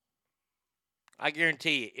 I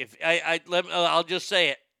guarantee you, I'll just say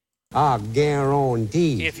it. I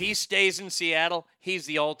guarantee. If he stays in Seattle, he's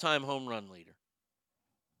the all-time home run leader.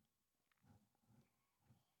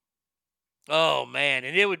 Oh, man,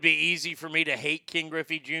 and it would be easy for me to hate Ken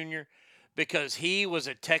Griffey Jr. because he was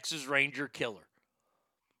a Texas Ranger killer.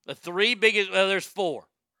 The 3 biggest, well, there's 4.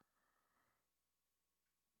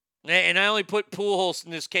 And I only put Pujols in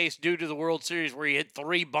this case due to the World Series where he hit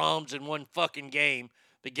 3 bombs in one fucking game,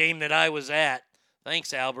 the game that I was at.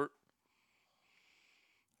 Thanks, Albert.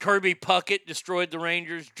 Kirby Puckett destroyed the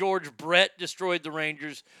Rangers. George Brett destroyed the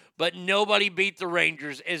Rangers. But nobody beat the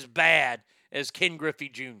Rangers as bad as Ken Griffey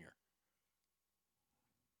Jr.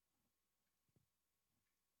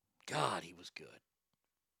 God, he was good.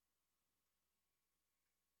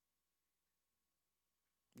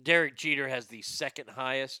 Derek Jeter has the second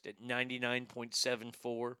highest at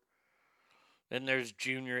 99.74. Then there's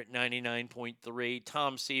Junior at 99.3.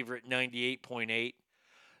 Tom Seaver at 98.8.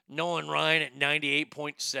 Nolan Ryan at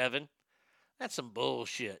 98.7. That's some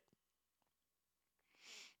bullshit.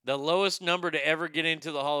 The lowest number to ever get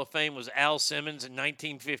into the Hall of Fame was Al Simmons in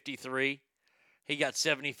 1953. He got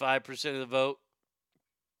 75% of the vote.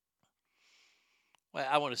 Well,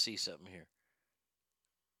 I want to see something here.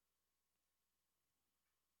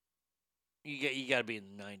 You got to be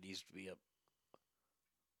in the 90s to be up.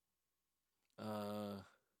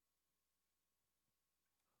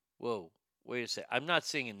 Whoa, wait a sec. I'm not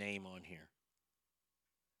seeing a name on here.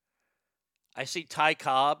 I see Ty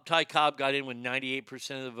Cobb. Ty Cobb got in with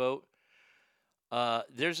 98% of the vote.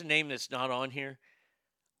 There's a name that's not on here.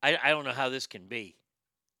 I don't know how this can be.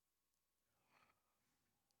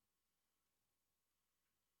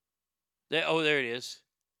 There it is.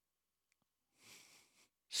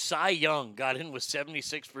 Cy Young got in with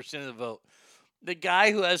 76% of the vote. The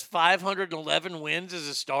guy who has 511 wins as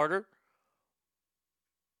a starter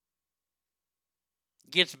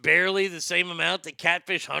gets barely the same amount that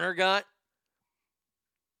Catfish Hunter got.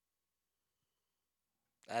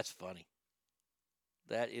 That's funny.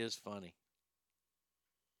 That is funny.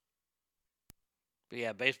 But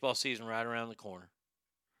yeah, baseball season right around the corner.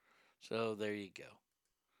 So there you go.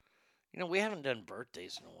 You know, we haven't done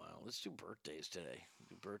birthdays in a while. Let's do birthdays today.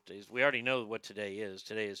 Do birthdays. We already know what today is.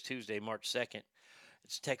 Today is Tuesday, March 2nd.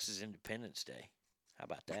 It's Texas Independence Day. How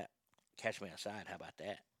about that? Catch me outside. How about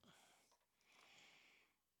that?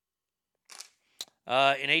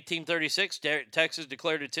 In 1836, Texas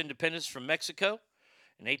declared its independence from Mexico.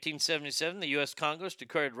 In 1877, the U.S. Congress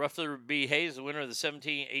declared Rutherford B. Hayes the winner of the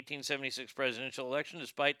 1876 presidential election,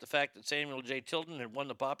 despite the fact that Samuel J. Tilden had won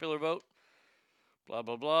the popular vote. Blah,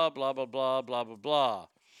 blah, blah, blah, blah, blah, blah, blah, blah.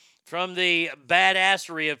 From the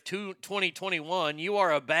badassery of 2021, you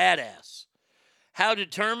are a badass. How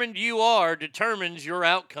determined you are determines your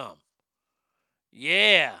outcome.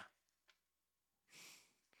 Yeah.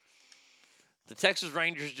 The Texas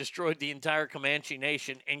Rangers destroyed the entire Comanche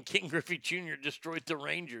Nation, and King Griffey Jr. destroyed the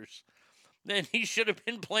Rangers. Then he should have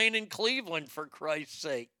been playing in Cleveland, for Christ's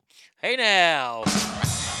sake. Hey, now.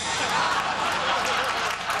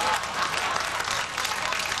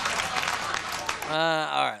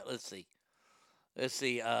 All right, let's see. Let's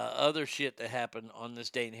see. Other shit that happened on this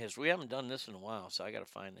day in history. We haven't done this in a while, so I got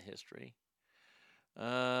to find the history.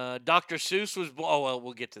 Dr. Seuss was... Oh, well,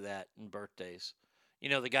 we'll get to that in birthdays. You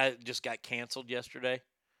know, the guy that just got canceled yesterday,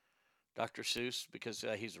 Dr. Seuss, because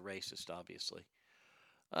he's a racist, obviously.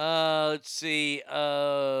 Let's see.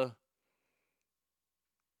 In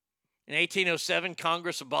 1807,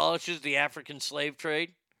 Congress abolishes the African slave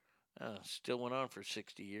trade. Still went on for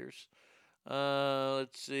 60 years.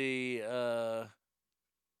 Let's see. It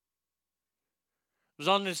was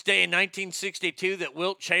on this day in 1962 that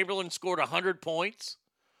Wilt Chamberlain scored 100 points.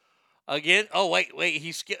 Again, oh, wait,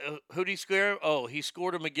 who did he score? Oh, he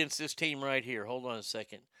scored him against this team right here. Hold on a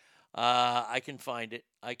second. I can find it.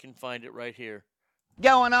 Right here.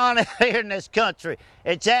 Going on here in this country.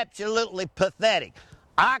 It's absolutely pathetic.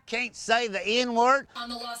 I can't say the N-word. On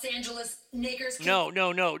the Los Angeles Lakers.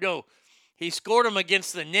 No. He scored him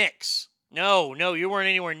against the Knicks. No, you weren't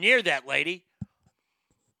anywhere near that, lady.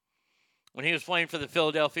 When he was playing for the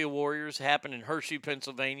Philadelphia Warriors, it happened in Hershey,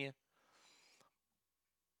 Pennsylvania.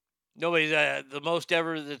 Nobody's the most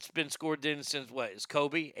ever that's been scored then since what? Is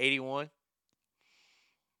Kobe, 81.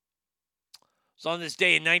 So on this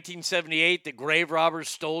day in 1978, the grave robbers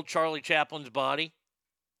stole Charlie Chaplin's body.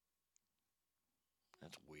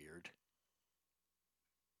 That's weird.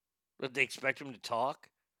 Did they expect him to talk?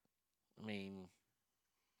 I mean,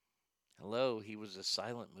 hello, he was a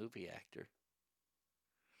silent movie actor.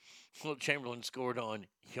 Wilt Chamberlain scored on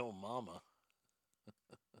Yo Mama.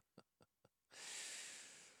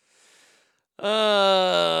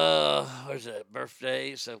 Where's that?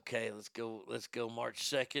 Birthdays. Okay, let's go March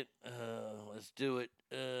 2nd. Let's do it.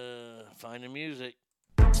 Find the music.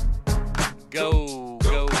 Go,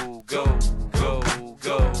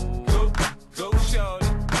 shorty.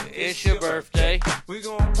 It's your birthday. We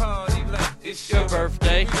gon' party like it's your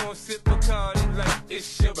birthday. We gon' sip Bacardi like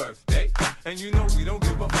it's your birthday. And you know we don't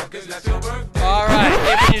give a fuck, it's not your birthday. All right,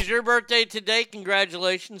 if it is your birthday today,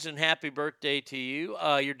 congratulations and happy birthday to you.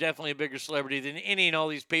 You're definitely a bigger celebrity than any and all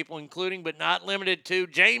these people, including but not limited to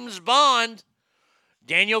James Bond,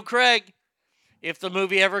 Daniel Craig, if the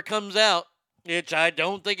movie ever comes out, which I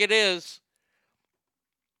don't think it is.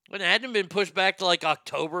 But it hadn't been pushed back to like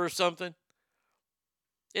October or something.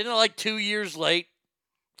 Isn't it like 2 years late?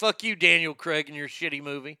 Fuck you, Daniel Craig, and your shitty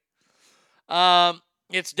movie.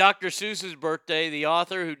 It's Dr. Seuss's birthday, the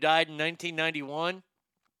author who died in 1991.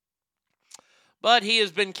 But he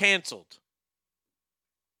has been canceled.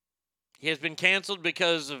 He has been canceled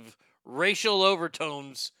because of racial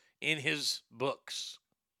overtones in his books.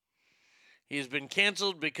 He has been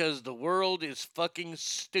canceled because the world is fucking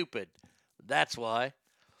stupid. That's why.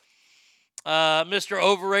 Mr.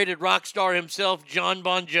 Overrated rock star himself, John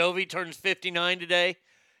Bon Jovi, turns 59 today.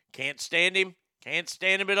 Can't stand him. Can't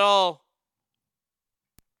stand him at all.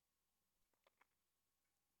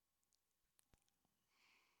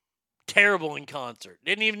 Terrible in concert.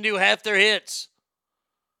 Didn't even do half their hits.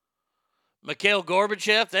 Mikhail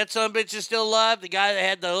Gorbachev, that son of a bitch is still alive. The guy that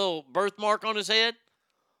had the little birthmark on his head.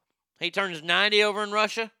 He turns 90 over in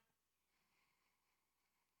Russia.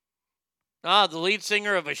 The lead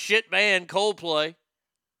singer of a shit band, Coldplay,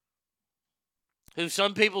 who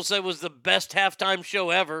some people say was the best halftime show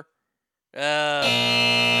ever.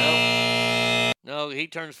 No, he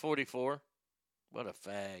turns 44. What a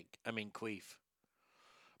fag. Queef.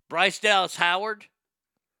 Bryce Dallas Howard.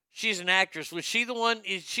 She's an actress. Was she the one?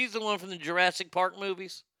 She's the one from the Jurassic Park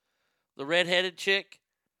movies? The redheaded chick?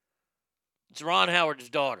 It's Ron Howard's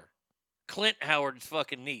daughter. Clint Howard's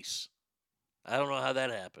fucking niece. I don't know how that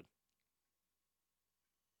happened.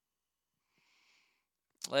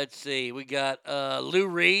 Let's see. We got Lou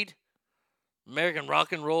Reed, American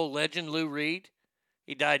rock and roll legend Lou Reed.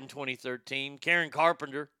 He died in 2013. Karen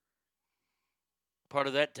Carpenter, part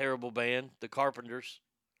of that terrible band, the Carpenters.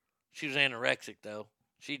 She was anorexic, though.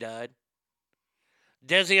 She died.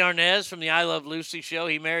 Desi Arnaz from the I Love Lucy show.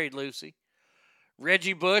 He married Lucy.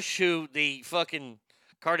 Reggie Bush, who the fucking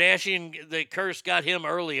Kardashian, the curse got him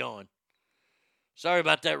early on. Sorry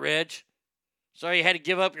about that, Reg. Sorry you had to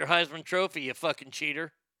give up your Heisman Trophy, you fucking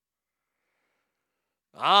cheater.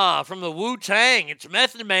 From the Wu-Tang, it's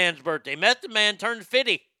Method Man's birthday. Method Man turned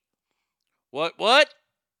 50. What?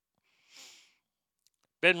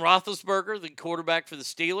 Ben Roethlisberger, the quarterback for the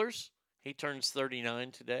Steelers, he turns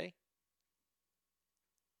 39 today.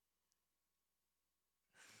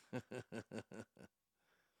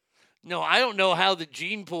 No, I don't know how the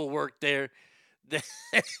gene pool worked there.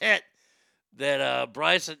 That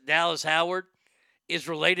Bryce Dallas Howard is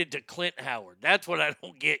related to Clint Howard. That's what I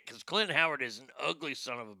don't get, because Clint Howard is an ugly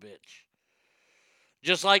son of a bitch.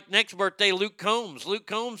 Just like next birthday, Luke Combs. Luke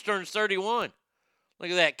Combs turns 31. Look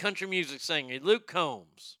at that country music singer, Luke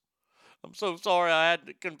Combs. I'm so sorry I had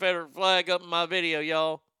the Confederate flag up in my video,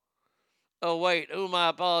 y'all. Oh, wait, who am I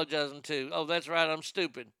apologizing to? Oh, that's right, I'm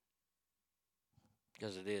stupid.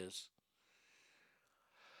 Because it is.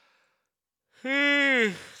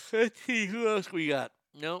 Let's see, who else we got?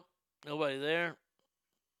 Nope, nobody there.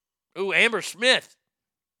 Ooh, Amber Smith.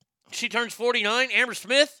 She turns 49. Amber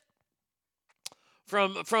Smith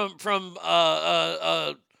from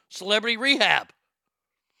Celebrity Rehab.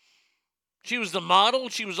 She was the model.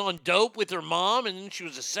 She was on dope with her mom, and then she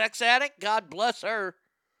was a sex addict. God bless her.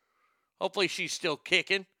 Hopefully she's still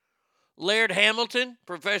kicking. Laird Hamilton,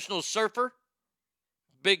 professional surfer.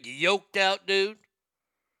 Big yoked out dude.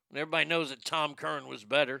 And everybody knows that Tom Curran was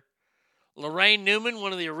better. Lorraine Newman,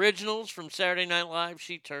 one of the originals from Saturday Night Live.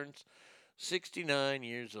 She turns 69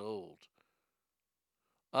 years old.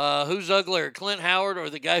 Who's uglier, Clint Howard or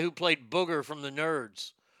the guy who played Booger from the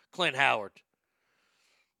Nerds? Clint Howard.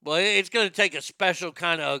 Well, it's going to take a special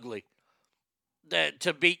kind of ugly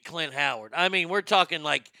to beat Clint Howard. I mean, we're talking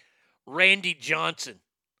like Randy Johnson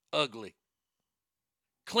ugly.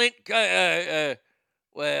 Ron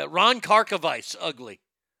Karkovice ugly.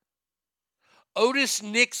 Otis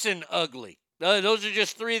Nixon ugly. Those are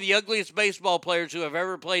just three of the ugliest baseball players who have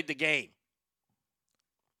ever played the game.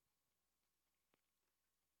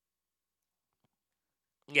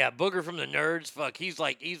 Yeah, Booger from the Nerds, fuck, he's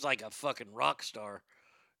like a fucking rock star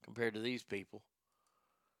compared to these people.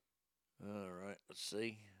 All right, let's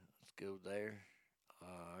see. Let's go there.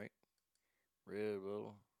 All right. Red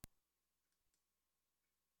Bull.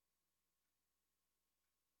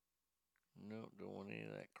 Nope, don't want any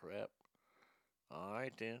of that crap. All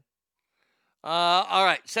right, then. All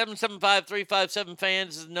right,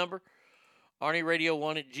 775-357-FANS is the number.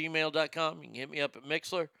 ArnieRadio1@gmail.com. You can hit me up at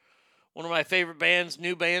Mixler. One of my favorite bands,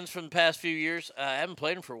 new bands from the past few years. I haven't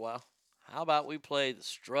played them for a while. How about we play the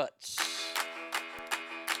Struts?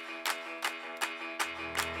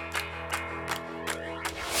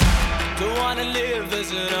 Don't wanna live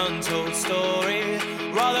as an untold story.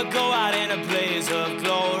 Rather go out in a blaze of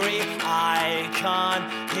glory. I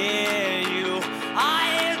can't hear you.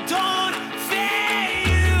 I don't fear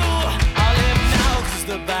you. I live now 'cause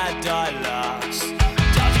the bad die last.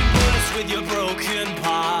 Dodging bullets with your broken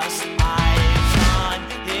past. I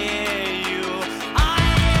can't hear you. I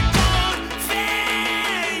don't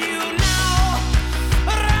fear you now.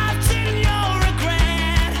 Wrapped in your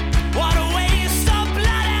regret. What a waste of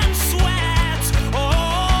blood and sweat. Oh,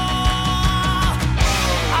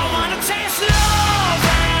 I wanna taste love.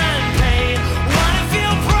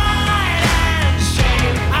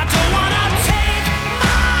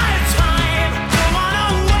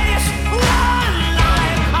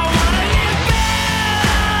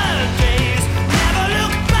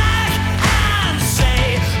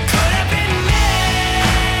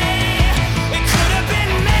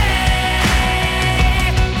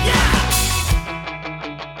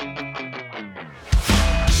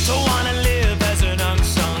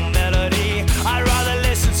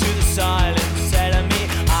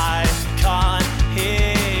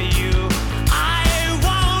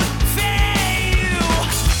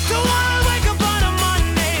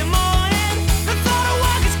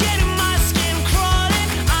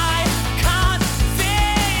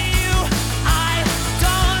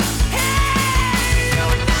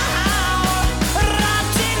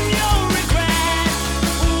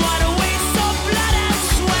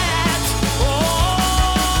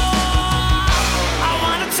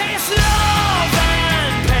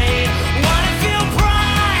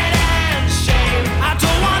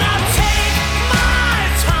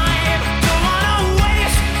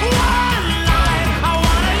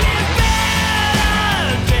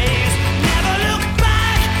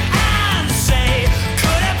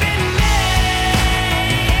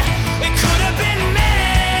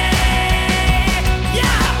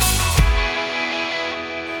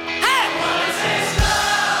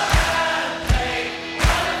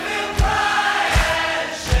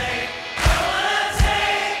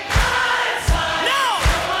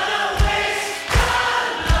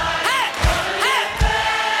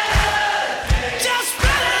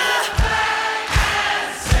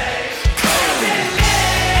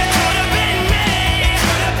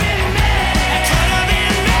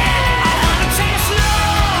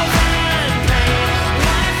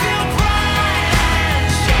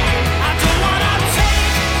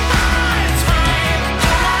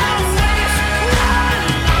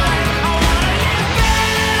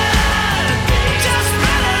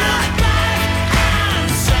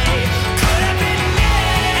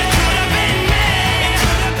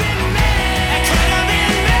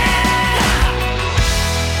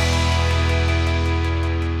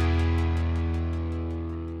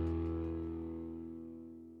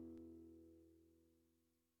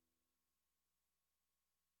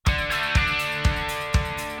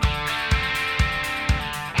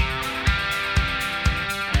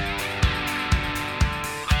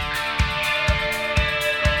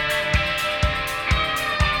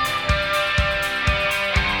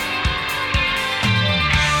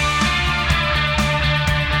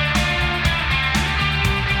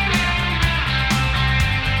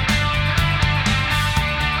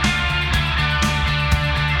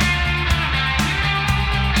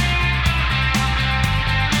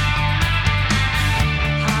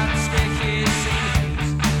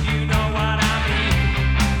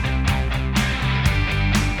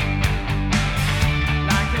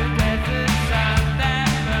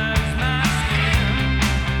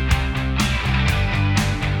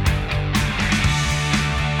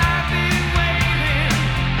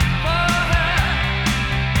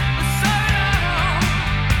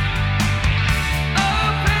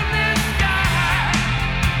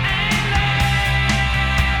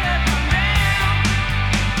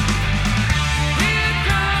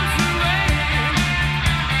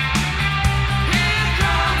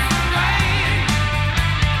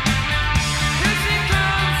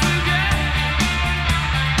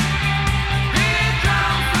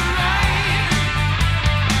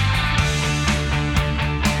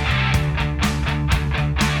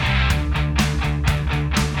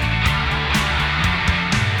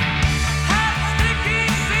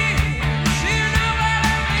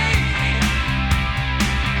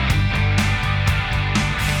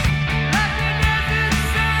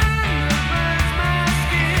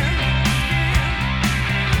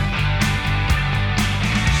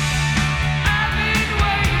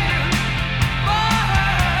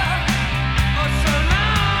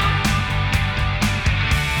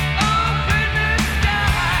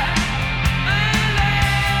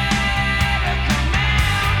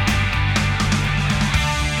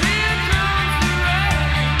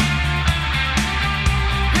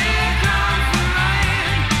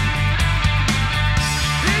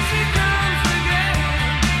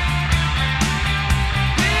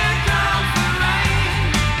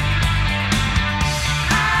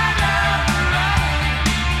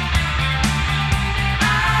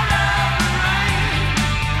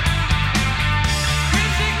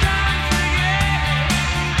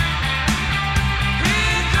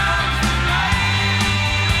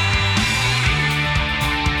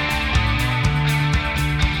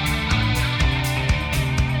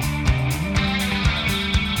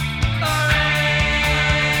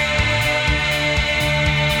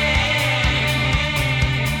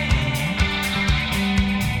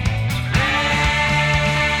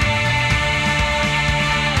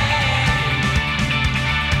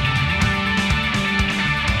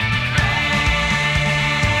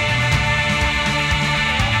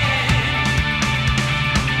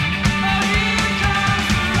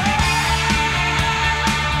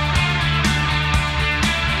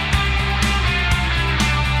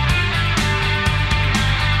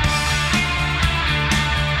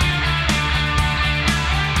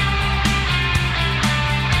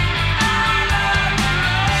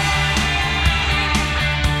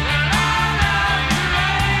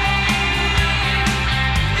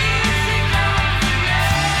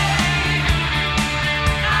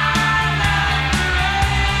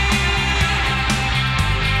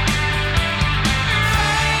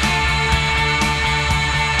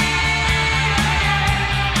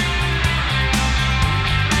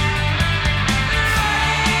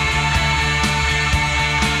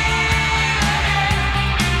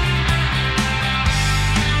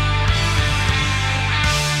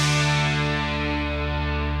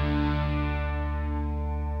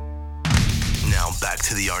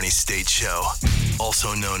 Arnie State Show,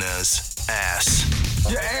 also known as Ass.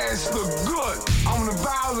 Your ass look good. I'm gonna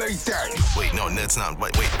violate that. Wait, no, that's not.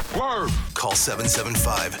 Wait. Word. Call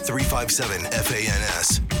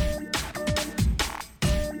 775-357-FANS.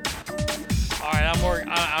 All right,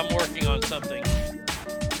 I'm working on something.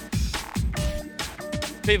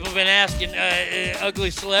 People have been asking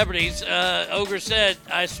ugly celebrities. Ogre said,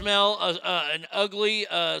 I smell an ugly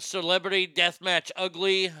celebrity deathmatch.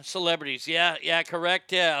 Ugly celebrities. Yeah,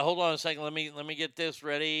 correct. Yeah, hold on a second. Let me get this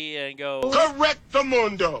ready and go. Correct the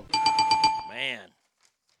mundo. Man,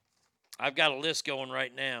 I've got a list going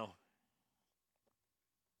right now.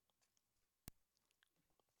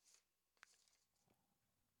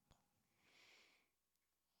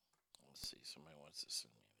 Let's see. Somebody wants to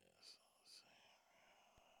send me this.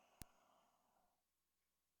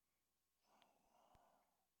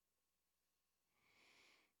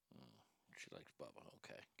 She likes Bubba.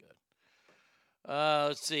 Okay, good.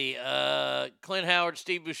 Let's see. Clint Howard,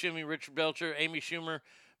 Steve Buscemi, Richard Belcher, Amy Schumer,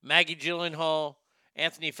 Maggie Gyllenhaal,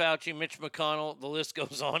 Anthony Fauci, Mitch McConnell. The list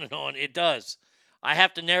goes on and on. It does. I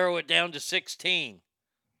have to narrow it down to 16.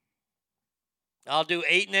 I'll do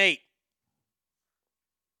 8 and 8.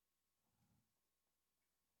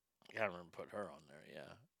 I gotta remember to put her on there,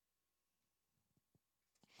 yeah.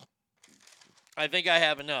 I think I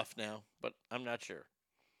have enough now, but I'm not sure.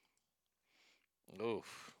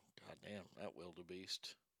 Oof. Goddamn, that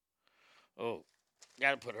wildebeest. Oh,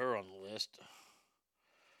 gotta put her on the list.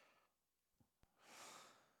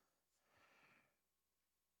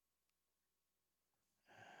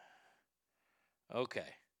 Okay.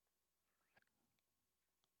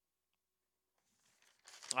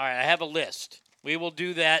 All right, I have a list. We will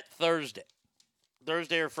do that Thursday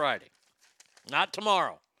or Friday. Not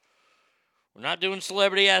tomorrow. We're not doing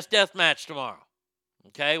Celebrity Ass Deathmatch tomorrow.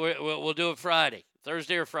 Okay, we'll do it Friday.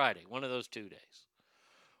 Thursday or Friday. One of those 2 days.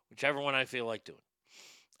 Whichever one I feel like doing.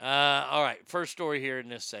 All right, first story here in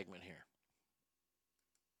this segment here.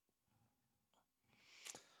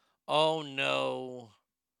 Oh, no.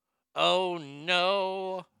 Oh,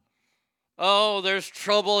 no. Oh, there's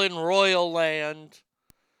trouble in Royal Land.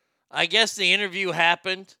 I guess the interview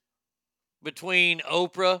happened between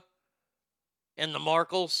Oprah and the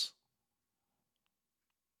Markles.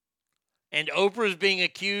 And Oprah's being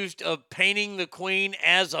accused of painting the Queen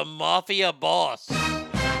as a mafia boss.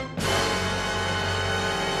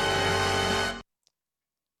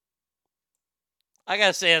 I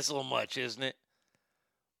gotta say, that's a little much, isn't it?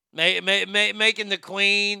 Making the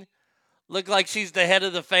Queen look like she's the head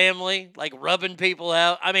of the family, like rubbing people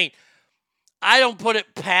out. I mean, I don't put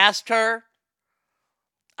it past her.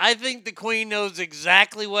 I think the Queen knows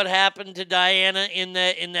exactly what happened to Diana in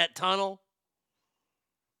that tunnel.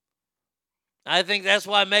 I think that's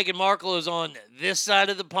why Meghan Markle is on this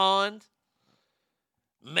side of the pond.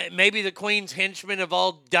 Maybe the Queen's henchmen have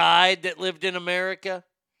all died that lived in America.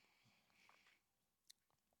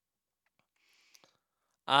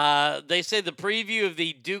 They say the preview of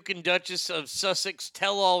the Duke and Duchess of Sussex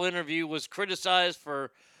tell-all interview was criticized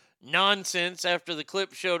for nonsense after the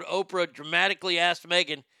clip showed Oprah dramatically asked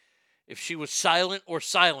Meghan if she was silent or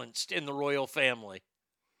silenced in the royal family.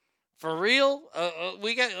 For real?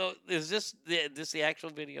 We got. Is this the actual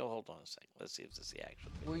video? Hold on a second. Let's see if this is the actual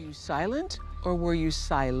video. Were you silent or were you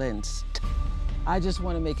silenced? I just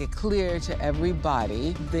want to make it clear to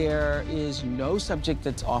everybody there is no subject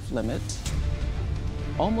that's off limits.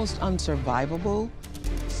 Almost unsurvivable.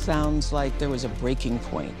 Sounds like there was a breaking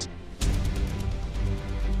point.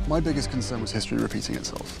 My biggest concern was history repeating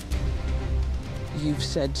itself. You've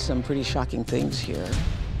said some pretty shocking things here.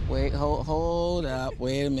 Wait, hold up,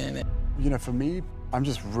 wait a minute. You know, for me, I'm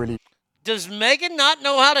just really... Does Meghan not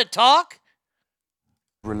know how to talk?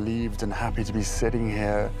 ...relieved and happy to be sitting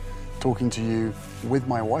here talking to you with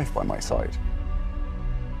my wife by my side.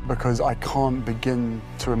 Because I can't begin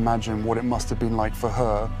to imagine what it must have been like for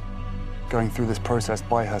her going through this process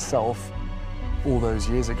by herself all those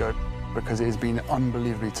years ago. Because it has been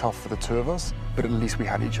unbelievably tough for the two of us, but at least we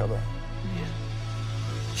had each other. Yeah.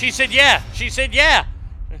 She said, yeah. She said, yeah.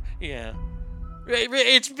 Yeah.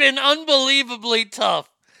 It's been unbelievably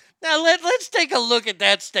tough. Now, let's take a look at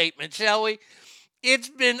that statement, shall we? It's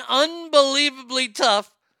been unbelievably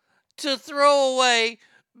tough to throw away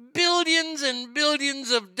billions and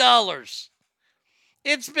billions of dollars.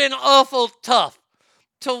 It's been awful tough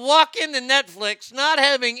to walk into Netflix not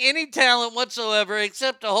having any talent whatsoever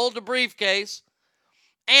except to hold a briefcase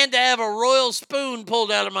and to have a royal spoon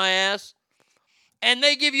pulled out of my ass, and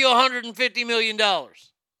they give you $150 million.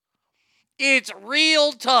 It's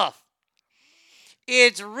real tough.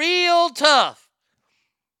 It's real tough.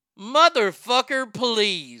 Motherfucker,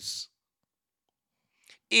 please.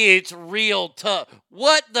 It's real tough.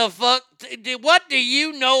 What the fuck? What do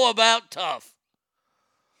you know about tough?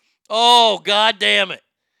 Oh, God damn it.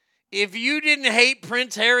 If you didn't hate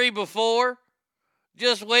Prince Harry before,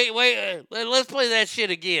 just wait. Let's play that shit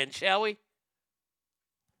again, shall we?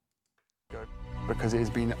 Because it has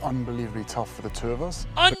been unbelievably tough for the two of us.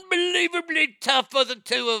 Unbelievably tough for the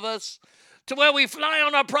two of us. To where we fly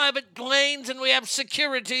on our private planes and we have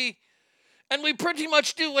security and we pretty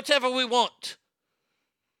much do whatever we want.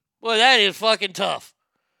 Well, that is fucking tough.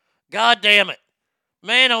 God damn it.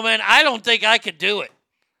 Man, oh man, I don't think I could do it.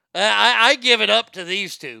 I give it up to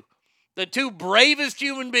these two. The two bravest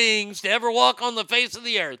human beings to ever walk on the face of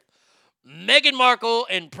the earth. Meghan Markle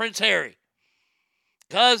and Prince Harry.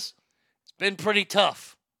 Because it's been pretty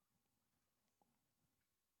tough.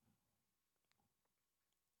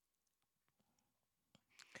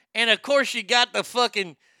 And of course you got the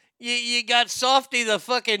fucking, you got Softy the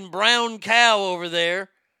fucking brown cow over there.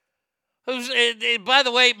 Who's, by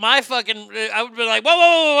the way, my fucking, I would be like,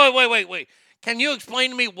 whoa, wait. Can you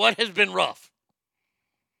explain to me what has been rough?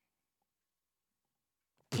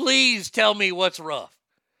 Please tell me what's rough.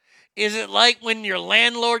 Is it like when your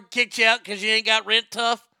landlord kicks you out because you ain't got rent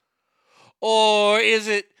tough? Or is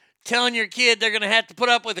it telling your kid they're going to have to put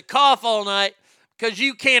up with a cough all night because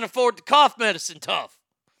you can't afford the cough medicine tough?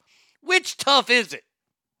 Which tough is it?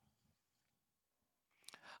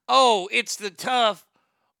 Oh, it's the tough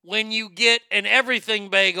when you get an everything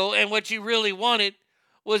bagel and what you really wanted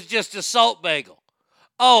was just a salt bagel.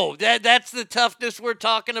 Oh, that's the toughness we're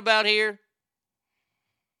talking about here?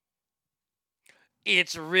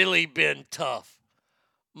 It's really been tough.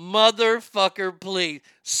 Motherfucker, please.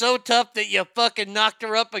 So tough that you fucking knocked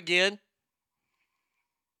her up again.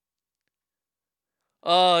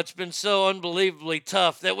 Oh, it's been so unbelievably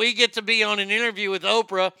tough that we get to be on an interview with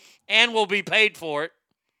Oprah and we'll be paid for it.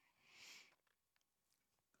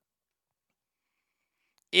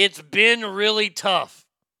 It's been really tough.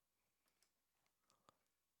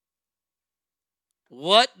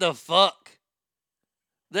 What the fuck?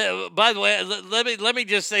 By the way, let me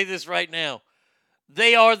just say this right now.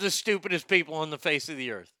 They are the stupidest people on the face of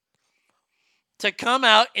the earth. To come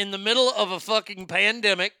out in the middle of a fucking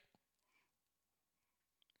pandemic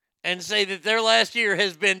and say that their last year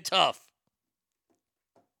has been tough.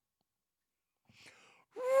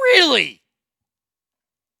 Really?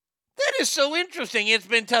 That is so interesting. It's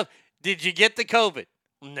been tough. Did you get the COVID?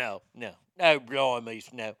 No. Oh, blimey,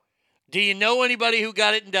 no. Do you know anybody who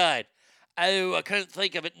got it and died? Oh, I couldn't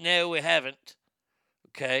think of it. No, we haven't.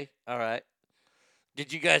 Okay, all right.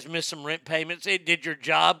 Did you guys miss some rent payments? Did your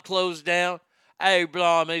job close down? Oh,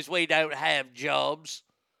 blimey, we don't have jobs.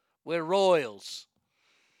 We're royals.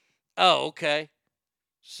 Oh, okay.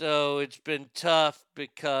 So it's been tough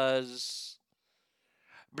because...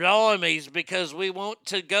 Blimey's because we want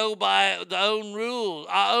to go by our own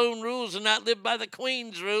rules and not live by the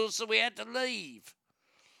Queen's rules, so we had to leave.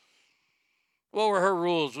 What were her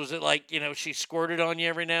rules? Was it like, she squirted on you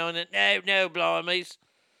every now and then? No, blimey's.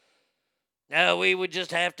 No, we would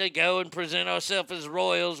just have to go and present ourselves as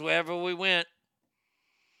royals wherever we went.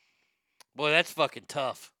 Boy, that's fucking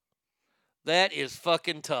tough. That is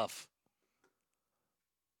fucking tough.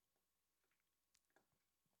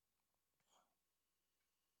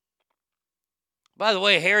 By the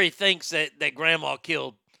way, Harry thinks that Grandma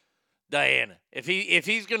killed Diana. If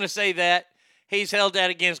he's going to say that, he's held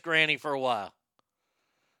that against Granny for a while.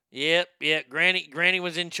 Yep. Granny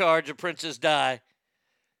was in charge of Princess Di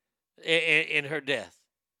in her death.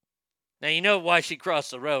 Now, you know why she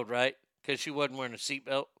crossed the road, right? Because she wasn't wearing a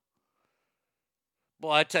seatbelt.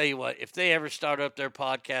 Boy, I tell you what, if they ever start up their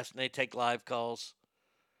podcast and they take live calls,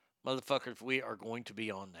 motherfuckers, we are going to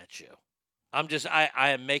be on that show. I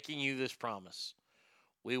am making you this promise.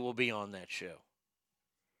 We will be on that show.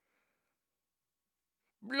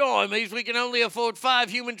 Blimey, we can only afford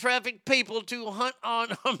 5 human trafficked people to hunt on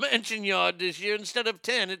a mansion yard this year instead of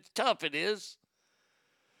 10. It's tough, it is.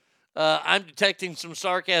 I'm detecting some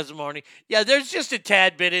sarcasm, Arnie. Yeah, there's just a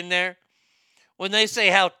tad bit in there when they say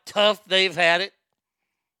how tough they've had it.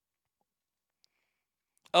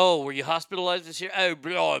 Oh, were you hospitalized this year? Oh,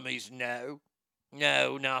 blimey, no.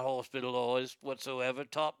 No, not hospitalized whatsoever.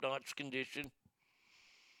 Top-notch condition.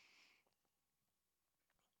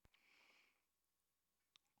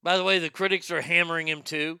 By the way, the critics are hammering him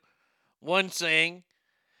too. One saying,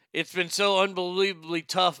 it's been so unbelievably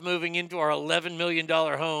tough moving into our $11 million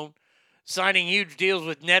home, signing huge deals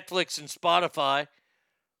with Netflix and Spotify,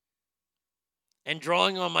 and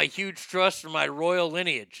drawing on my huge trust from my royal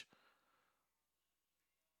lineage.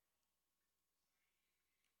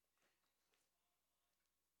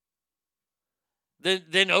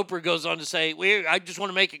 Then Oprah goes on to say, I just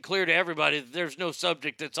want to make it clear to everybody that there's no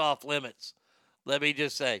subject that's off limits. Let me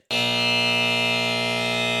just say.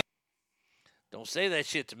 Don't say that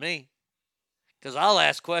shit to me, because I'll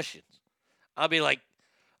ask questions. I'll be like,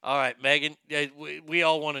 all right, Megan, we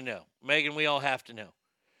all want to know. Megan, we all have to know.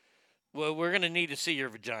 Well, we're going to need to see your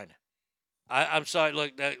vagina. I'm sorry,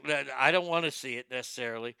 look, I don't want to see it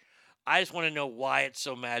necessarily. I just want to know why it's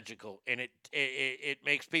so magical, and it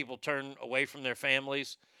makes people turn away from their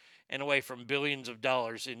families and away from billions of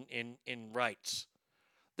dollars in rights.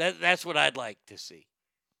 That's what I'd like to see.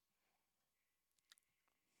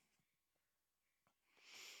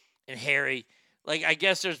 And Harry, like, I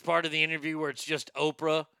guess there's part of the interview where it's just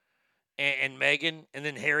Oprah and Meghan, and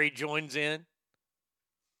then Harry joins in.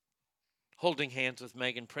 Holding hands with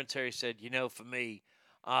Meghan, Prince Harry said, for me,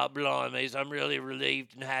 blimey, I'm really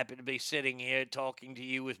relieved and happy to be sitting here talking to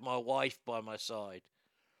you with my wife by my side.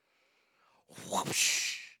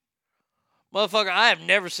 Whoosh. Motherfucker, I have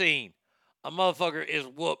never seen a motherfucker as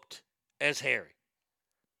whooped as Harry.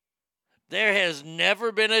 There has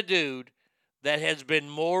never been a dude that has been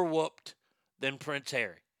more whooped than Prince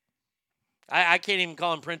Harry. I can't even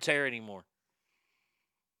call him Prince Harry anymore.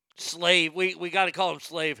 Slave. We got to call him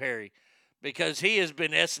Slave Harry. Because he has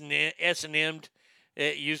been S&M'd,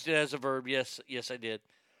 used it as a verb, yes I did,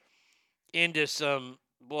 into some,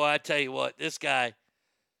 boy, I tell you what, this guy,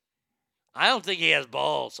 I don't think he has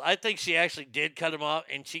balls. I think she actually did cut him off,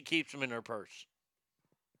 and she keeps them in her purse.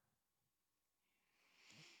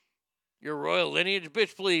 Your royal lineage?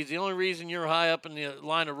 Bitch, please. The only reason you're high up in the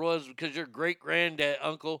line of royals is because your great-granddad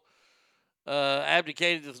uncle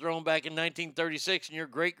abdicated the throne back in 1936, and your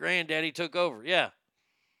great-granddaddy took over. Yeah.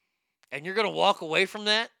 And you're going to walk away from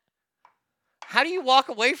that? How do you walk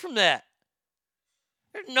away from that?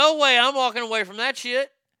 There's no way I'm walking away from that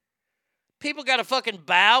shit. People got to fucking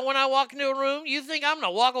bow when I walk into a room. You think I'm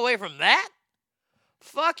going to walk away from that?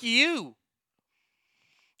 Fuck you.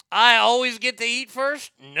 I always get to eat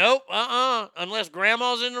first? Nope, Unless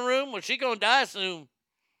grandma's in the room, well, she going to die soon.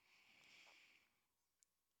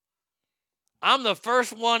 I'm the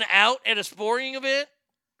first one out at a sporting event?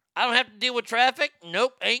 I don't have to deal with traffic?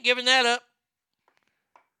 Nope, ain't giving that up.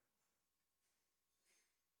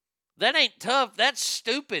 That ain't tough. That's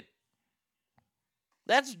stupid.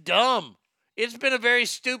 That's dumb. It's been a very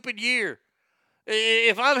stupid year.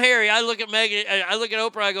 If I'm Harry, I look at Meghan, I look at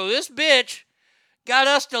Oprah, I go, this bitch got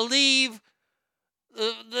us to leave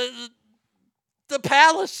the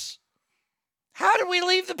palace. How did we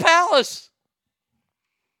leave the palace?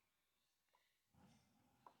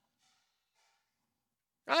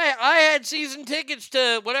 I had season tickets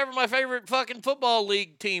to whatever my favorite fucking football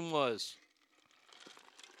league team was.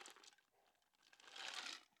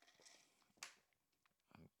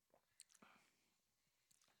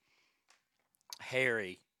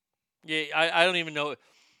 Harry. Yeah, I don't even know.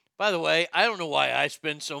 By the way, I don't know why I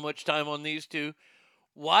spend so much time on these two.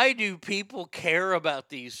 Why do people care about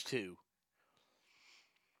these two?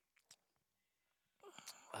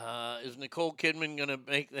 Is Nicole Kidman going to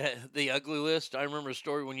make the ugly list? I remember a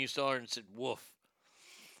story when you saw her and said, woof.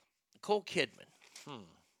 Nicole Kidman.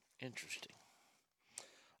 Interesting.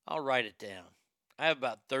 I'll write it down. I have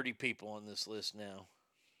about 30 people on this list now.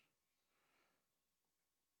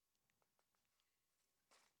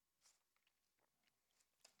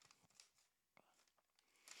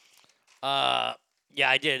 Yeah,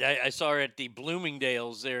 I did. I saw her at the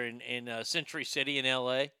Bloomingdale's there in Century City in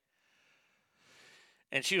L.A.,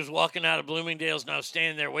 and she was walking out of Bloomingdale's, and I was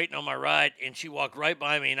standing there waiting on my ride, and she walked right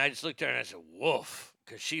by me, and I just looked at her, and I said, woof,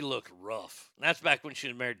 because she looked rough. And that's back when she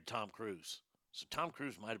was married to Tom Cruise. So Tom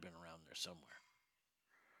Cruise might have been around there somewhere.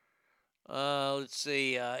 Let's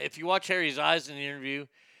see. If you watch Harry's eyes in the interview,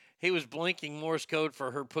 he was blinking Morse code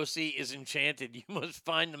for her pussy is enchanted. You must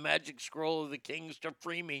find the magic scroll of the kings to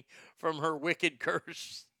free me from her wicked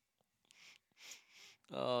curse.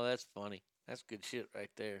 Oh, that's funny. That's good shit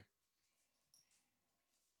right there.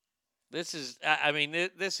 This is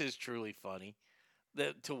truly funny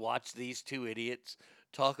to watch these two idiots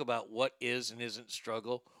talk about what is and isn't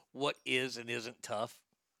struggle, what is and isn't tough.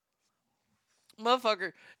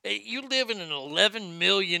 Motherfucker, you live in an $11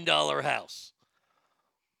 million house.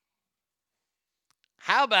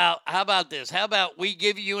 How about this? How about we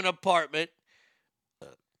give you an apartment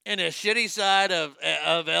in a shitty side of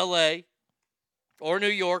L.A. or New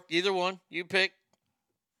York, either one, you pick,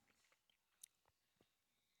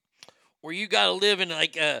 where you got to live in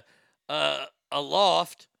like a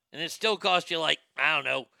loft, and it still costs you like, I don't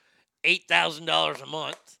know, $8,000 a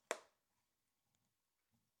month.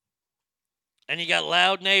 And you got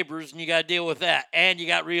loud neighbors, and you got to deal with that, and you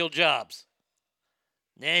got real jobs.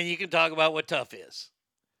 Then you can talk about what tough is.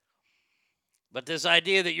 But this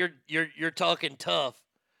idea that you're talking tough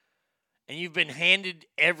and you've been handed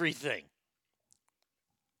everything.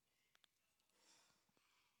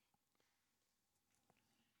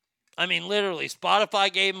 I mean, literally,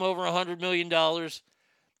 Spotify gave him over $100 million,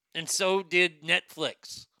 and so did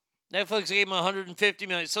Netflix. Netflix gave him $150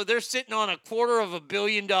 million. So they're sitting on $250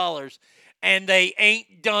 million, and they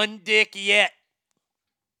ain't done dick yet.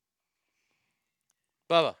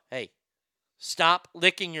 Bubba, hey, stop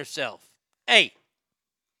licking yourself. Hey,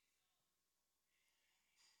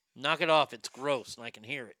 knock it off. It's gross, and I can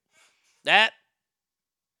hear it. That,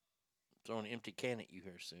 throw an empty can at you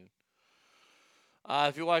here soon.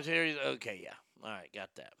 If you watch it, okay, yeah. All right, got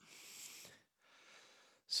that.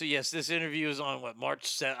 So, yes, this interview is on, March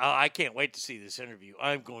 7th. I can't wait to see this interview.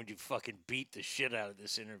 I'm going to fucking beat the shit out of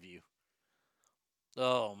this interview.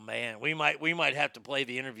 Oh, man. We might have to play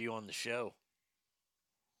the interview on the show.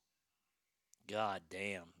 God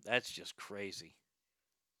damn. That's just crazy.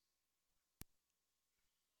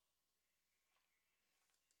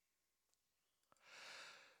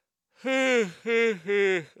 All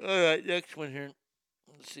right, next one here.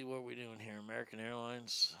 Let's see what we're doing here. American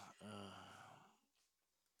Airlines.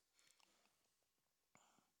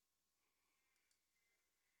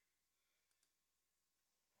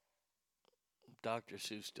 Dr.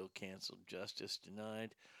 Seuss still canceled. Justice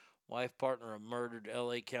denied. Wife partner of murdered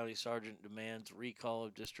L.A. County Sergeant demands recall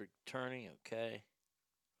of district attorney. Okay.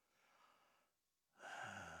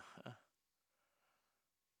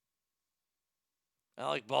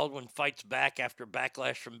 Alec Baldwin fights back after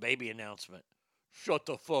backlash from baby announcement. Shut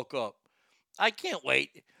the fuck up. I can't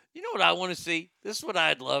wait. You know what I want to see? This is what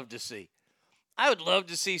I'd love to see. I would love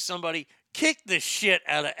to see somebody kick the shit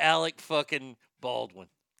out of Alec fucking Baldwin.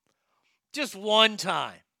 Just one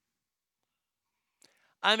time.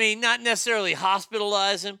 I mean, not necessarily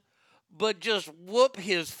hospitalize him, but just whoop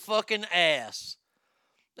his fucking ass.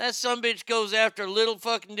 That sumbitch goes after little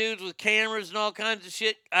fucking dudes with cameras and all kinds of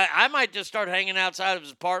shit. I might just start hanging outside of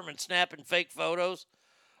his apartment snapping fake photos.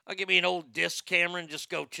 I'll give me an old disc camera and just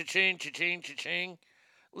go cha-ching, cha-ching, cha-ching.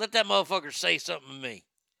 Let that motherfucker say something to me.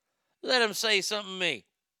 Let him say something to me.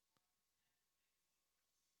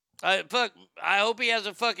 I hope he has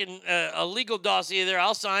a fucking a legal dossier there.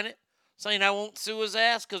 I'll sign it, saying I won't sue his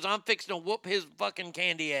ass because I'm fixing to whoop his fucking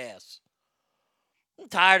candy ass. I'm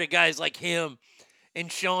tired of guys like him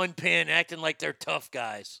and Sean Penn acting like they're tough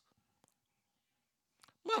guys.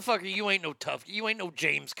 Motherfucker, you ain't no tough. You ain't no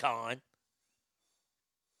James Caan.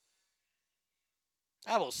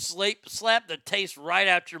 I will slap the taste right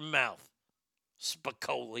out your mouth,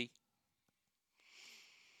 Spicoli.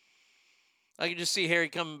 I can just see Harry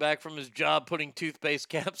coming back from his job, putting toothpaste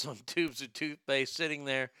caps on tubes of toothpaste, sitting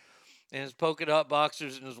there in his polka dot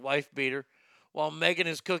boxers and his wife beater, while Megan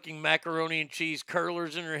is cooking macaroni and cheese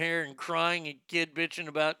curlers in her hair and crying and kid bitching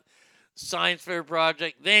about science fair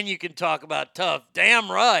project. Then you can talk about tough.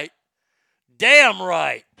 Damn right. Damn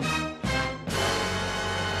right.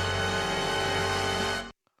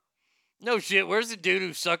 No shit. Where's the dude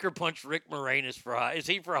who sucker punched Rick Moranis for hire? Is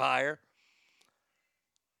he for hire?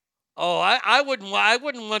 Oh, I wouldn't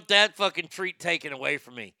want that fucking treat taken away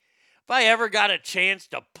from me. If I ever got a chance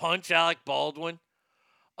to punch Alec Baldwin,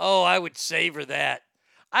 oh, I would savor that.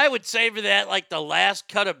 I would savor that like the last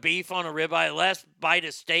cut of beef on a ribeye, the last bite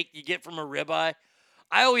of steak you get from a ribeye.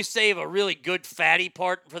 I always save a really good fatty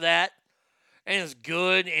part for that. And it's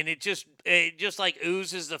good, and it just like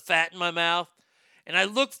oozes the fat in my mouth. And I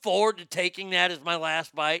look forward to taking that as my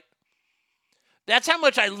last bite. That's how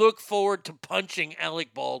much I look forward to punching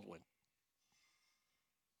Alec Baldwin.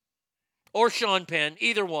 Or Sean Penn,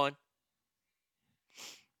 either one.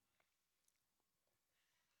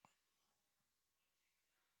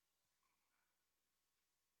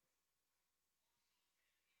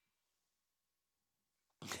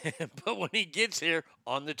 But when he gets here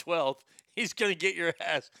on the 12th, he's going to get your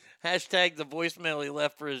ass. Hashtag the voicemail he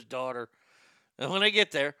left for his daughter. And when I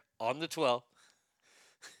get there on the 12th,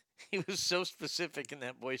 he was so specific in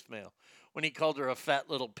that voicemail when he called her a fat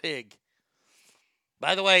little pig.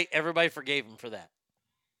 By the way, everybody forgave him for that.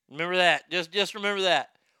 Remember that. Just remember that.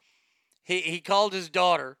 He called his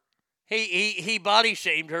daughter. He body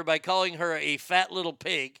shamed her by calling her a fat little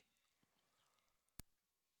pig.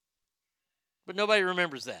 But nobody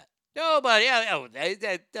remembers that. Nobody.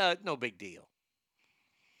 No big deal.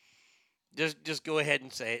 Just go ahead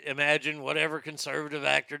and say it. Imagine whatever conservative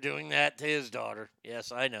actor doing that to his daughter.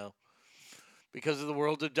 Yes, I know. Because of the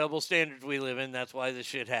world of double standards we live in, that's why this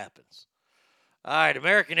shit happens. All right,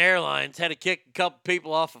 American Airlines had to kick a couple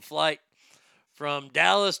people off a flight from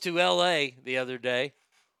Dallas to L.A. the other day.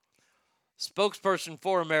 Spokesperson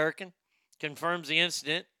for American confirms the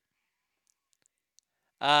incident.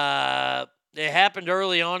 It happened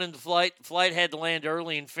early on in the flight. The flight had to land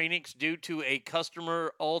early in Phoenix due to a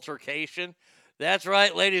customer altercation. That's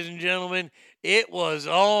right, ladies and gentlemen. It was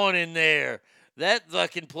on in there. That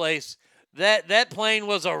fucking place, that plane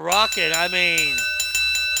was a rocket. I mean,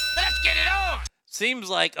 let's get it on. Seems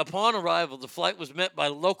like upon arrival, the flight was met by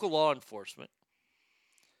local law enforcement,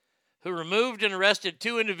 who removed and arrested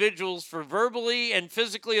 2 individuals for verbally and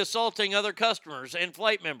physically assaulting other customers and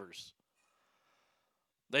flight members.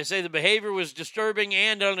 They say the behavior was disturbing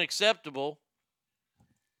and unacceptable,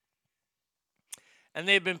 and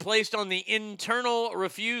they've been placed on the internal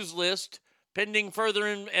refuse list pending further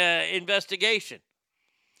investigation.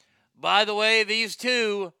 By the way, these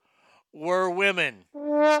 2 were women.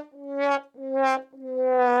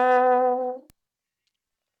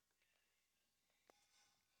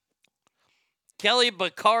 Kelly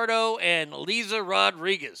Bacardo and Lisa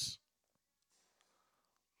Rodriguez,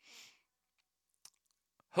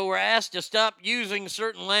 who were asked to stop using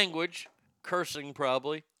certain language, cursing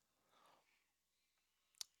probably.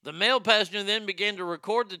 The male passenger then began to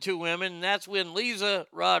record the 2 women, and that's when Lisa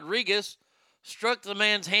Rodriguez struck the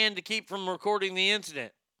man's hand to keep from recording the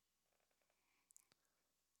incident.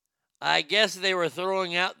 I guess they were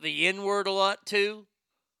throwing out the N-word a lot too.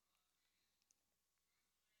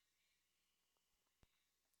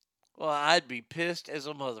 Well, I'd be pissed as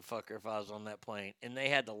a motherfucker if I was on that plane and they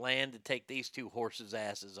had to land to take these 2 horses'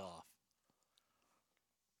 asses off.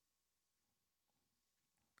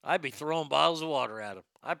 I'd be throwing bottles of water at them.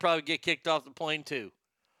 I'd probably get kicked off the plane too.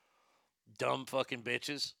 Dumb fucking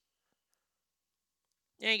bitches.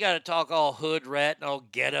 You ain't got to talk all hood rat and all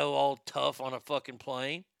ghetto, all tough on a fucking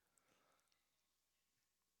plane.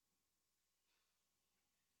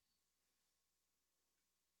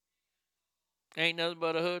 Ain't nothing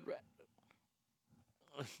but a hood rat.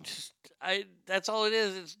 That's all it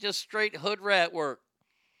is. It's just straight hood rat work.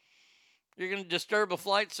 You're going to disturb a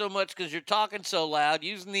flight so much because you're talking so loud,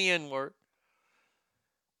 using the N-word.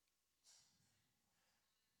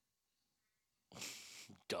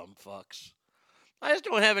 Dumb fucks. I just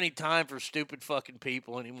don't have any time for stupid fucking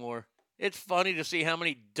people anymore. It's funny to see how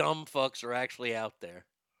many dumb fucks are actually out there.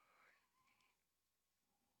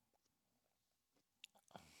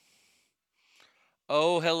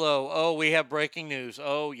 Oh, hello. Oh, we have breaking news.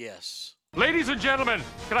 Oh, yes. Ladies and gentlemen,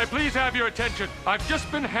 can I please have your attention? I've just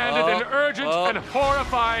been handed an urgent and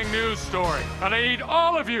horrifying news story, and I need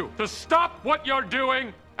all of you to stop what you're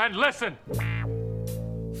doing and listen.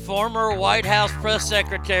 Former White House press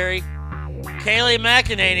secretary Kayleigh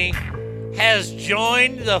McEnany has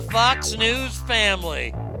joined the Fox News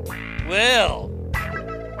family. Well,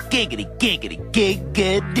 giggity, giggity,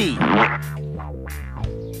 giggity.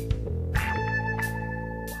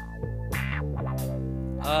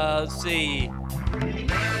 Let's see.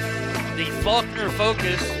 The Faulkner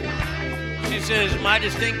Focus. She says, my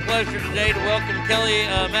distinct pleasure today to welcome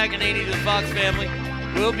Kayleigh McEnany to the Fox family.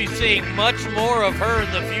 We'll be seeing much more of her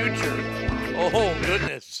in the future. Oh,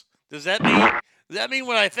 goodness. Does that mean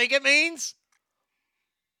what I think it means?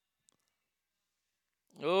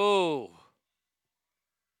 Oh.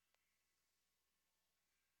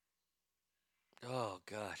 Oh,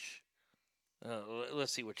 gosh.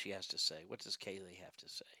 Let's see what she has to say. What does Kayleigh have to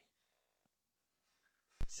say?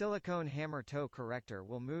 Silicone hammer toe corrector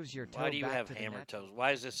will move your toe back. Why do you have to hammer toes?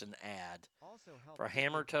 Why is this an ad for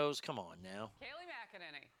hammer toes? Come on now. Kayleigh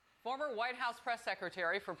McEnany, former White House press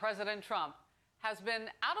secretary for President Trump, has been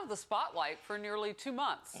out of the spotlight for nearly 2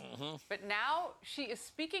 months. But now she is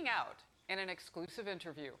speaking out in an exclusive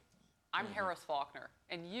interview. I'm Harris Faulkner,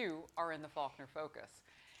 and you are in the Faulkner Focus.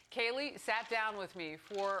 Kayleigh sat down with me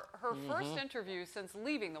for her first interview since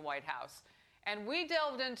leaving the White House, and we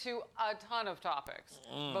delved into a ton of topics,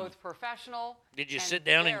 both professional Did you and sit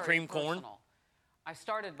down and very cream corn? personal. I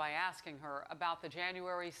started by asking her about the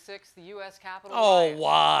January 6th U.S. Capitol Oh, riot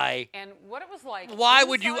why? and what it was like. Why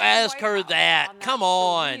would you inside the ask White her House that? Come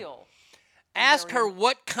on. surreal Ask her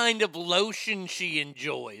what kind of lotion she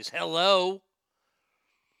enjoys. Hello.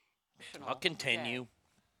 I'll continue.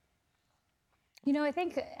 You know, I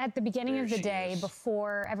think at the beginning of the day,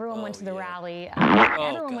 before everyone went to the rally, Oh,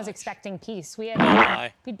 everyone was gosh. expecting peace.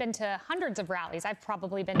 my. We'd been to hundreds of rallies. I've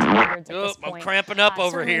probably been to hundreds at this I'm point. cramping up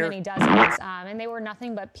over certainly here. Many dozens, and they were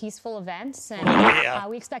nothing but peaceful events. And yeah.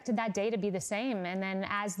 we expected that day to be the same. And then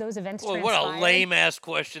as those events Well, transpired, what a lame ass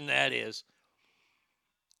question that is.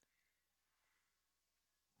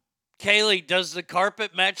 Kayleigh, does the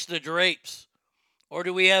carpet match the drapes? Or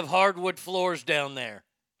do we have hardwood floors down there?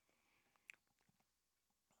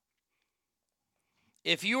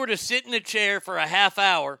 If you were to sit in a chair for a half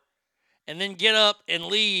hour and then get up and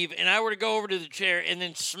leave, and I were to go over to the chair and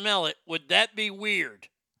then smell it, would that be weird?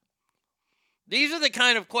 These are the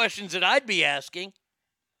kind of questions that I'd be asking.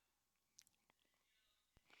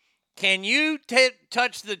 Can you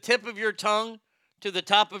touch the tip of your tongue to the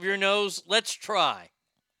top of your nose? Let's try.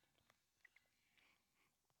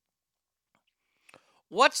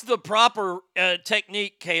 What's the proper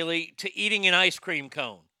technique, Kaylee, to eating an ice cream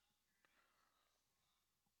cone?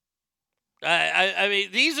 I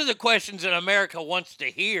mean, these are the questions that America wants to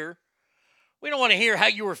hear. We don't want to hear how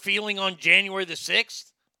you were feeling on January the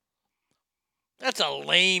 6th. That's a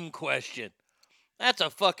lame question. That's a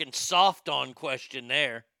fucking soft-on question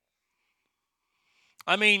there.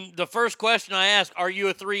 I mean, the first question I ask, are you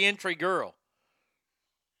a 3-entry girl?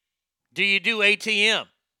 Do you do ATM?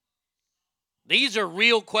 These are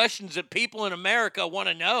real questions that people in America want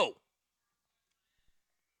to know.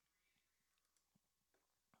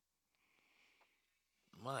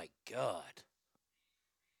 My God.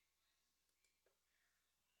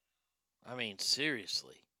 I mean,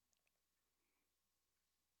 seriously.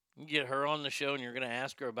 You get her on the show and you're going to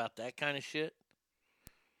ask her about that kind of shit?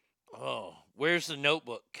 Oh, where's the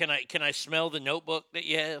notebook? Can I smell the notebook that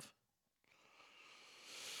you have?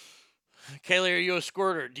 Kaylee, are you a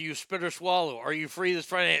squirter? Do you spit or swallow? Are you free this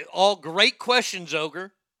Friday? All great questions,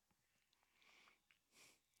 Ogre.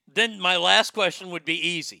 Then my last question would be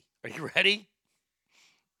easy. Are you ready?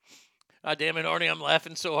 God damn it, Arnie, I'm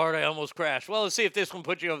laughing so hard I almost crashed. Well, let's see if this one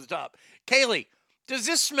puts you over the top. Kaylee, does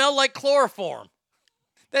this smell like chloroform?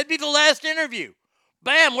 That'd be the last interview.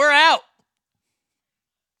 Bam, we're out.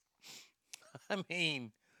 I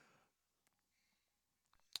mean,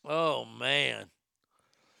 oh, man.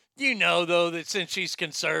 You know, though, that since she's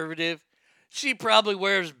conservative, she probably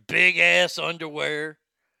wears big-ass underwear.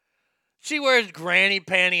 She wears granny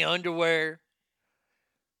panty underwear.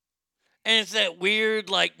 And it's that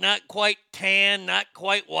weird, like, not quite tan, not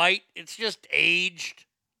quite white. It's just aged.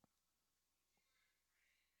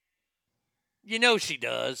 You know she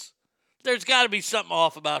does. There's got to be something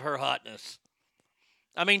off about her hotness.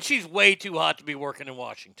 I mean, she's way too hot to be working in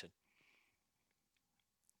Washington.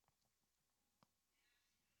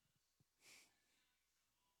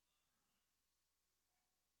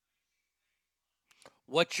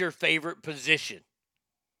 What's your favorite position?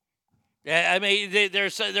 I mean, there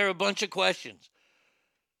are a bunch of questions.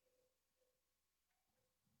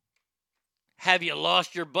 Have you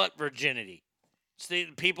lost your butt virginity? See,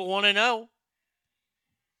 people want to know.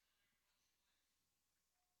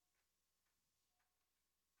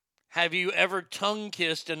 Have you ever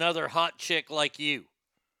tongue-kissed another hot chick like you?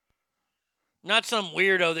 Not some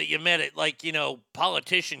weirdo that you met at, like,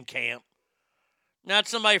 politician camp. Not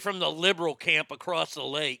somebody from the liberal camp across the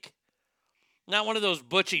lake. Not one of those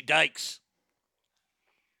butchy dykes.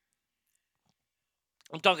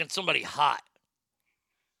 I'm talking somebody hot.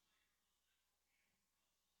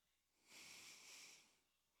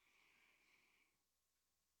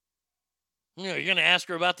 You're going to ask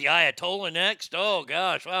her about the Ayatollah next? Oh,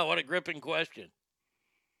 gosh. Wow, what a gripping question.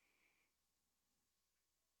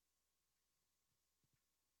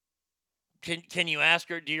 Can you ask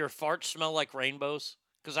her, do your farts smell like rainbows?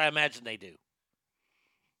 Because I imagine they do.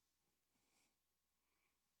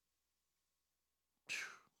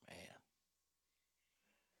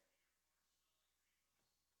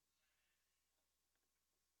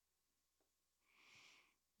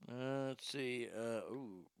 Let's see.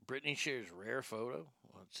 Brittany shares rare photo.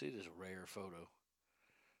 Let's see this rare photo.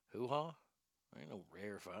 Hoo-ha? There ain't no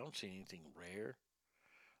rare photo. I don't see anything rare.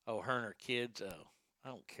 Oh, her and her kids. Oh, I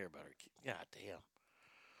don't care about her kids. God damn.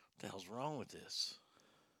 What the hell's wrong with this?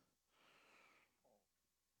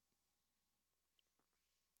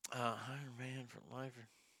 Iron Man from Life.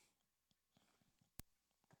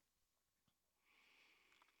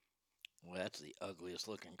 Well, that's the ugliest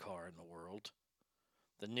looking car in the world.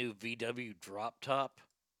 The new VW drop top.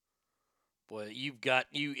 Boy,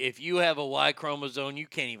 if you have a Y chromosome, you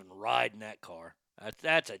can't even ride in that car.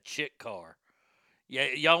 That's a chick car. Yeah,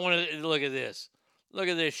 y'all want to look at this. Look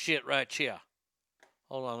at this shit right here.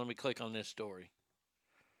 Hold on, let me click on this story.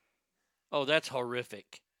 Oh, that's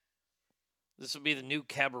horrific. This will be the new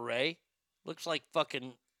Cabaret. Looks like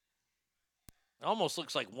fucking, almost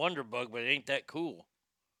looks like Wonderbug, but it ain't that cool.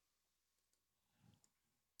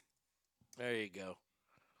 There you go.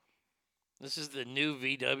 This is the new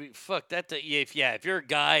VW. Fuck that. If you're a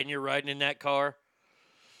guy and you're riding in that car,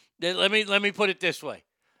 then let me put it this way.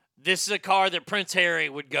 This is a car that Prince Harry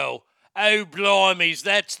would go, oh, blimeys,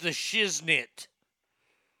 that's the shiznit.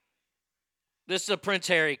 This is a Prince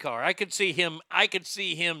Harry car. I could see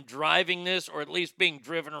him driving this, or at least being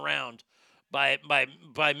driven around by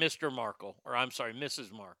Mr. Markle, or I'm sorry,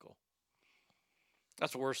 Mrs. Markle.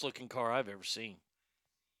 That's the worst looking car I've ever seen.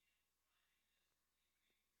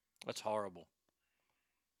 That's horrible.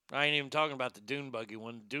 I ain't even talking about the dune buggy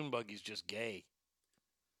one. The dune buggy's just gay.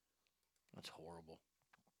 That's horrible.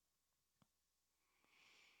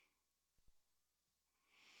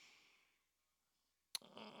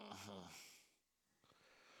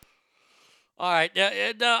 All right.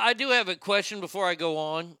 Now, I do have a question before I go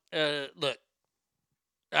on. Look,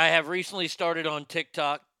 I have recently started on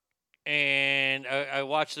TikTok, and I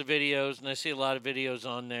watch the videos, and I see a lot of videos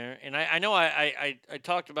on there. And I know I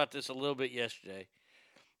talked about this a little bit yesterday.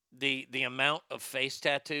 The amount of face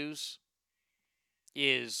tattoos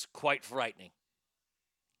is quite frightening.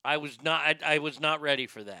 I was not ready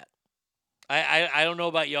for that. I don't know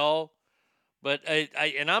about y'all, but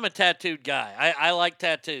and I'm a tattooed guy. I like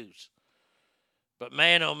tattoos. But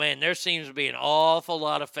man, oh man, there seems to be an awful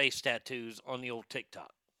lot of face tattoos on the old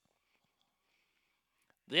TikTok.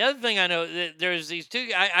 The other thing I know, there's these two,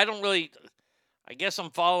 I guess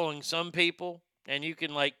I'm following some people, and you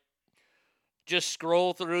can like just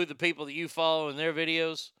scroll through the people that you follow in their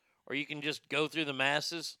videos, or you can just go through the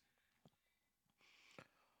masses.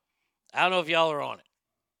 I don't know if y'all are on it.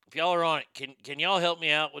 If y'all are on it, can y'all help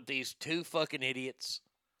me out with these two fucking idiots?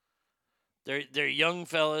 They're young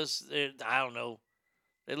fellas. I don't know.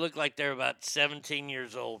 They look like they're about 17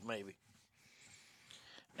 years old, maybe.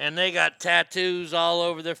 And they got tattoos all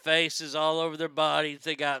over their faces, all over their bodies.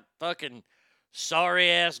 They got fucking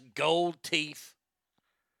sorry-ass gold teeth.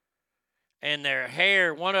 And their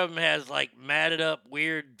hair, one of them has like matted up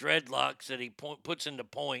weird dreadlocks that he puts into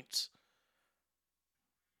points.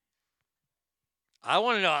 I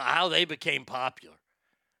want to know how they became popular.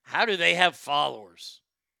 How do they have followers?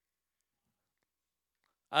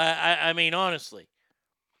 I mean, honestly.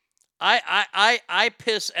 I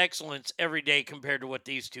piss excellence every day compared to what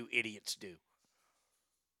these two idiots do.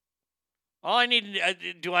 All I need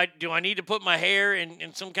do I need to put my hair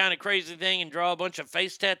in some kind of crazy thing and draw a bunch of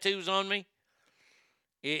face tattoos on me?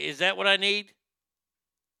 Is that what I need?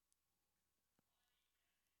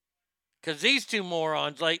 Because these two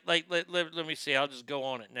morons, let me see. I'll just go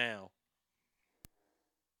on it now.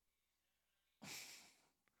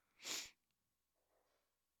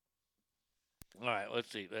 All right,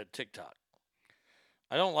 let's see. TikTok.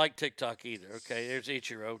 I don't like TikTok either. Okay, there's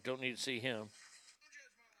Ichiro. Don't need to see him.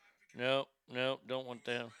 No, don't want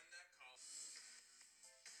them.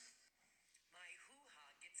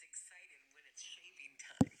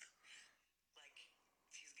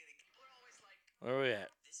 Where are we at?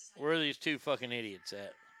 Where are these two fucking idiots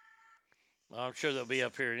at? Well, I'm sure they'll be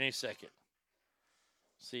up here any second.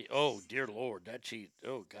 See, oh, dear Lord, that cheese.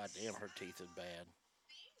 Oh, goddamn, her teeth is bad.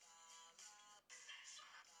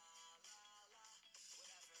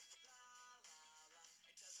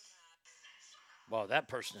 Wow, that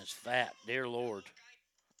person is fat. Dear Lord.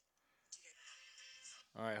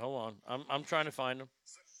 All right, hold on. I'm trying to find them.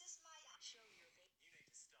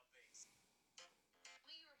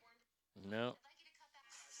 No.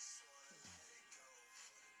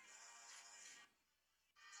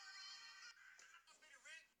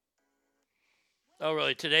 Oh,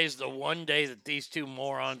 really? Today's the one day that these two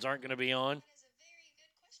morons aren't going to be on?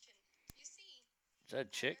 Is that a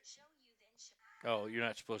chick? Oh, you're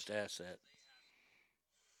not supposed to ask that.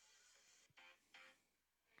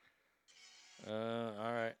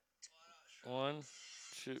 All right. 1,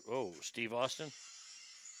 2. Oh, Steve Austin.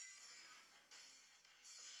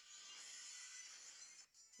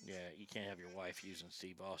 Yeah, you can't have your wife using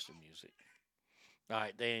Steve Austin music. All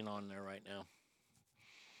right, they ain't on there right now.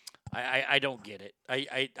 I don't get it.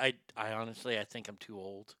 I honestly, I think I'm too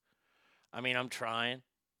old. I mean, I'm trying.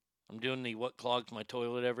 I'm doing the what clogs my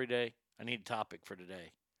toilet every day. I need a topic for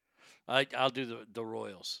today. I'll do the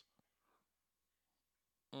Royals.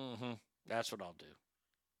 Mm-hmm. That's what I'll do.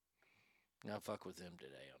 I'll fuck with them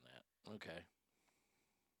today on that. Okay.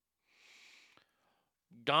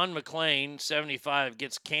 Don McLean, 75,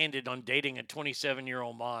 gets candid on dating a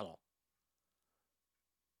 27-year-old model.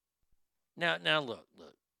 Now look.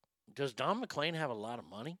 Does Don McLean have a lot of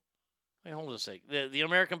money? Wait, hold on a sec. The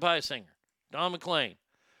American Pie singer, Don McLean.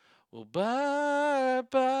 Well,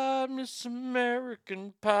 bye, Miss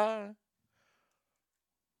American Pie.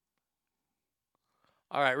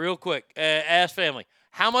 All right, real quick. Ask family.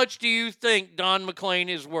 How much do you think Don McLean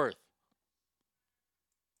is worth?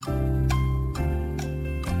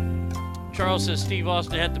 Charles says Steve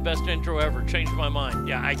Austin had the best intro ever. Changed my mind.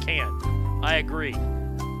 Yeah, I can't. I agree.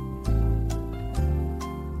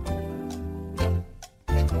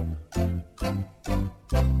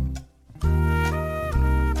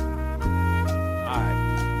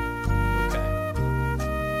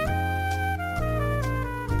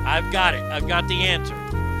 got it. I've got the answer.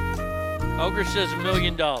 Ogre says $1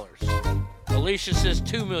 million. Alicia says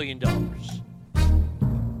 $2 million.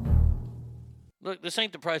 Look, this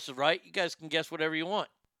ain't The Price is Right. You guys can guess whatever you want.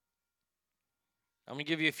 I'm going to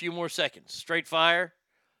give you a few more seconds. Straight Fire,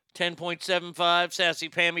 10.75. Sassy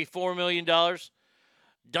Pammy, $4 million.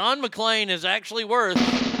 Don McLean is actually worth...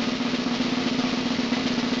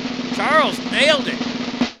 Charles nailed it.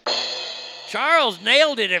 Charles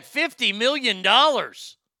nailed it at $50 million.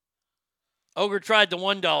 Ogre tried the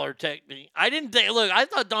 $1 technique. I didn't think, look, I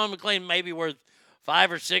thought Don McLean may be worth $5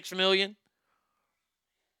 or $6 million.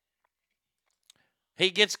 He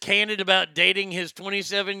gets candid about dating his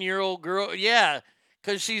 27-year-old girl. Yeah,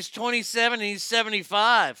 because she's 27 and he's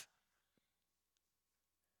 75.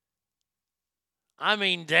 I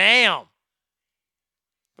mean, damn.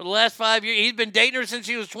 For the last 5 years, he's been dating her since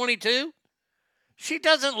she was 22. She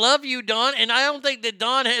doesn't love you, Don, and I don't think that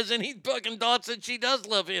Don has any fucking thoughts that she does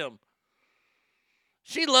love him.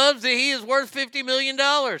 She loves that he is worth $50 million.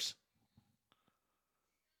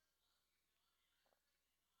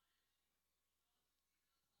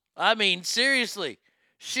 I mean, seriously,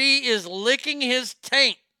 she is licking his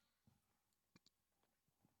taint.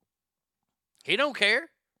 He don't care.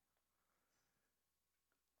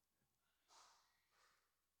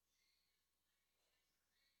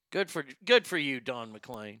 Good for you, Don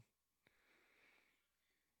McLean.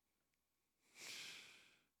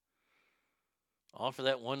 All for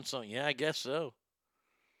that one song. Yeah, I guess so.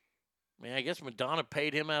 I mean, I guess Madonna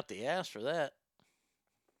paid him out the ass for that.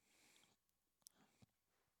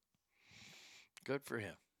 Good for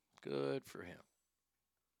him. Good for him.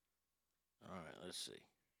 All right, let's see.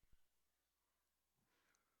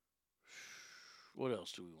 What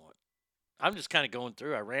else do we want? I'm just kind of going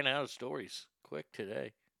through. I ran out of stories quick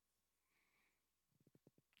today.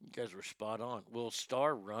 You guys were spot on. Will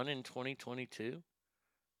Starr run in 2022?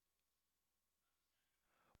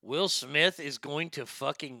 Will Smith is going to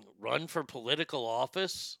fucking run for political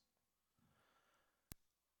office?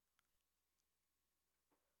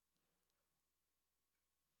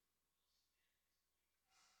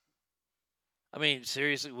 I mean,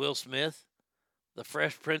 seriously, Will Smith? The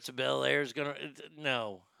Fresh Prince of Bel-Air is going to...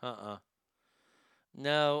 No.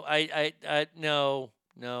 No,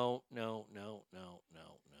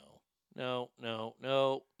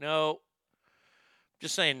 no.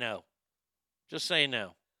 Just saying no. Just saying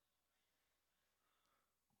no.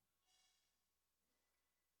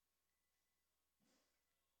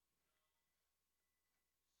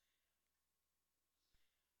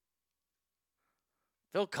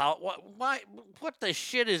 Phil Collins, what the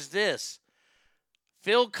shit is this?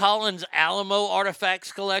 Phil Collins' Alamo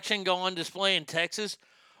Artifacts collection go on display in Texas.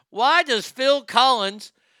 Why does Phil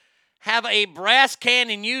Collins have a brass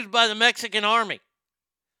cannon used by the Mexican army?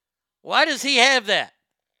 Why does he have that?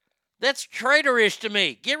 That's traitorish to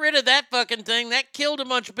me. Get rid of that fucking thing. That killed a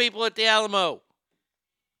bunch of people at the Alamo.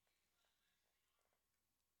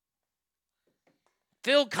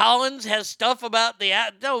 Phil Collins has stuff about the...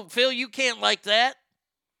 No, Phil, you can't like that.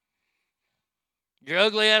 Your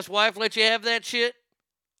ugly-ass wife let you have that shit?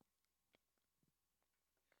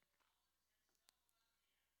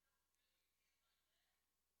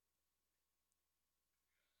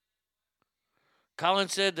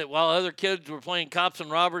 Collins said that while other kids were playing cops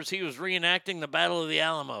and robbers, he was reenacting the Battle of the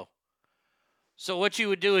Alamo. So what you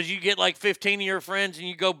would do is you get like 15 of your friends and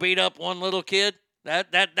you go beat up one little kid.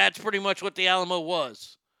 That's pretty much what the Alamo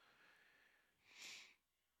was.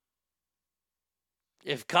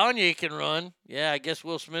 If Kanye can run, yeah, I guess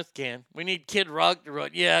Will Smith can. We need Kid Rock to run.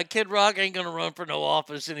 Yeah, Kid Rock ain't going to run for no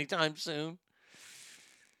office anytime soon.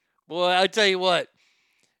 Boy, I tell you what.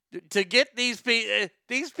 To get these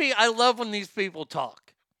people, I love when these people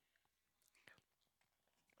talk.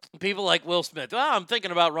 People like Will Smith. Well, I'm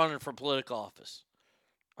thinking about running for political office.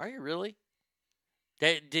 Are you really?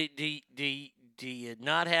 Do you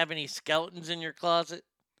not have any skeletons in your closet?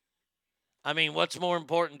 I mean, what's more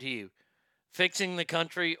important to you? Fixing the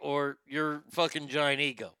country or your fucking giant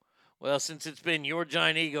ego? Well, since it's been your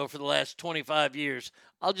giant ego for the last 25 years,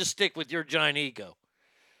 I'll just stick with your giant ego.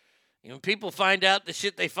 You know, when people find out the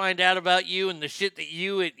shit they find out about you and the shit that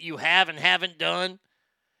you have and haven't done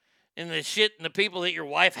and the shit and the people that your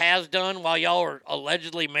wife has done while y'all are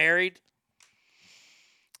allegedly married,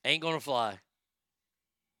 ain't gonna fly.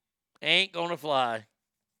 Ain't gonna fly.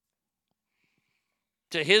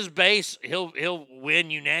 To his base, he'll win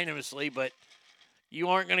unanimously, but you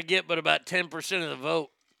aren't gonna get but about 10% of the vote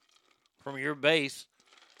from your base.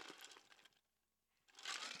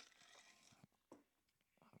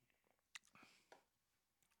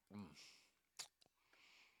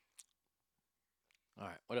 All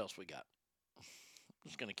right, what else we got?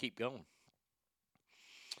 just going to keep going.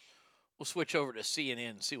 We'll switch over to CNN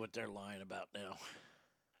and see what they're lying about now.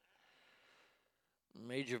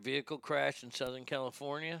 Major vehicle crash in Southern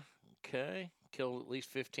California. Okay. Killed at least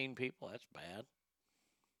 15 people. That's bad.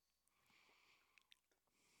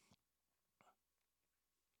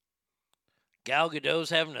 Gal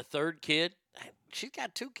Gadot's having a third kid. She's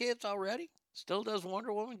got 2 kids already. Still does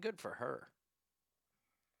Wonder Woman. Good for her.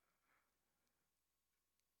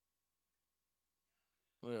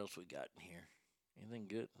 What else we got in here? Anything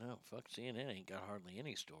good? No, fuck, CNN ain't got hardly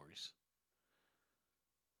any stories.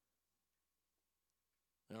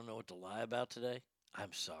 I don't know what to lie about today.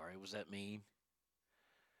 I'm sorry. Was that mean?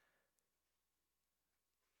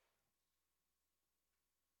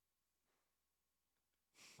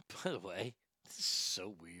 By the way, this is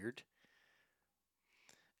so weird.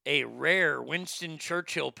 A rare Winston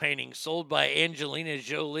Churchill painting sold by Angelina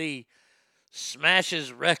Jolie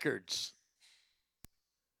smashes records.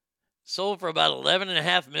 Sold for about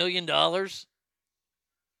 $11.5 million.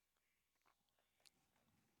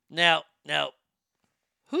 Now,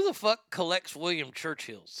 who the fuck collects William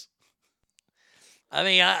Churchills? I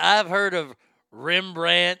mean, I've heard of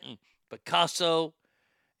Rembrandt and Picasso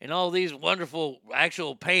and all these wonderful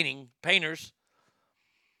actual painters.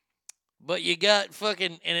 But you got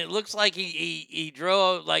fucking, and it looks like he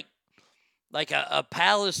drew like a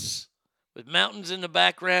palace with mountains in the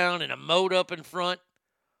background and a moat up in front.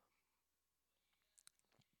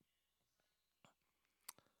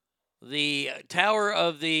 The tower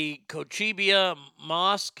of the Kochibia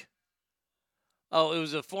Mosque. Oh, it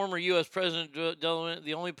was a former U.S. President,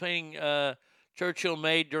 the only painting Churchill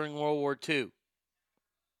made during World War II.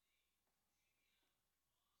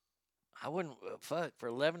 I wouldn't, fuck, for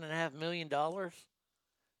 $11.5 million?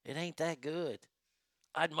 It ain't that good.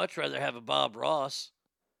 I'd much rather have a Bob Ross.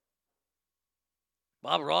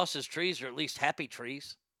 Bob Ross's trees are at least happy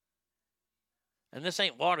trees. And this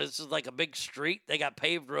ain't water. This is like a big street. They got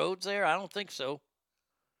paved roads there? I don't think so.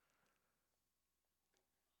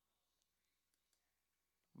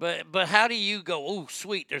 But how do you go, oh,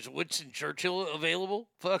 sweet, there's a Winston Churchill available?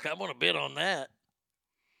 Fuck, I'm going to bid on that.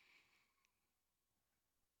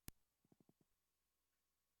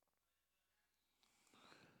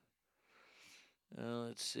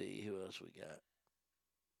 Let's see. Who else we got?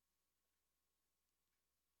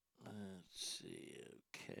 Let's see.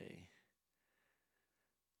 Okay.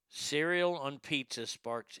 Cereal on pizza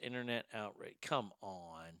sparks internet outrage. Come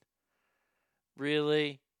on.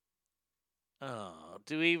 Really? Oh,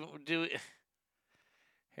 do we?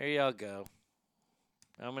 Here y'all go.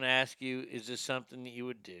 I'm going to ask you, is this something that you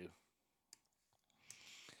would do?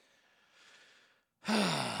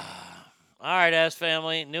 All right, ass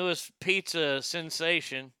family. Newest pizza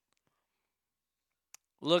sensation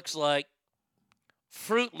looks like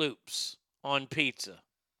Fruit Loops on pizza.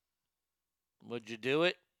 Would you do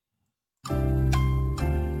it?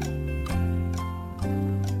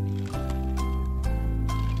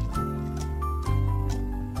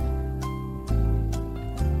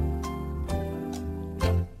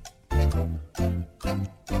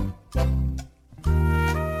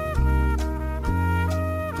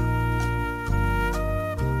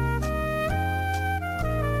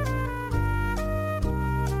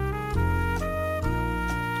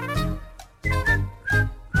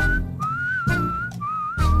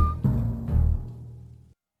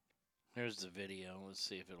 Here's the video. Let's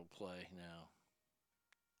see if it'll play now.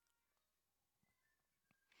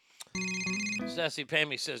 Sassy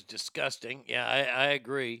Pammy says disgusting. Yeah, I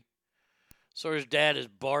agree. Sawyer's dad is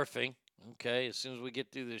barfing. Okay, as soon as we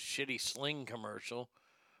get through this shitty Sling commercial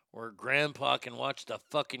where Grandpa can watch the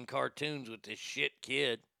fucking cartoons with this shit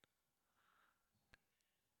kid.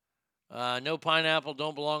 No pineapple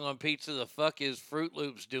don't belong on pizza. The fuck is Fruit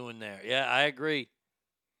Loops doing there? Yeah, I agree.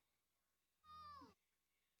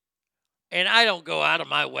 And I don't go out of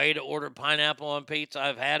my way to order pineapple on pizza.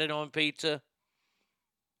 I've had it on pizza.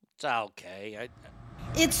 It's okay.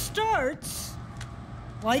 It starts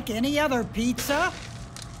like any other pizza.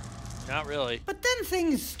 Not really. But then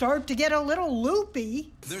things start to get a little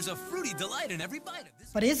loopy. There's a fruity delight in every bite of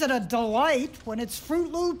this. But is it a delight when it's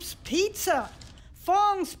Fruit Loops pizza?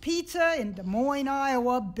 Fong's Pizza in Des Moines,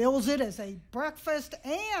 Iowa bills it as a breakfast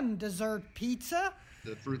and dessert pizza.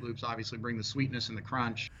 The Fruit Loops obviously bring the sweetness and the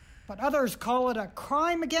crunch. But others call it a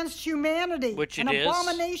crime against humanity. Which it an is.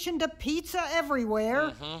 Abomination to pizza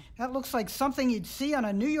everywhere. Mm-hmm. That looks like something you'd see on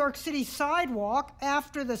a New York City sidewalk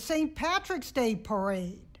after the St. Patrick's Day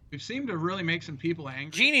parade. We've seemed to really make some people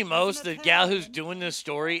angry. Jeannie Most, the gal who's doing this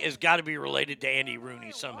story, has got to be related to Andy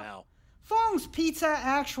Rooney somehow. Fong's Pizza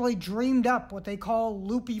actually dreamed up what they call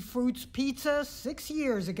Loopy Fruits Pizza 6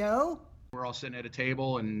 years ago. We're all sitting at a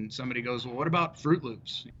table and somebody goes, well, what about Fruit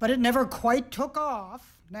Loops? But it never quite took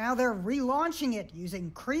off. Now they're relaunching it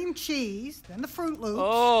using cream cheese, then the Fruit Loops.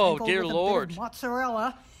 Oh, sprinkled dear with Lord. A bit of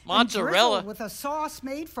mozzarella. Mozzarella? And drizzled with a sauce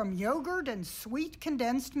made from yogurt and sweet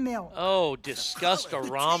condensed milk. Oh,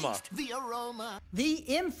 disgust-orama. The aroma. The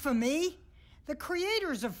infamy. The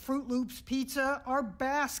creators of Fruit Loops Pizza are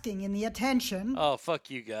basking in the attention. Oh, fuck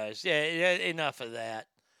you guys. Yeah, enough of that.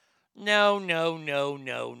 No.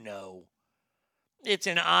 It's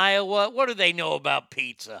in Iowa. What do they know about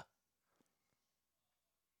pizza?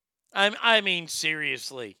 I mean,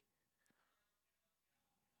 seriously.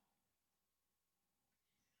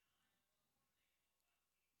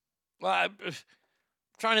 Well, I'm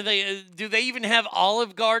trying to think, do they even have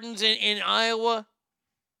Olive Gardens in Iowa?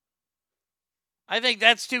 I think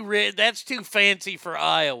that's too fancy for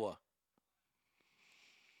Iowa.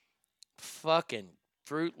 Fucking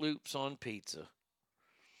Fruit Loops on pizza.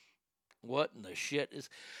 What in the shit is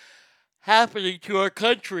happening to our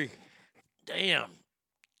country? Damn.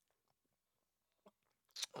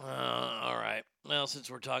 All right. Well,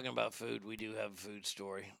 since we're talking about food, we do have a food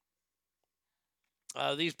story.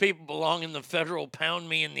 These people belong in the federal pound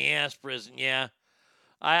me in the ass prison. Yeah,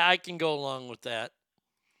 I can go along with that.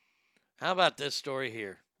 How about this story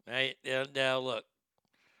here? Right, now, look,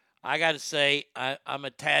 I got to say, I'm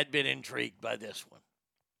a tad bit intrigued by this one.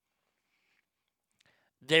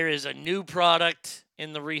 There is a new product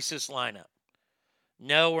in the Reese's lineup.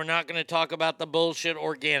 No, we're not going to talk about the bullshit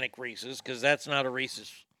organic Reese's because that's not a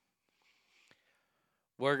Reese's.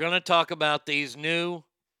 We're going to talk about these new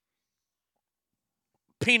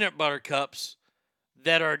peanut butter cups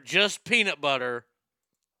that are just peanut butter,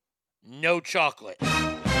 no chocolate.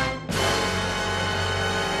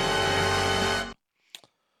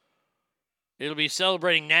 It'll be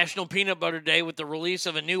celebrating National Peanut Butter Day with the release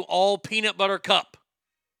of a new all peanut butter cup.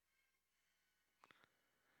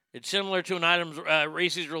 It's similar to an item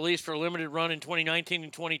Reese's released for a limited run in 2019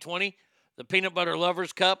 and 2020. The Peanut Butter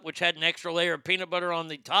Lovers Cup, which had an extra layer of peanut butter on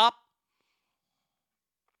the top.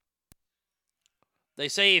 They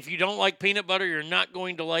say if you don't like peanut butter, you're not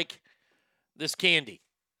going to like this candy.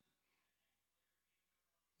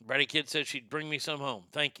 Brady Kid says she'd bring me some home.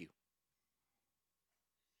 Thank you.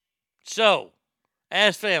 So,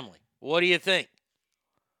 as family, what do you think?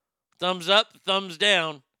 Thumbs up, thumbs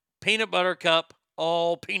down, peanut butter cup,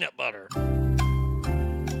 all peanut butter.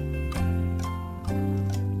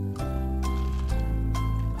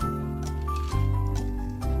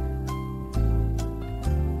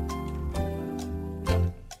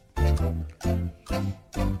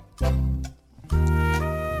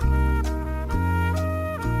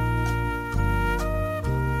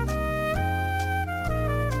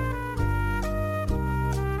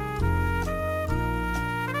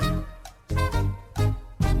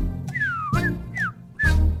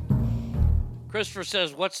 Christopher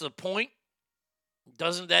says, what's the point?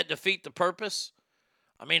 Doesn't that defeat the purpose?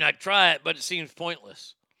 I mean, I'd try it, but it seems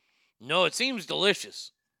pointless. No, it seems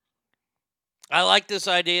delicious. I like this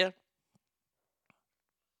idea.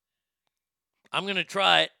 I'm going to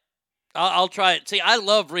try it. I'll try it. See, I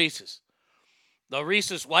love Reese's. The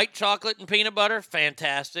Reese's white chocolate and peanut butter,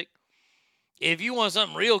 fantastic. If you want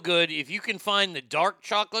something real good, if you can find the dark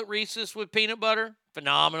chocolate Reese's with peanut butter,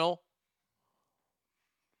 phenomenal.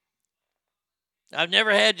 I've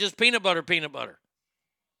never had just peanut butter.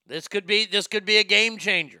 This could be a game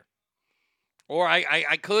changer. Or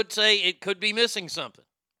I could say it could be missing something.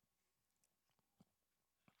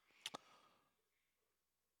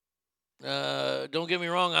 Don't get me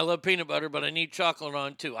wrong, I love peanut butter, but I need chocolate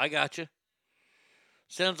on too. I got you.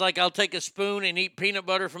 Sounds like I'll take a spoon and eat peanut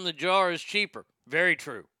butter from the jar is cheaper. Very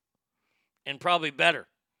true. And probably better.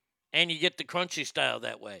 And you get the crunchy style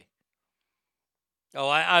that way. Oh,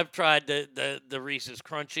 I've tried the Reese's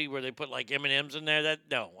Crunchy where they put like M&Ms in there.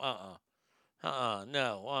 No. All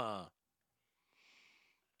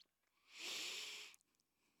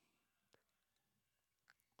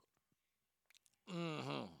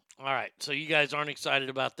right, so you guys aren't excited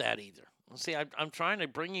about that either. See, I'm trying to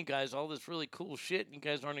bring you guys all this really cool shit, and you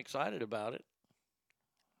guys aren't excited about it.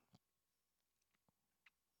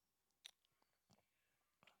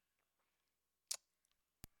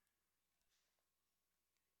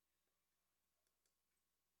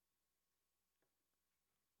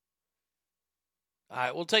 All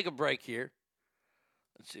right, we'll take a break here.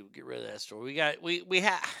 Let's see, we'll get rid of that story. I've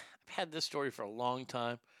had this story for a long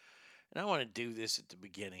time, and I want to do this at the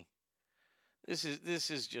beginning. This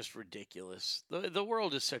is just ridiculous. The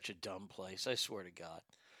world is such a dumb place, I swear to God.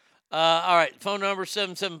 All right, phone number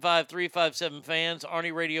 775-357-FANS,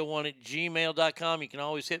 ArnieRadio1@gmail.com. You can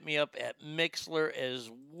always hit me up at Mixler as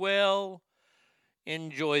well.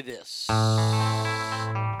 Enjoy this. There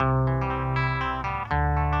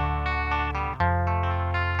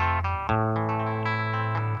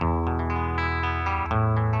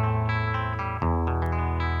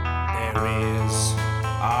is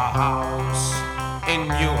a house in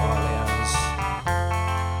New Orleans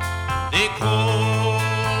they call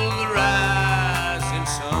the Rising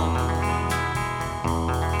Sun,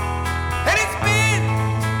 and it's been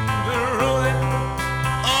the ruin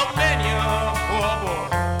of many a poor boy.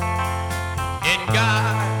 And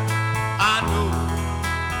God, I know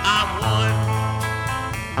I'm one.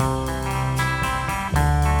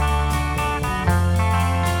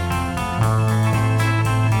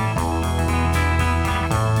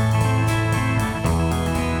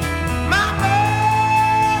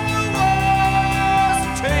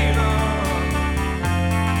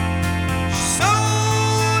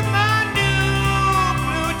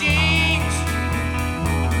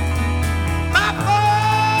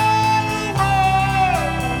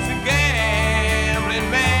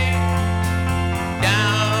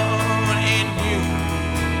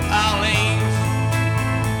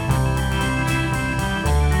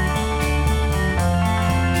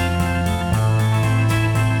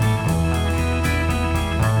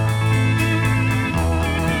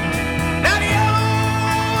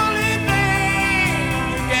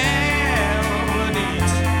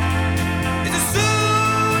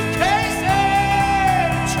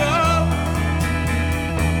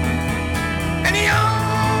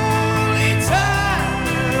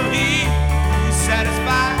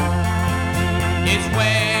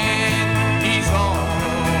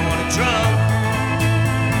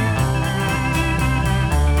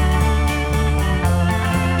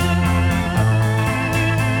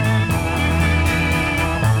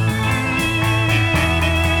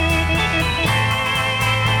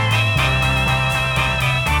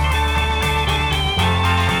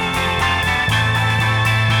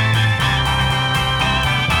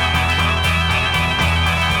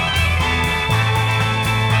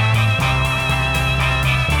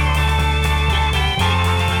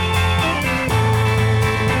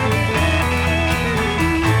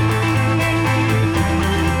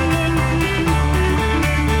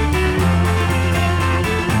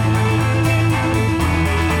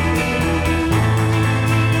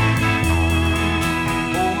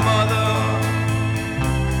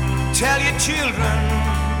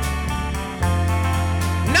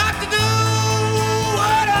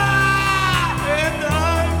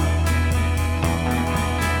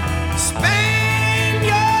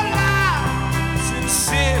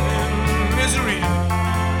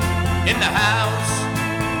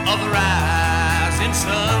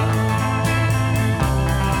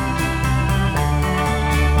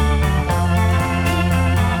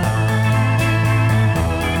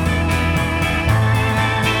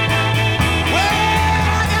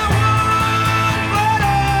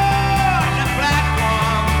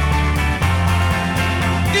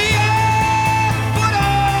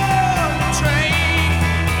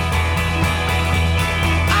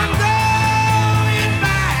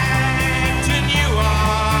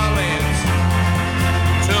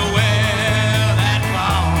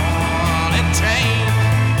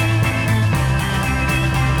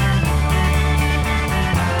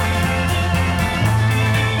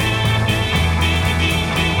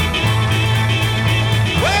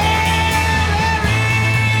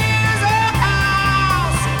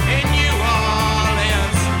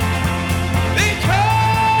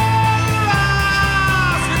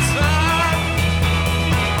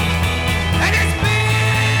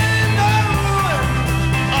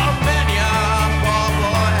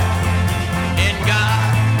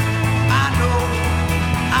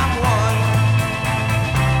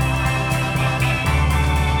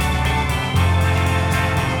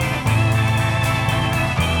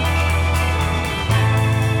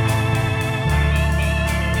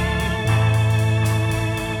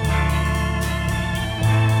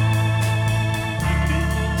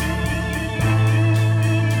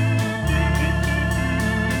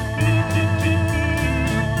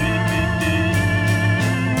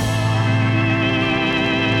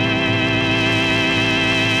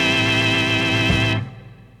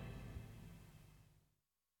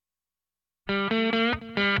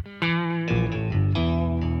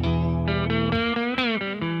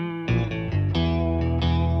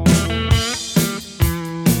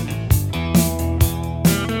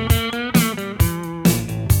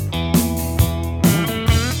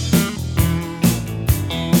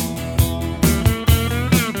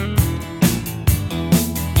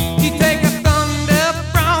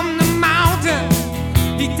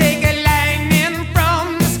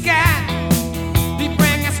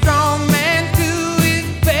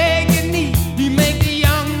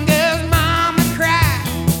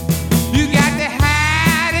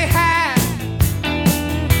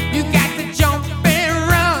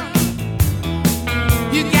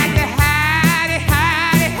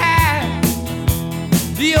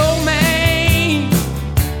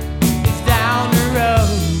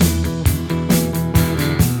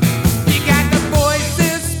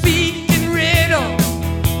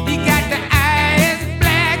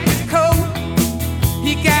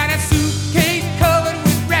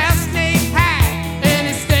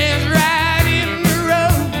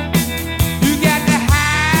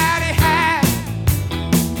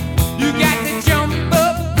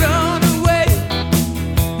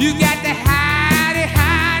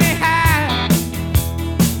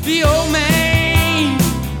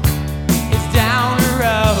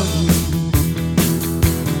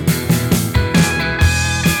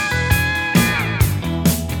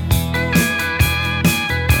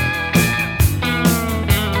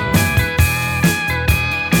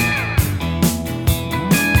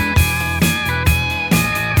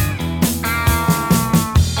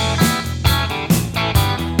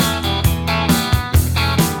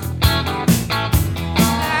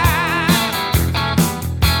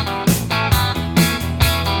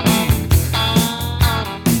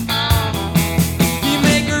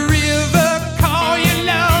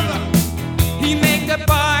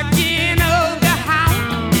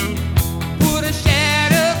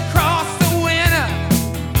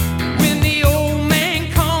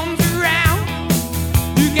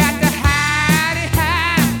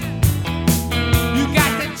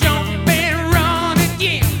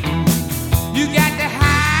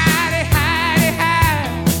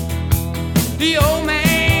 The old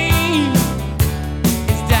man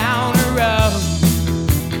is down the road.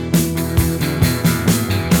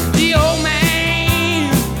 The old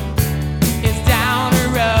man is down the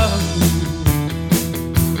road.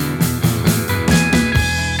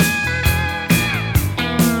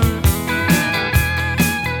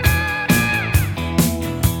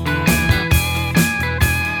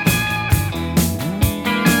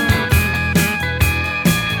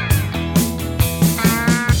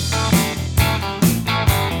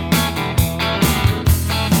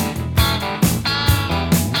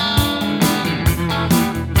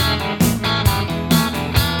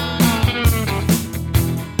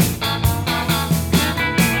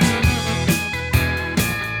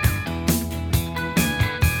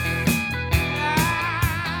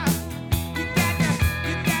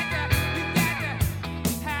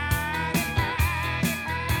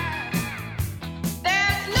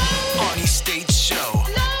 Arnie State Show.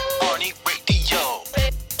 Arnie Radio.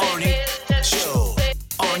 Arnie Show.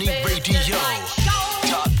 Arnie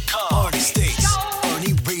Radio.com. Arnie States.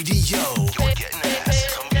 Arnie Radio. You're getting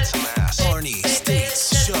ass. Come get some ass. Arnie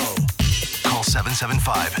States Show. Call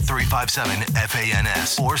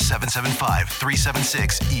 775-357-FANS or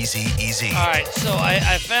 775-376-EASY-EASY. All right, so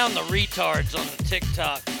I found the retards on the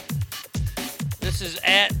TikTok. This is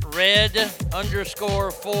at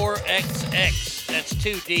red_4XX. That's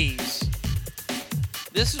 2 Ds.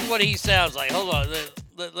 This is what he sounds like. Hold on.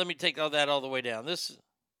 Let me take all that all the way down. This.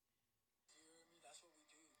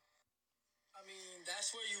 I mean,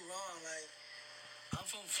 that's where you wrong. Like, I'm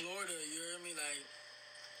from Florida, you hear me? Like,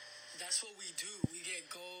 that's what we do. We get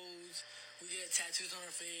goals, we get tattoos on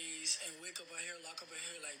our face, and wake up out here, lock up out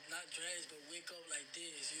here, like, not dreads, but wake up like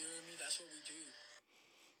this, you hear me? That's what we do.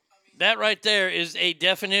 That right there is a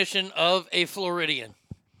definition of a Floridian.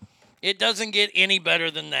 It doesn't get any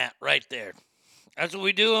better than that right there. That's what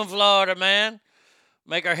we do in Florida, man.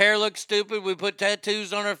 Make our hair look stupid. We put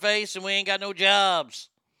tattoos on our face, and we ain't got no jobs.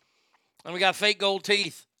 And we got fake gold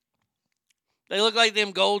teeth. They look like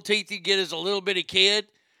them gold teeth you get as a little bitty kid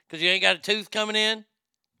because you ain't got a tooth coming in.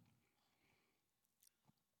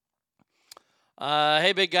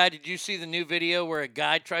 Hey, big guy, did you see the new video where a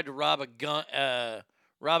guy tried to rob a guy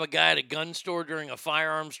at a gun store during a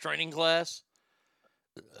firearms training class?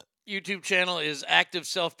 YouTube channel is Active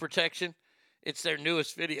Self-Protection. It's their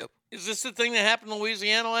newest video. Is this the thing that happened in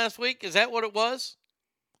Louisiana last week? Is that what it was?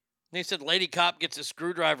 They said lady cop gets a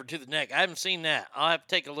screwdriver to the neck. I haven't seen that. I'll have to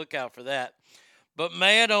take a look out for that. But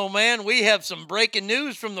man, oh man, we have some breaking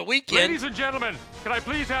news from the weekend. Ladies and gentlemen, can I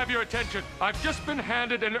please have your attention? I've just been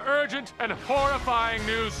handed an urgent and horrifying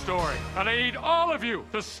news story. And I need all of you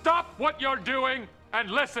to stop what you're doing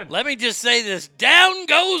and listen. Let me just say this. Down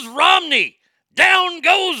goes Romney. Down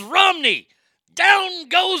goes Romney. Down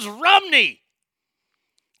goes Romney.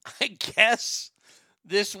 I guess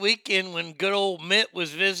this weekend when good old Mitt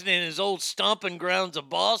was visiting his old stomping grounds of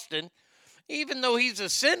Boston, even though he's a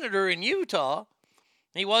senator in Utah,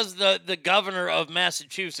 he was the governor of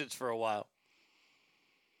Massachusetts for a while.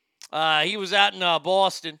 He was out in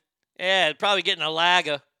Boston. Yeah, probably getting a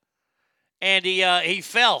lager. And he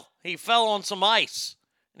fell. He fell on some ice.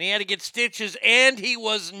 And he had to get stitches, and he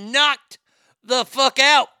was knocked the fuck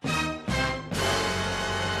out.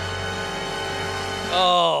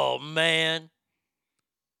 Oh, man.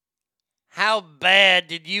 How bad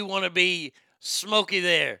did you want to be, Smokey,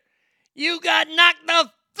 there? You got knocked the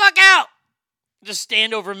fuck out. Just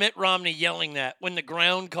stand over Mitt Romney yelling that when the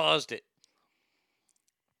ground caused it.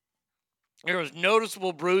 There was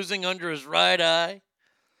noticeable bruising under his right eye.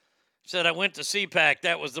 Said, I went to CPAC.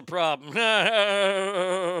 That was the problem.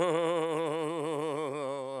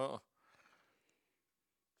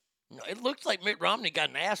 It looks like Mitt Romney got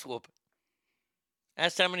an ass whooping.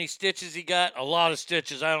 Asked how many stitches he got. A lot of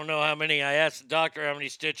stitches. I don't know how many. I asked the doctor how many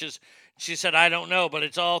stitches. She said, I don't know, but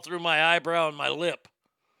it's all through my eyebrow and my lip.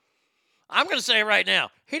 I'm going to say right now,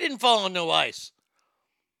 he didn't fall on no ice.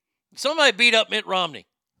 Somebody beat up Mitt Romney.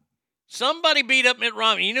 Somebody beat up Mitt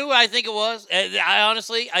Romney. You knew who I think it was?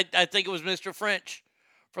 I think it was Mr. French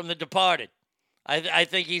from The Departed. I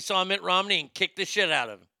think he saw Mitt Romney and kicked the shit out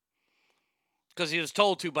of him. Because he was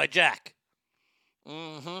told to by Jack.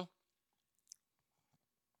 Mm-hmm.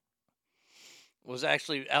 Was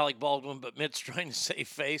actually Alec Baldwin, but Mitt's trying to save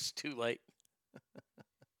face. Too late.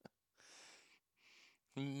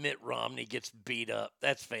 Mitt Romney gets beat up.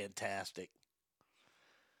 That's fantastic.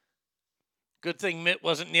 Good thing Mitt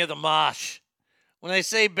wasn't near the mosh. When I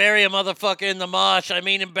say bury a motherfucker in the mosh, I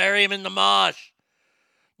mean bury him in the mosh.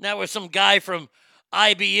 Now where some guy from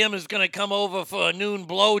IBM is going to come over for a noon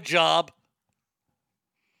blow job.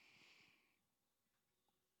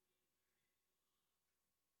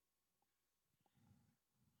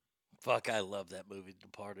 Fuck, I love that movie,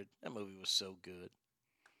 Departed. That movie was so good.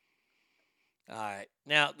 All right.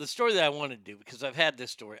 Now, the story that I want to do, because I've had this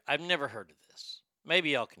story, I've never heard of this. Maybe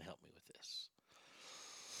y'all can help me with this.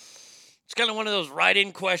 It's kind of one of those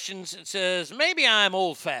write-in questions. It says, maybe I'm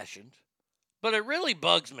old-fashioned, but it really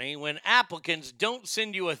bugs me when applicants don't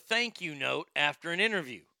send you a thank you note after an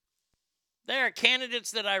interview. There are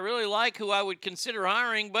candidates that I really like who I would consider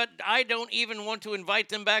hiring, but I don't even want to invite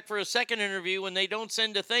them back for a second interview when they don't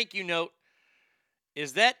send a thank you note.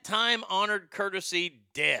 Is that time-honored courtesy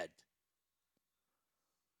dead?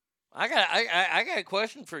 I got a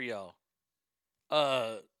question for y'all.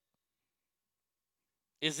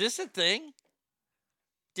 Is this a thing?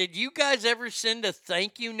 Did you guys ever send a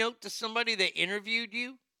thank you note to somebody that interviewed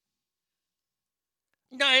you?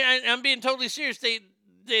 No, I'm being totally serious.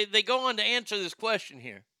 They go on to answer this question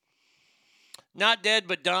here. Not dead,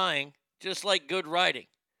 but dying, just like good writing.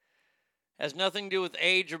 Has nothing to do with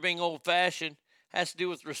age or being old-fashioned. Has to do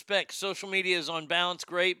with respect. Social media is on balance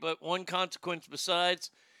great, but one consequence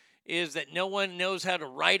besides is that no one knows how to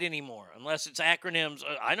write anymore, unless it's acronyms.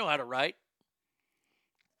 I know how to write.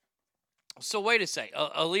 So wait a sec.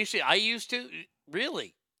 Alicia, I used to?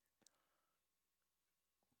 Really?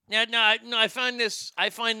 Now, I find this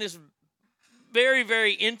very,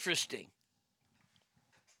 very interesting.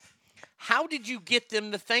 How did you get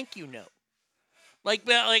them the thank you note? Like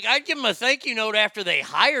I'd give them a thank you note after they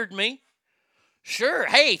hired me. Sure,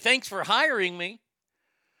 hey, thanks for hiring me.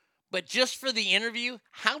 But just for the interview,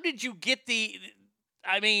 how did you get did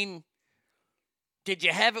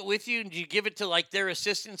you have it with you? Did you give it to like their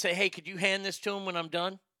assistant and say, hey, could you hand this to them when I'm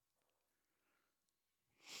done?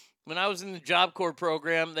 When I was in the Job Corps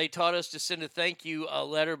program, they taught us to send a thank you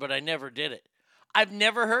letter, but I never did it. I've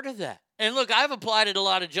never heard of that. And look, I've applied at a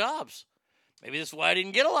lot of jobs. Maybe that's why I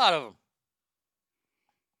didn't get a lot of them.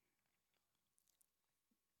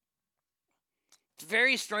 It's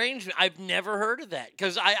very strange. I've never heard of that.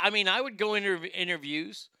 Because, I would go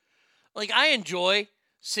interviews. Like, I enjoy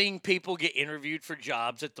seeing people get interviewed for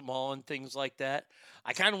jobs at the mall and things like that.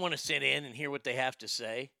 I kind of want to sit in and hear what they have to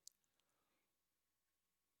say.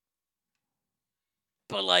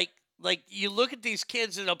 But, like you look at these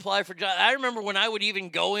kids that apply for jobs. I remember when I would even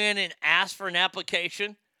go in and ask for an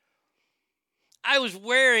application, I was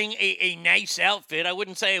wearing a nice outfit. I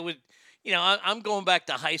wouldn't say it was, I'm going back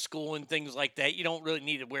to high school and things like that. You don't really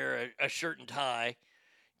need to wear a shirt and tie.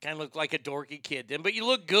 Kind of look like a dorky kid then, but you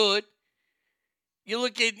look good. You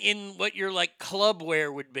look in what your like club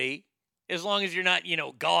wear would be, as long as you're not,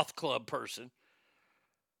 goth club person.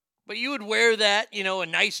 But you would wear that, a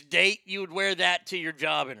nice date, you would wear that to your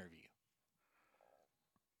job interview.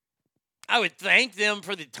 I would thank them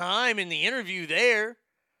for the time in the interview there.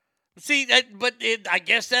 See, I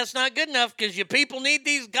guess that's not good enough because you people need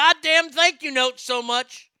these goddamn thank you notes so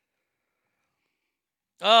much.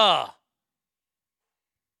 It's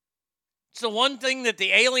the one thing that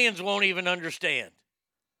the aliens won't even understand.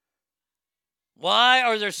 Why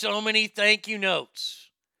are there so many thank you notes?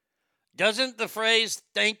 Doesn't the phrase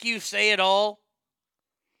thank you say it all?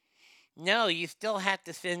 No, you still have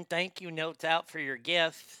to send thank you notes out for your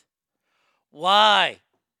guests. Why?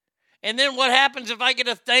 And then what happens if I get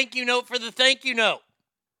a thank you note for the thank you note?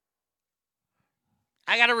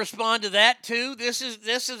 I got to respond to that too. This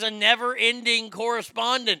is a never-ending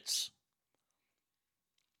correspondence.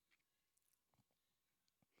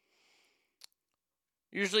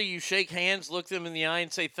 Usually you shake hands, look them in the eye,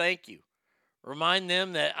 and say thank you. Remind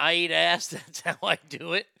them that I eat ass. That's how I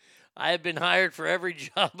do it. I have been hired for every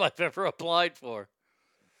job I've ever applied for.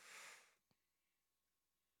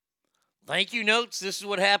 Thank you notes. This is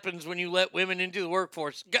what happens when you let women into the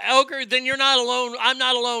workforce. Ogre, then you're not alone. I'm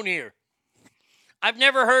not alone here. I've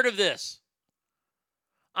never heard of this.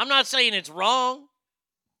 I'm not saying it's wrong.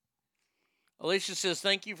 Alicia says,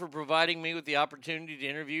 thank you for providing me with the opportunity to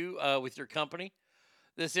interview with your company.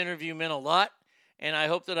 This interview meant a lot, and I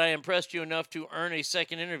hope that I impressed you enough to earn a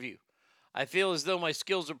second interview. I feel as though my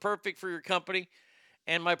skills are perfect for your company,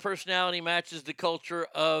 and my personality matches the culture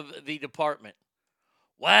of the department.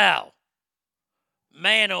 Wow.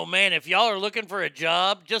 Man, oh man, if y'all are looking for a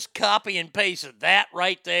job, just copy and paste that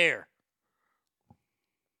right there.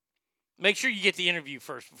 Make sure you get the interview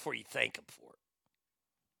first before you thank them for it.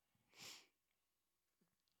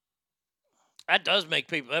 That does make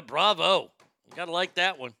people, bravo. You gotta like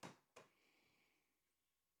that one.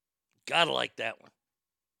 Gotta like that one.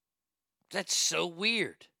 That's so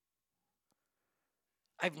weird.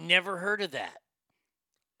 I've never heard of that.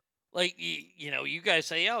 Like, you guys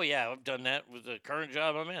say, oh, yeah, I've done that with the current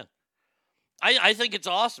job I'm in. I think it's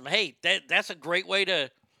awesome. Hey, that's a great way to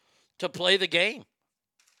play the game.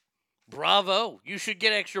 Bravo. You should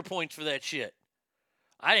get extra points for that shit.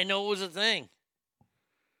 I didn't know it was a thing.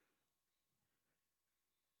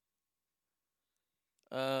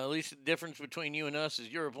 At least the difference between you and us is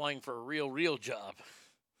you're applying for a real job.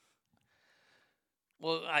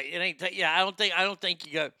 Well, I don't think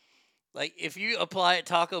you got, like, if you apply at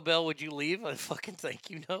Taco Bell, would you leave a fucking thank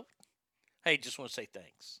you note? Hey, just want to say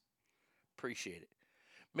thanks. Appreciate it.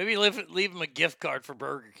 Maybe leave him a gift card for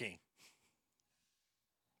Burger King.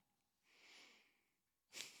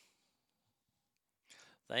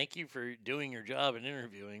 Thank you for doing your job and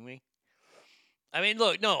interviewing me. I mean,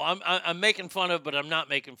 look, no, I'm making fun of, but I'm not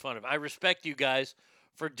making fun of. I respect you guys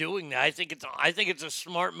for doing that. I think it's a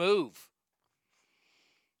smart move.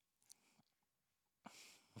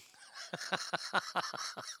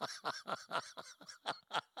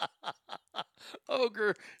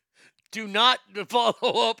 Ogre, do not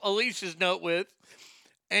follow up Alicia's note with,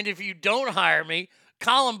 and if you don't hire me,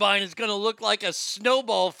 Columbine is going to look like a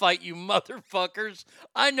snowball fight, you motherfuckers.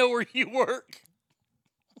 I know where you work.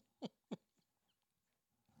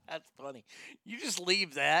 That's funny. You just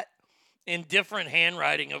leave that in different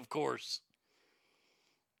handwriting, of course.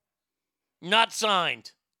 Not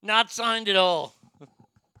signed. Not signed at all.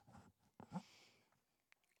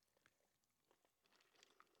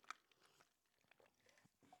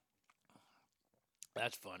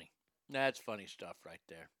 That's funny. That's funny stuff right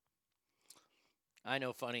there. I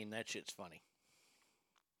know funny, and that shit's funny.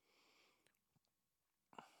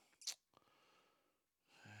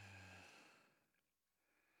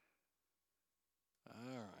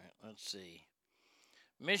 All right, let's see.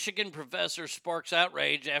 Michigan professor sparks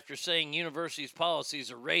outrage after saying university's policies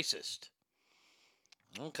are racist.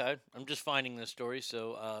 Okay, I'm just finding this story,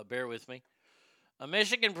 so bear with me. A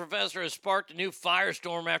Michigan professor has sparked a new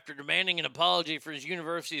firestorm after demanding an apology for his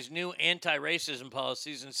university's new anti-racism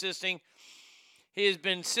policies, insisting he has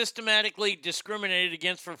been systematically discriminated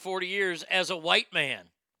against for 40 years as a white man.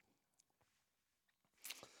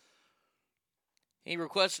 He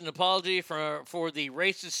requests an apology for the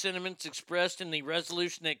racist sentiments expressed in the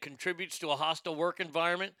resolution that contributes to a hostile work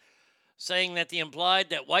environment, saying that the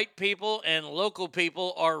implied that white people and local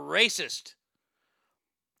people are racist.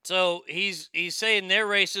 So he's saying they're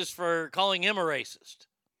racist for calling him a racist.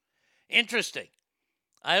 Interesting.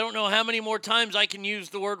 I don't know how many more times I can use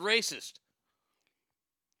the word racist.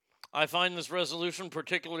 I find this resolution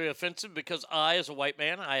particularly offensive because I, as a white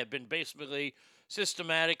man, I have been basically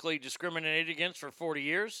systematically discriminated against for 40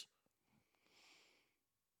 years.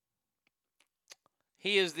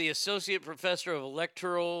 He is the associate professor of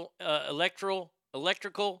electrical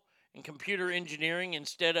and computer engineering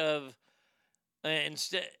insisted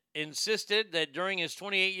that during his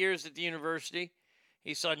 28 years at the university,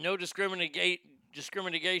 he saw no discrimination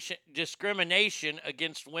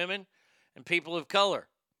against women and people of color.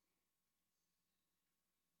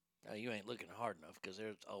 Now, you ain't looking hard enough because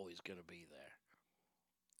there's always going to be there.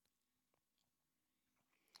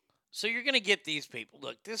 So you're going to get these people.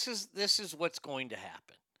 Look, this is what's going to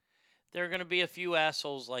happen. There are going to be a few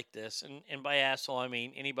assholes like this, and by asshole I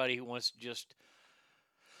mean anybody who wants to just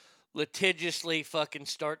litigiously fucking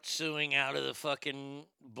start suing out of the fucking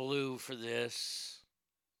blue for this.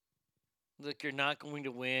 Look, you're not going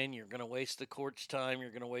to win. You're going to waste the court's time.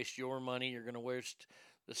 You're going to waste your money. You're going to waste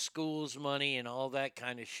the school's money and all that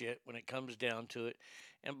kind of shit when it comes down to it.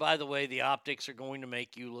 And by the way, the optics are going to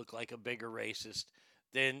make you look like a bigger racist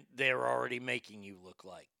than they're already making you look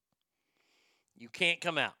like. You can't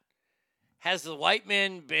come out. Has the white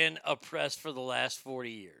man been oppressed for the last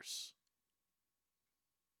 40 years?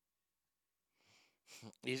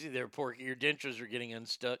 Easy there, Porky. Your dentures are getting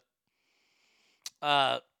unstuck.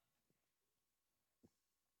 The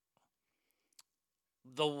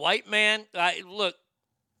white man, look.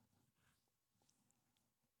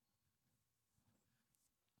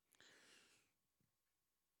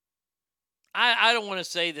 I don't want to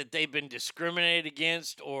say that they've been discriminated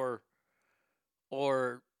against or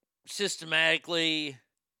systematically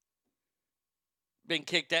been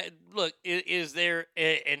kicked out. Look, is there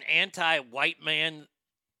an anti-white man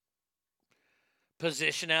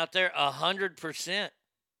position out there? 100%.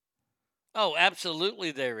 Oh,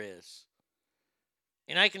 absolutely there is.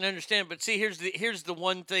 And I can understand, but see, here's the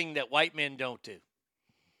one thing that white men don't do.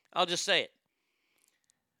 I'll just say it.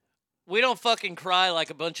 We don't fucking cry like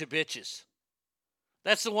a bunch of bitches.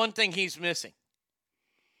 That's the one thing he's missing.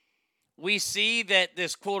 We see that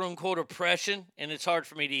this quote-unquote oppression, and it's hard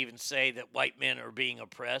for me to even say that white men are being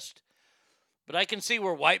oppressed, but I can see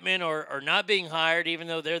where white men are not being hired even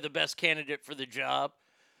though they're the best candidate for the job.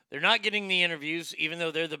 They're not getting the interviews even though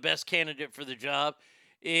they're the best candidate for the job.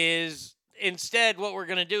 Is instead, what we're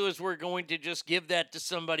going to do is we're going to just give that to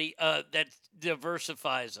somebody that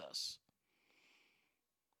diversifies us.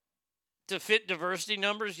 To fit diversity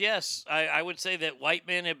numbers, yes, I would say that white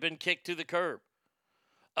men have been kicked to the curb.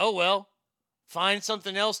 Oh, well, find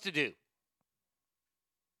something else to do.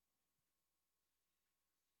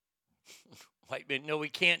 White men, no, we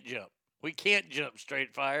can't jump. We can't jump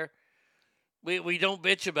straight fire. We don't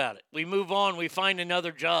bitch about it. We move on. We find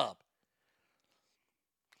another job.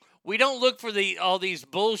 We don't look for all these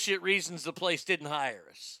bullshit reasons the place didn't hire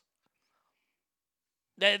us.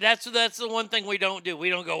 That's the one thing we don't do.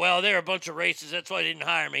 We don't go, well, they're a bunch of racists. That's why they didn't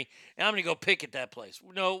hire me. And I'm going to go pick at that place.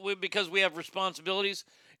 No, because we have responsibilities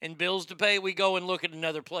and bills to pay, we go and look at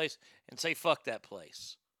another place and say, fuck that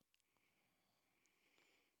place.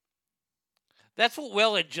 That's what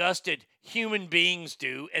well-adjusted human beings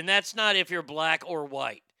do, and that's not if you're black or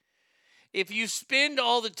white. If you spend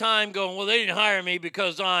all the time going, well, they didn't hire me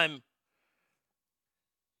because I'm,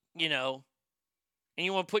 and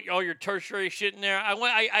you want to put all your tertiary shit in there, I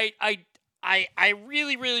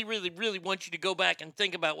really, really, really, really want you to go back and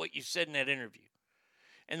think about what you said in that interview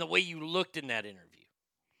and the way you looked in that interview.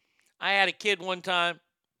 I had a kid one time,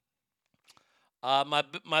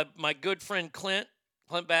 my good friend Clint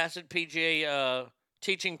Bassett, PGA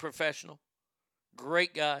teaching professional,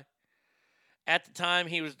 great guy. At the time,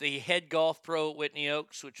 he was the head golf pro at Whitney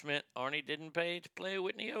Oaks, which meant Arnie didn't pay to play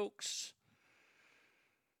Whitney Oaks.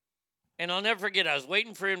 And I'll never forget, I was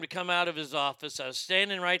waiting for him to come out of his office. I was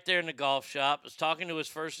standing right there in the golf shop. I was talking to his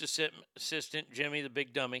first assistant, Jimmy, the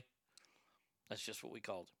big dummy. That's just what we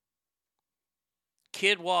called him.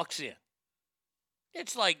 Kid walks in.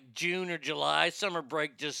 It's like June or July. Summer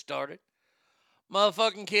break just started.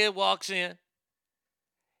 Motherfucking kid walks in.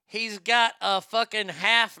 He's got a fucking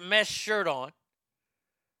half mesh shirt on.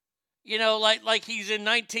 Like he's in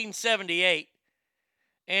 1978.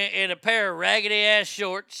 And a pair of raggedy-ass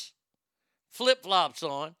shorts. Flip-flops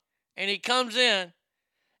on. And he comes in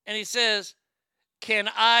and he says, can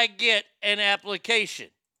I get an application?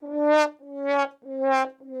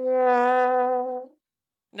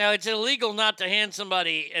 Now, it's illegal not to hand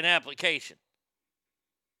somebody an application.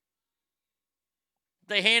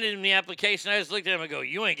 They handed him the application. I just looked at him and go,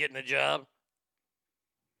 you ain't getting a job.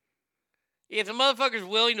 If the motherfucker's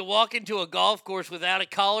willing to walk into a golf course without a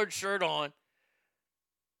collared shirt on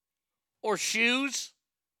or shoes,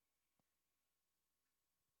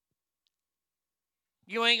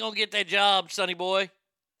 you ain't going to get that job, sonny boy.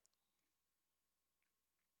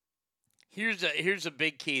 Here's a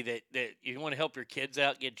big key that you want to help your kids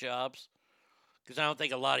out get jobs, because I don't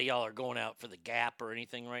think a lot of y'all are going out for the Gap or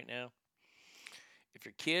anything right now. If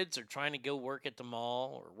your kids are trying to go work at the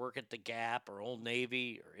mall or work at the Gap or Old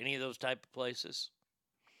Navy or any of those type of places,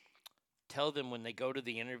 tell them when they go to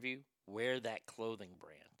the interview, wear that clothing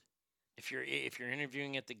brand. If you're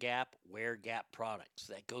interviewing at the Gap, wear Gap products.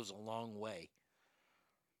 That goes a long way.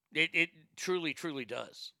 It truly, truly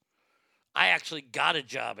does. I actually got a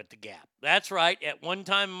job at the Gap. That's right. At one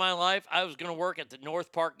time in my life, I was going to work at the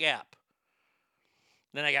North Park Gap.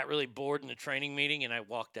 Then I got really bored in the training meeting and I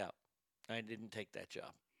walked out. I didn't take that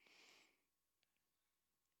job.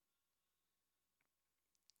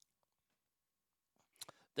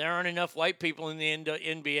 There aren't enough white people in the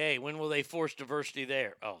NBA. When will they force diversity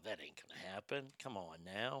there? Oh, that ain't going to happen. Come on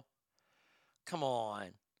now. Come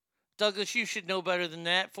on. Douglas, you should know better than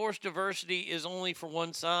that. Forced diversity is only for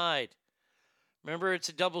one side. Remember, it's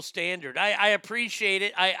a double standard. I appreciate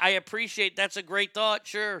it. I appreciate that's a great thought,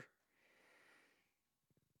 sure.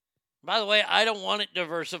 By the way, I don't want it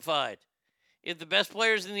diversified. If the best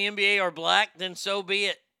players in the NBA are black, then so be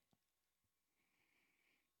it.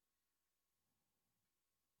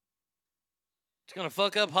 It's going to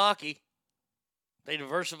fuck up hockey. They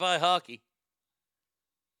diversify hockey.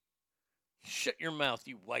 Shut your mouth,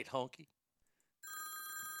 you white honky.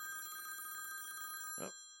 Oh.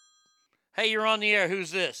 Hey, you're on the air.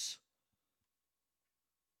 Who's this?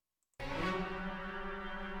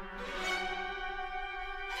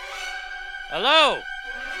 Hello?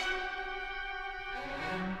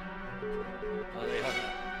 Oh, they hung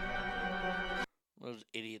up. Those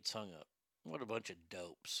idiots hung up. What a bunch of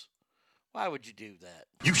dopes. Why would you do that?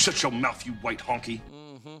 You shut your mouth, you white honky.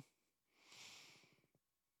 Mm-hmm.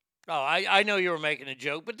 Oh, I know you were making a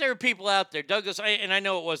joke, but there are people out there, Douglas, and I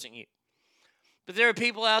know it wasn't you, but there are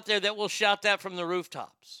people out there that will shout that from the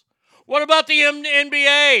rooftops. What about the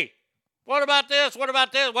NBA? What about this? What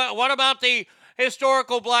about this? What about the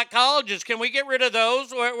historical black colleges? Can we get rid of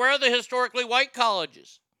those? Where are the historically white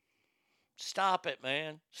colleges? Stop it,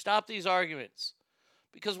 man. Stop these arguments,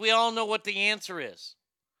 because we all know what the answer is.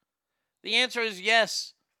 The answer is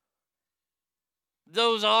yes.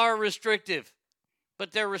 Those are restrictive,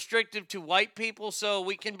 but they're restrictive to white people, so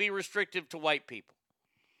we can be restrictive to white people.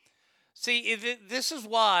 See, this is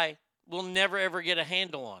why we'll never, ever get a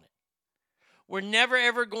handle on it. We're never,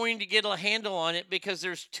 ever going to get a handle on it because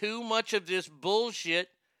there's too much of this bullshit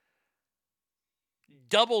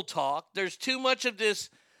double talk. There's too much of this.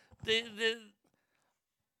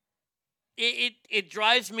 It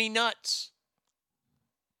drives me nuts.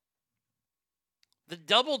 The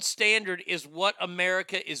double standard is what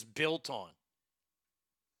America is built on.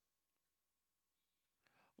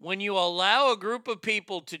 When you allow a group of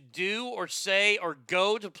people to do or say or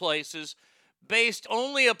go to places based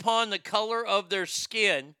only upon the color of their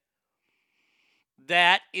skin,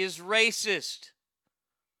 that is racist.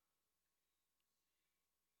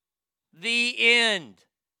 The end.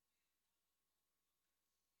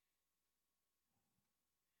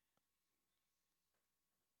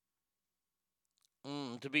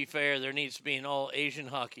 To be fair, there needs to be an all-Asian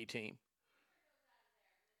hockey team.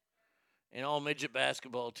 An all-midget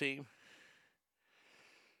basketball team.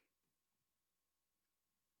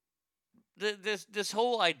 This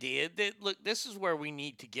whole idea that, look, this is where we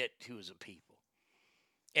need to get to as a people.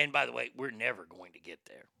 And by the way, we're never going to get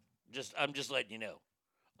there. I'm just letting you know.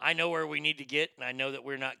 I know where we need to get, and I know that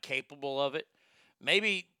we're not capable of it.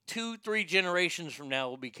 Maybe 2-3 generations from now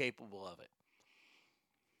we'll be capable of it.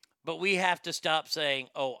 But we have to stop saying,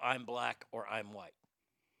 oh, I'm black or I'm white.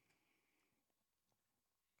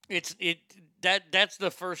 That's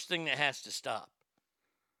the first thing that has to stop.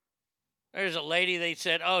 There's a lady, they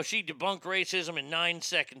said, oh, she debunked racism in 9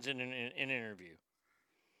 seconds in an interview.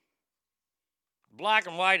 Black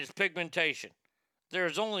and white is pigmentation. There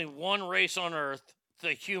is only one race on earth,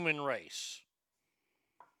 the human race.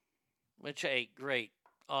 Which, hey, great,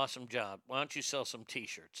 awesome job. Why don't you sell some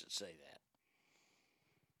t-shirts that say that?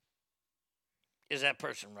 Is that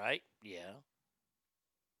person right? Yeah.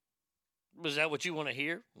 Was that what you want to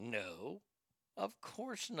hear? No. Of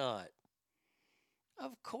course not.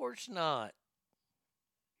 Of course not.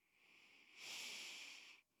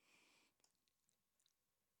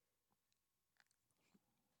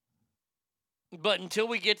 But until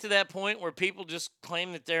we get to that point where people just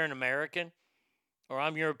claim that they're an American or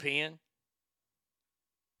I'm European,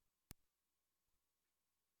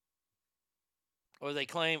 or they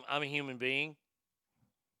claim I'm a human being,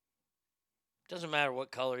 doesn't matter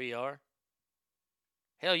what color you are.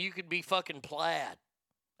 Hell, you could be fucking plaid.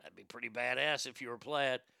 That'd be pretty badass if you were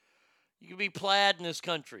plaid. You could be plaid in this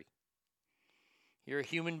country. You're a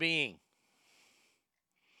human being.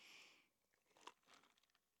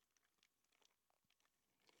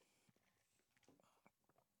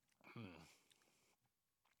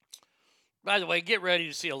 By the way, get ready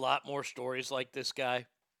to see a lot more stories like this guy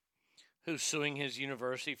who's suing his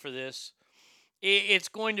university for this. It's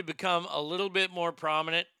going to become a little bit more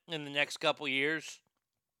prominent in the next couple years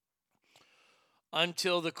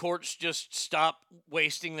until the courts just stop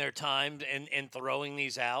wasting their time and throwing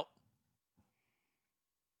these out.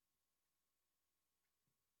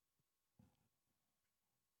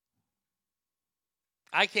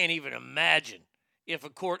 I can't even imagine if a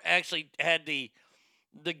court actually had the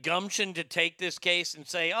gumption to take this case and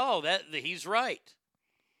say, oh, that he's right.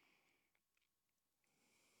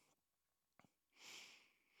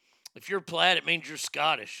 If you're plaid, it means you're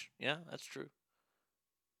Scottish. Yeah, that's true.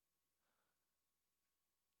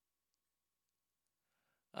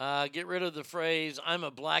 Get rid of the phrase, I'm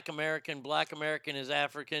a black American. Black American is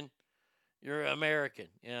African. You're American.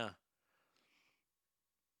 Yeah.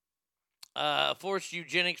 A forced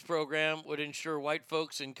eugenics program would ensure white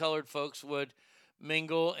folks and colored folks would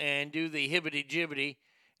mingle and do the hibbity-jibbity,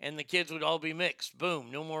 and the kids would all be mixed. Boom.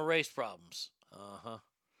 No more race problems. Uh-huh.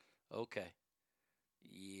 Okay.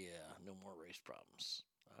 Yeah, no more race problems.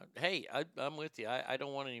 Hey, I'm with you. I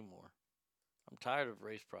don't want any more. I'm tired of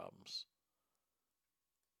race problems.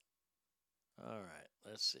 All right,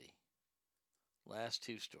 let's see. Last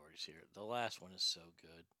 2 stories here. The last one is so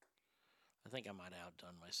good. I think I might have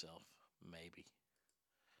outdone myself. Maybe.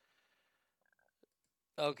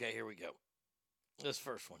 Okay, here we go. This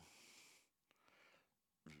first one.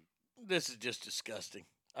 This is just disgusting.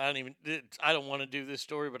 I don't want to do this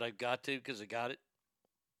story, but I've got to because I got it.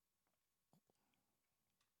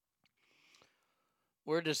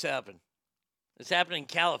 Where'd this happen? This happened in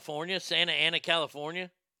California, Santa Ana,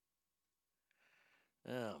 California.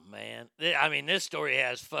 Oh, man. I mean, this story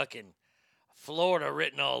has fucking Florida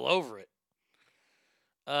written all over it.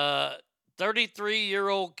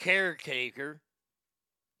 33-year-old caretaker,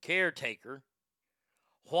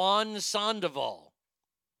 Juan Sandoval,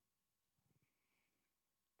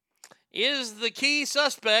 is the key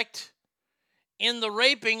suspect in the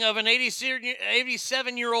raping of an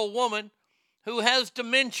 87-year-old woman who has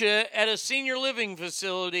dementia at a senior living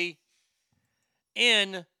facility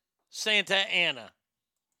in Santa Ana.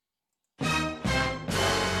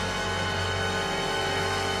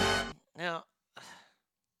 Now,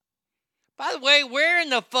 by the way, where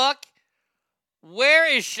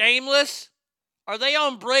is Shameless? Are they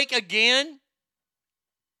on break again?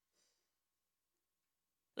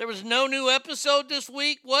 There was no new episode this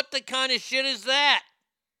week? What the kind of shit is that?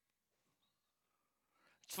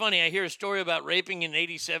 It's funny, I hear a story about raping an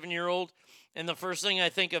 87-year-old, and the first thing I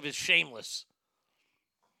think of is Shameless.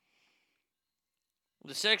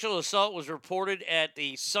 The sexual assault was reported at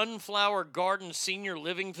the Sunflower Garden Senior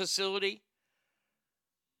Living Facility,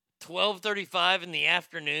 12:35 in the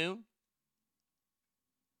afternoon.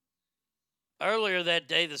 Earlier that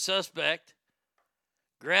day, the suspect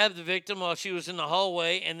grabbed the victim while she was in the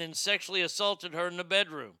hallway and then sexually assaulted her in the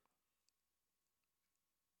bedroom.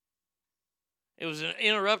 It was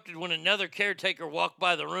interrupted when another caretaker walked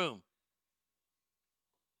by the room.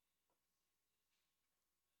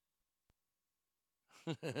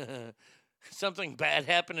 Something bad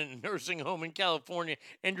happened in a nursing home in California.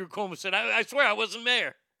 Andrew Cuomo said, I swear I wasn't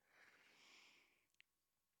there.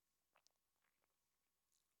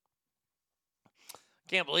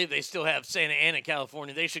 Can't believe they still have Santa Ana,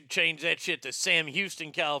 California. They should change that shit to Sam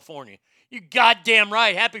Houston, California. You goddamn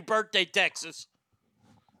right. Happy birthday, Texas.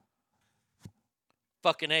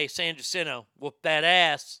 Fucking A, San Jacinto. Whoop that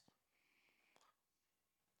ass.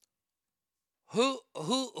 Who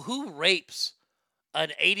rapes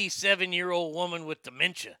an 87-year-old woman with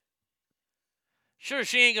dementia? Sure,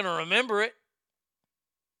 she ain't going to remember it.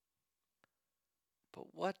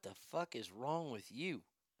 But what the fuck is wrong with you?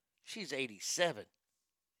 She's 87.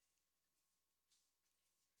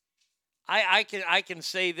 I can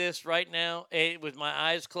say this right now with my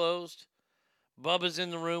eyes closed. Bubba's in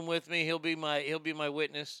the room with me. He'll be my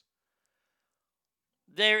witness.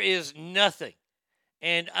 There is nothing,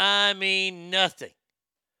 and I mean nothing,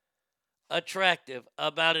 attractive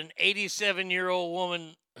about an 87-year-old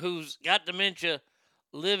woman who's got dementia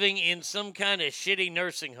living in some kind of shitty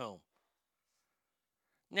nursing home.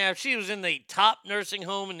 Now, if she was in the top nursing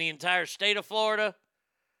home in the entire state of Florida,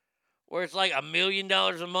 where it's like $1 million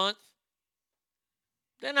a month,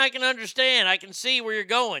 then I can understand. I can see where you're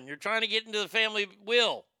going. You're trying to get into the family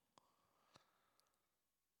will.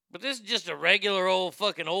 But this is just a regular old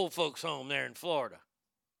fucking old folks home there in Florida.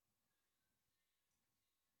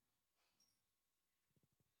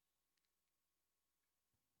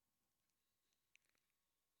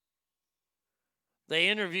 They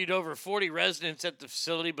interviewed over 40 residents at the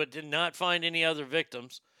facility but did not find any other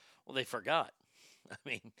victims. Well, they forgot. I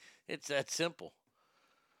mean, it's that simple.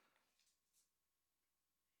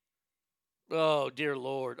 Oh, dear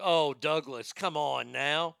Lord. Oh, Douglas, come on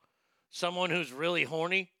now. Someone who's really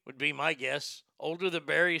horny would be my guess. Older the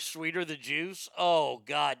berry, sweeter the juice. Oh,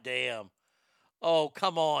 goddamn. Oh,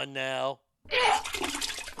 come on now.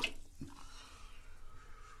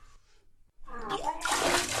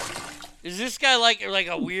 Is this guy like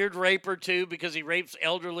a weird raper too because he rapes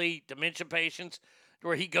elderly dementia patients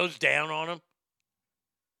where he goes down on them?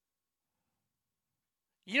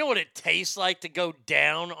 You know what it tastes like to go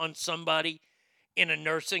down on somebody in a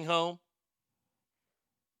nursing home?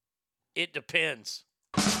 It depends.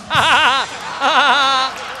 Got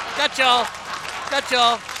y'all.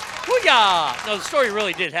 Hoo-yah! No, the story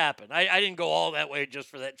really did happen. I didn't go all that way just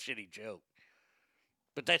for that shitty joke.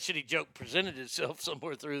 But that shitty joke presented itself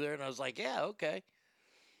somewhere through there, and I was like, yeah, okay.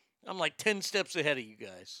 I'm like 10 steps ahead of you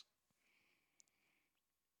guys.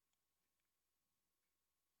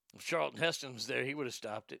 If Charlton Heston was there, he would have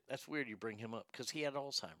stopped it. That's weird you bring him up, because he had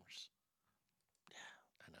Alzheimer's. Yeah,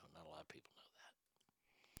 I know. Not a lot of people know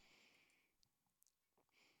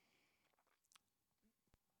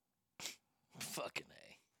that. Fucking A.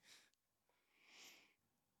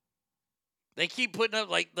 They keep putting up,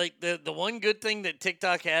 like the one good thing that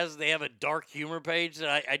TikTok has, they have a dark humor page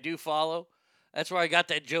that I do follow. That's where I got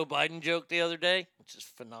that Joe Biden joke the other day, which is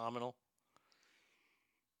phenomenal.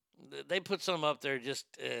 They put some up there just,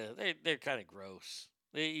 they're kind of gross.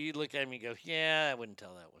 You look at them and you go, yeah, I wouldn't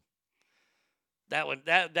tell that one.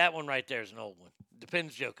 That one right there is an old one.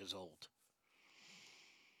 Depends joke is old.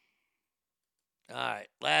 All right,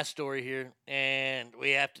 last story here, and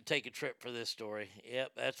we have to take a trip for this story.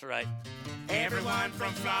 Yep, that's right. Everyone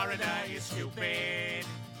from Florida is stupid.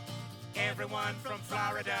 Everyone from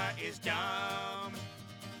Florida is dumb.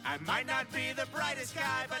 I might not be the brightest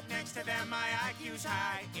guy, but next to them my IQ's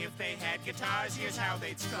high. If they had guitars, here's how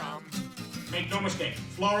they'd strum. Make no mistake,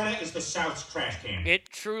 Florida is the South's trash can. It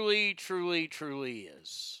truly, truly, truly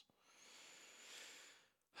is.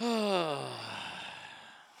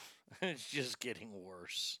 It's just getting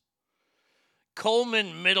worse.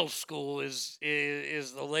 Coleman Middle School is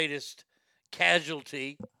the latest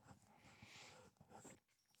casualty.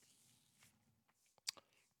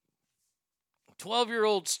 A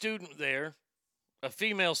 12-year-old student there, a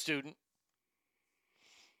female student,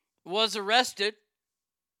 was arrested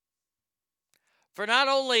for not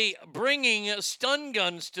only bringing stun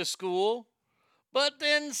guns to school, but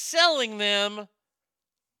then selling them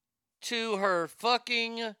to her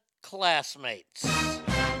fucking classmates.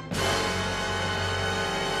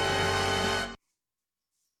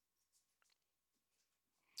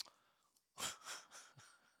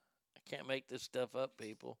 Can't make this stuff up,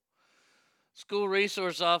 people. School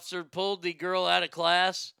resource officer pulled the girl out of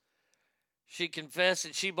class. She confessed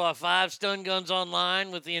that she bought 5 stun guns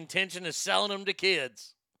online with the intention of selling them to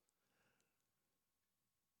kids.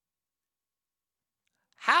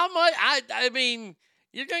 How much? I mean,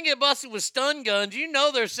 you're going to get busted with stun guns. You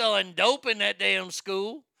know they're selling dope in that damn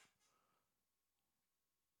school.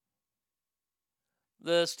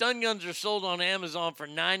 The stun guns are sold on Amazon for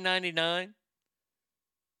 $9.99.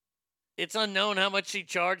 It's unknown how much she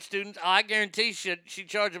charged students. I guarantee she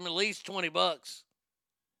charged them at least $20.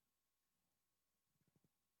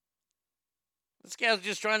 This guy's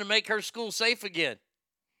just trying to make her school safe again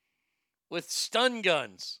with stun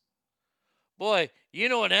guns. Boy, you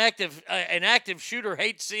know an active shooter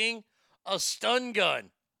hates seeing a stun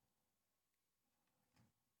gun.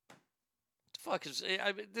 What the fuck is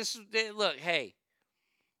this? Look, hey,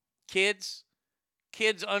 kids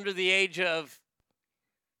under the age of,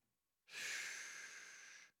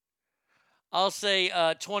 I'll say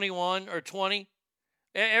 21 or 20.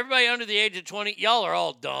 Everybody under the age of 20, y'all are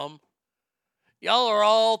all dumb. Y'all are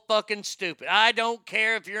all fucking stupid. I don't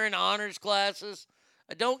care if you're in honors classes.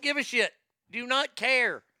 I don't give a shit. Do not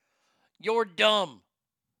care. You're dumb.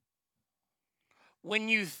 When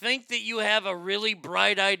you think that you have a really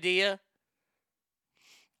bright idea,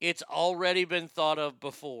 it's already been thought of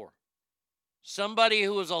before. Somebody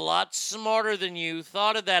who was a lot smarter than you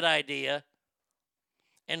thought of that idea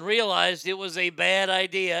and realized it was a bad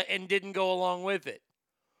idea and didn't go along with it.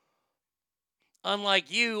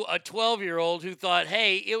 Unlike you, a 12-year-old who thought,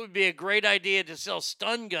 hey, it would be a great idea to sell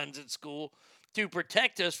stun guns at school to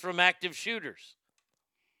protect us from active shooters.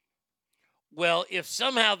 Well, if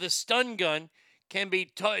somehow the stun gun can be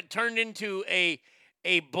turned into a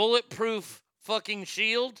bulletproof fucking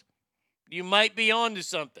shield, you might be onto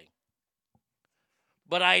something.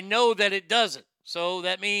 But I know that it doesn't. So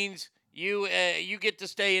that means you get to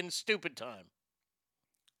stay in stupid time.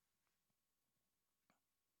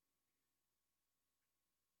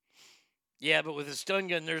 Yeah, but with a stun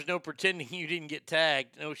gun, there's no pretending you didn't get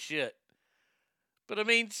tagged. No shit. But I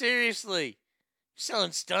mean, seriously, you're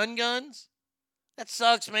selling stun guns? That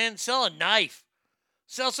sucks, man. Sell a knife.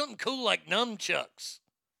 Sell something cool like nunchucks.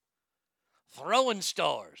 Throwing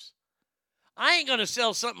stars. I ain't going to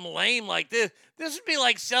sell something lame like this. This would be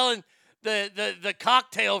like selling the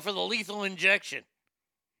cocktail for the lethal injection.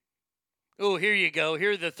 Oh, here you go.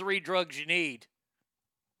 Here are the 3 drugs you need.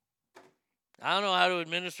 I don't know how to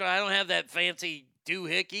administer. I don't have that fancy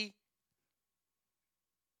doohickey.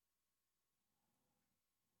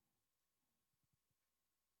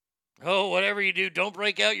 Oh, whatever you do, don't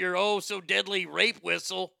break out your oh-so-deadly rape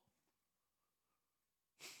whistle.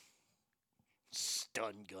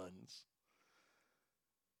 Stun guns.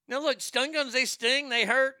 Now, look, stun guns, they sting, they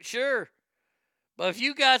hurt, sure. But if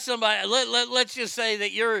you got somebody, let's just say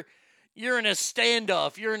that you're in a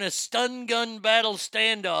standoff. You're in a stun gun battle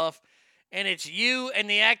standoff, and it's you and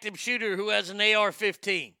the active shooter who has an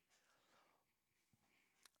AR-15.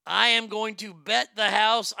 I am going to bet the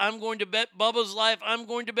house. I'm going to bet Bubba's life. I'm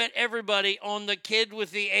going to bet everybody on the kid with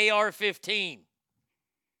the AR-15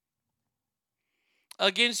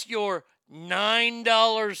 against your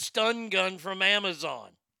 $9 stun gun from Amazon.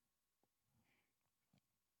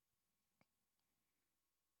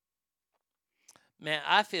 Man,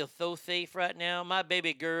 I feel so safe right now. My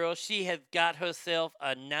baby girl, she has got herself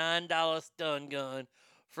a $9 stun gun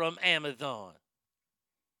from Amazon.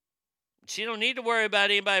 She don't need to worry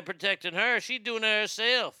about anybody protecting her. She's doing it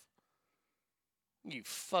herself. You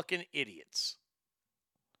fucking idiots.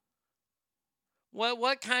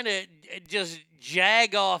 What kind of just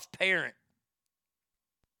jag-off parent?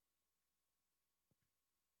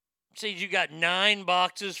 See, you got 9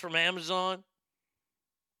 boxes from Amazon?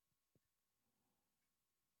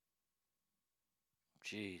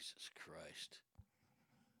 Jesus Christ.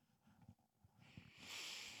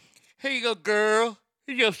 Here you go, girl.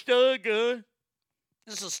 Here's your stun gun.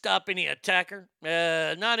 This will stop any attacker.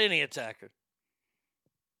 Not any attacker.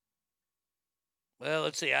 Well,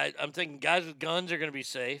 let's see. I'm thinking guys with guns are going to be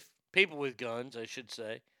safe. People with guns, I should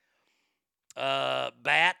say.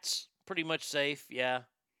 Bats, pretty much safe, yeah.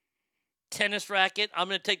 Tennis racket, I'm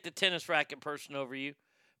going to take the tennis racket person over you.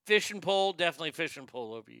 Fishing pole, definitely fishing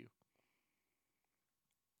pole over you.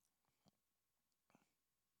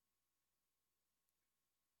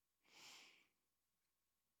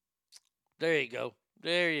 There you go.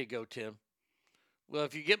 There you go, Tim. Well,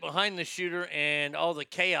 if you get behind the shooter and all the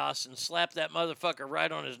chaos and slap that motherfucker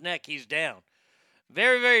right on his neck, he's down.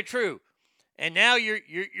 Very, very true. And now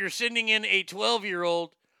you're sending in a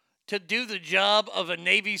 12-year-old to do the job of a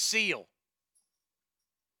Navy SEAL.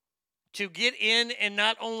 To get in and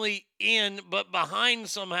not only in, but behind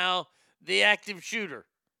somehow the active shooter.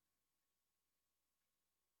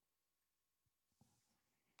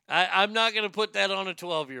 I'm not going to put that on a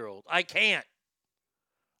 12-year-old. I can't.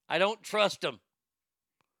 I don't trust them.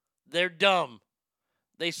 They're dumb.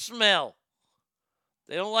 They smell.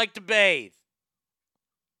 They don't like to bathe.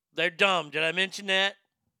 They're dumb. Did I mention that?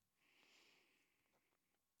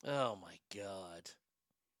 Oh, my God.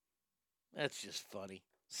 That's just funny.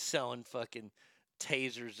 Selling fucking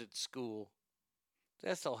tasers at school.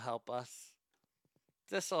 This'll help us.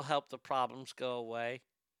 This'll help the problems go away.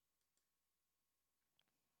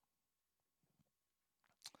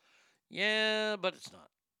 Yeah, but it's not.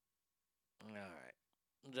 All right.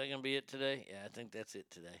 Is that going to be it today? Yeah, I think that's it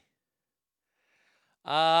today.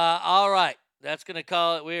 All right. That's going to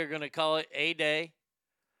call it. We are going to call it a day.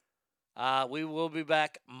 We will be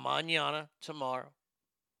back mañana, tomorrow.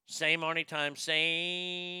 Same Arnie time,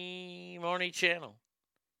 same Arnie channel.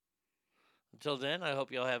 Until then, I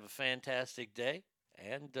hope y'all have a fantastic day.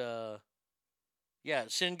 And, yeah,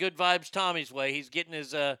 send good vibes Tommy's way. He's getting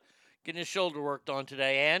his shoulder worked on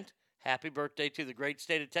today. And happy birthday to the great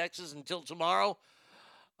state of Texas. Until tomorrow,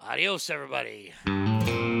 adios, everybody.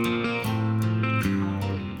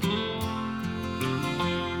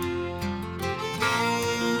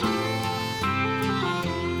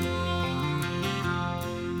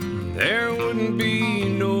 There wouldn't be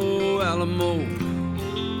no Alamo,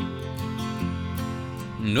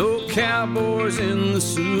 no Cowboys in the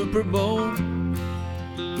Super Bowl,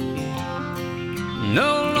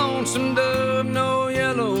 no Lonesome Dove, no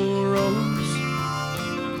Yellow Rose,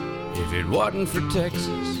 if it wasn't for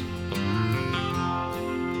Texas.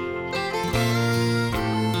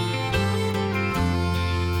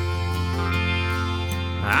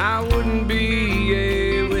 I wouldn't be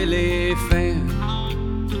a Willie fan.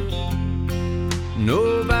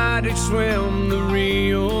 Nobody'd swim the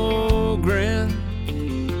Rio Grande.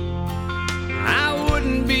 I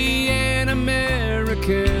wouldn't be an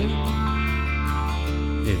American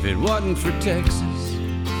if it wasn't for Texas.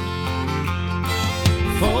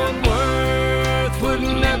 Fort Worth would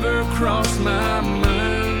never cross my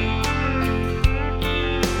mind.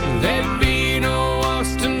 There'd be no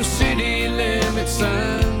Austin city limit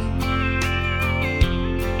sign,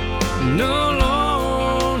 no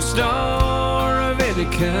Lone Star of any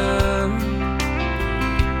kind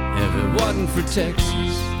if it wasn't for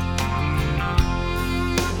Texas.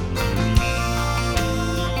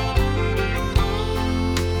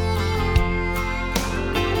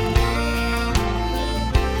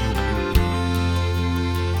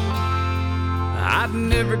 I've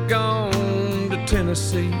never gone to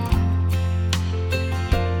Tennessee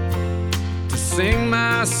to sing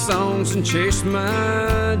my songs and chase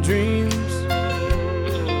my dreams.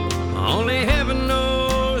 Only heaven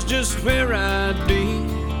knows just where I'd be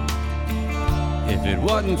if it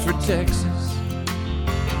wasn't for Texas.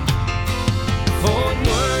 Fort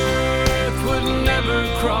Worth would never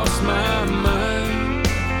cross my mind.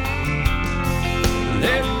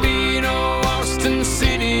 There'd be no Austin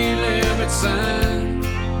city limit sign,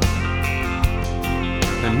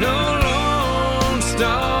 and no Lone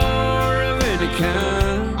Star of any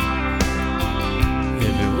kind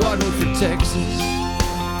if it wasn't for Texas.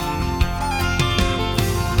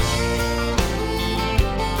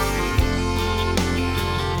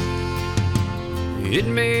 It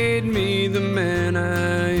made me the man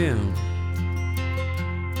I am.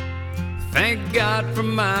 Thank God for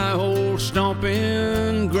my old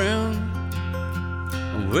stomping ground.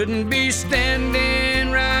 I wouldn't be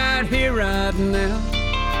standing right here right now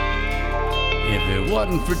if it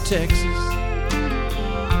wasn't for Texas.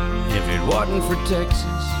 If it wasn't for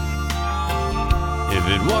Texas. If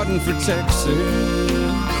it wasn't for Texas.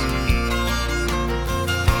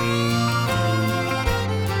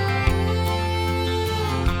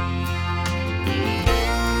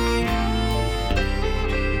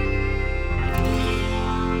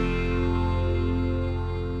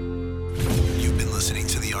 You've been listening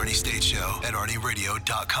to the Arnie State Show at ArnieRadio.com.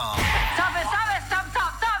 Stop it, stop it, stop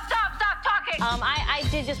talking. I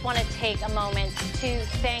did just want to take a moment to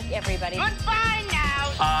thank everybody. Goodbye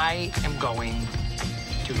now. I am going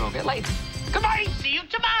to go get laid. Goodbye. See you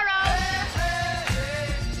tomorrow.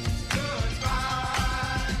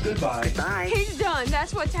 Goodbye. Bye. He's done.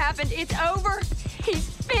 That's what's happened. It's over. He's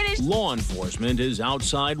finished. Law enforcement is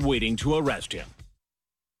outside waiting to arrest him.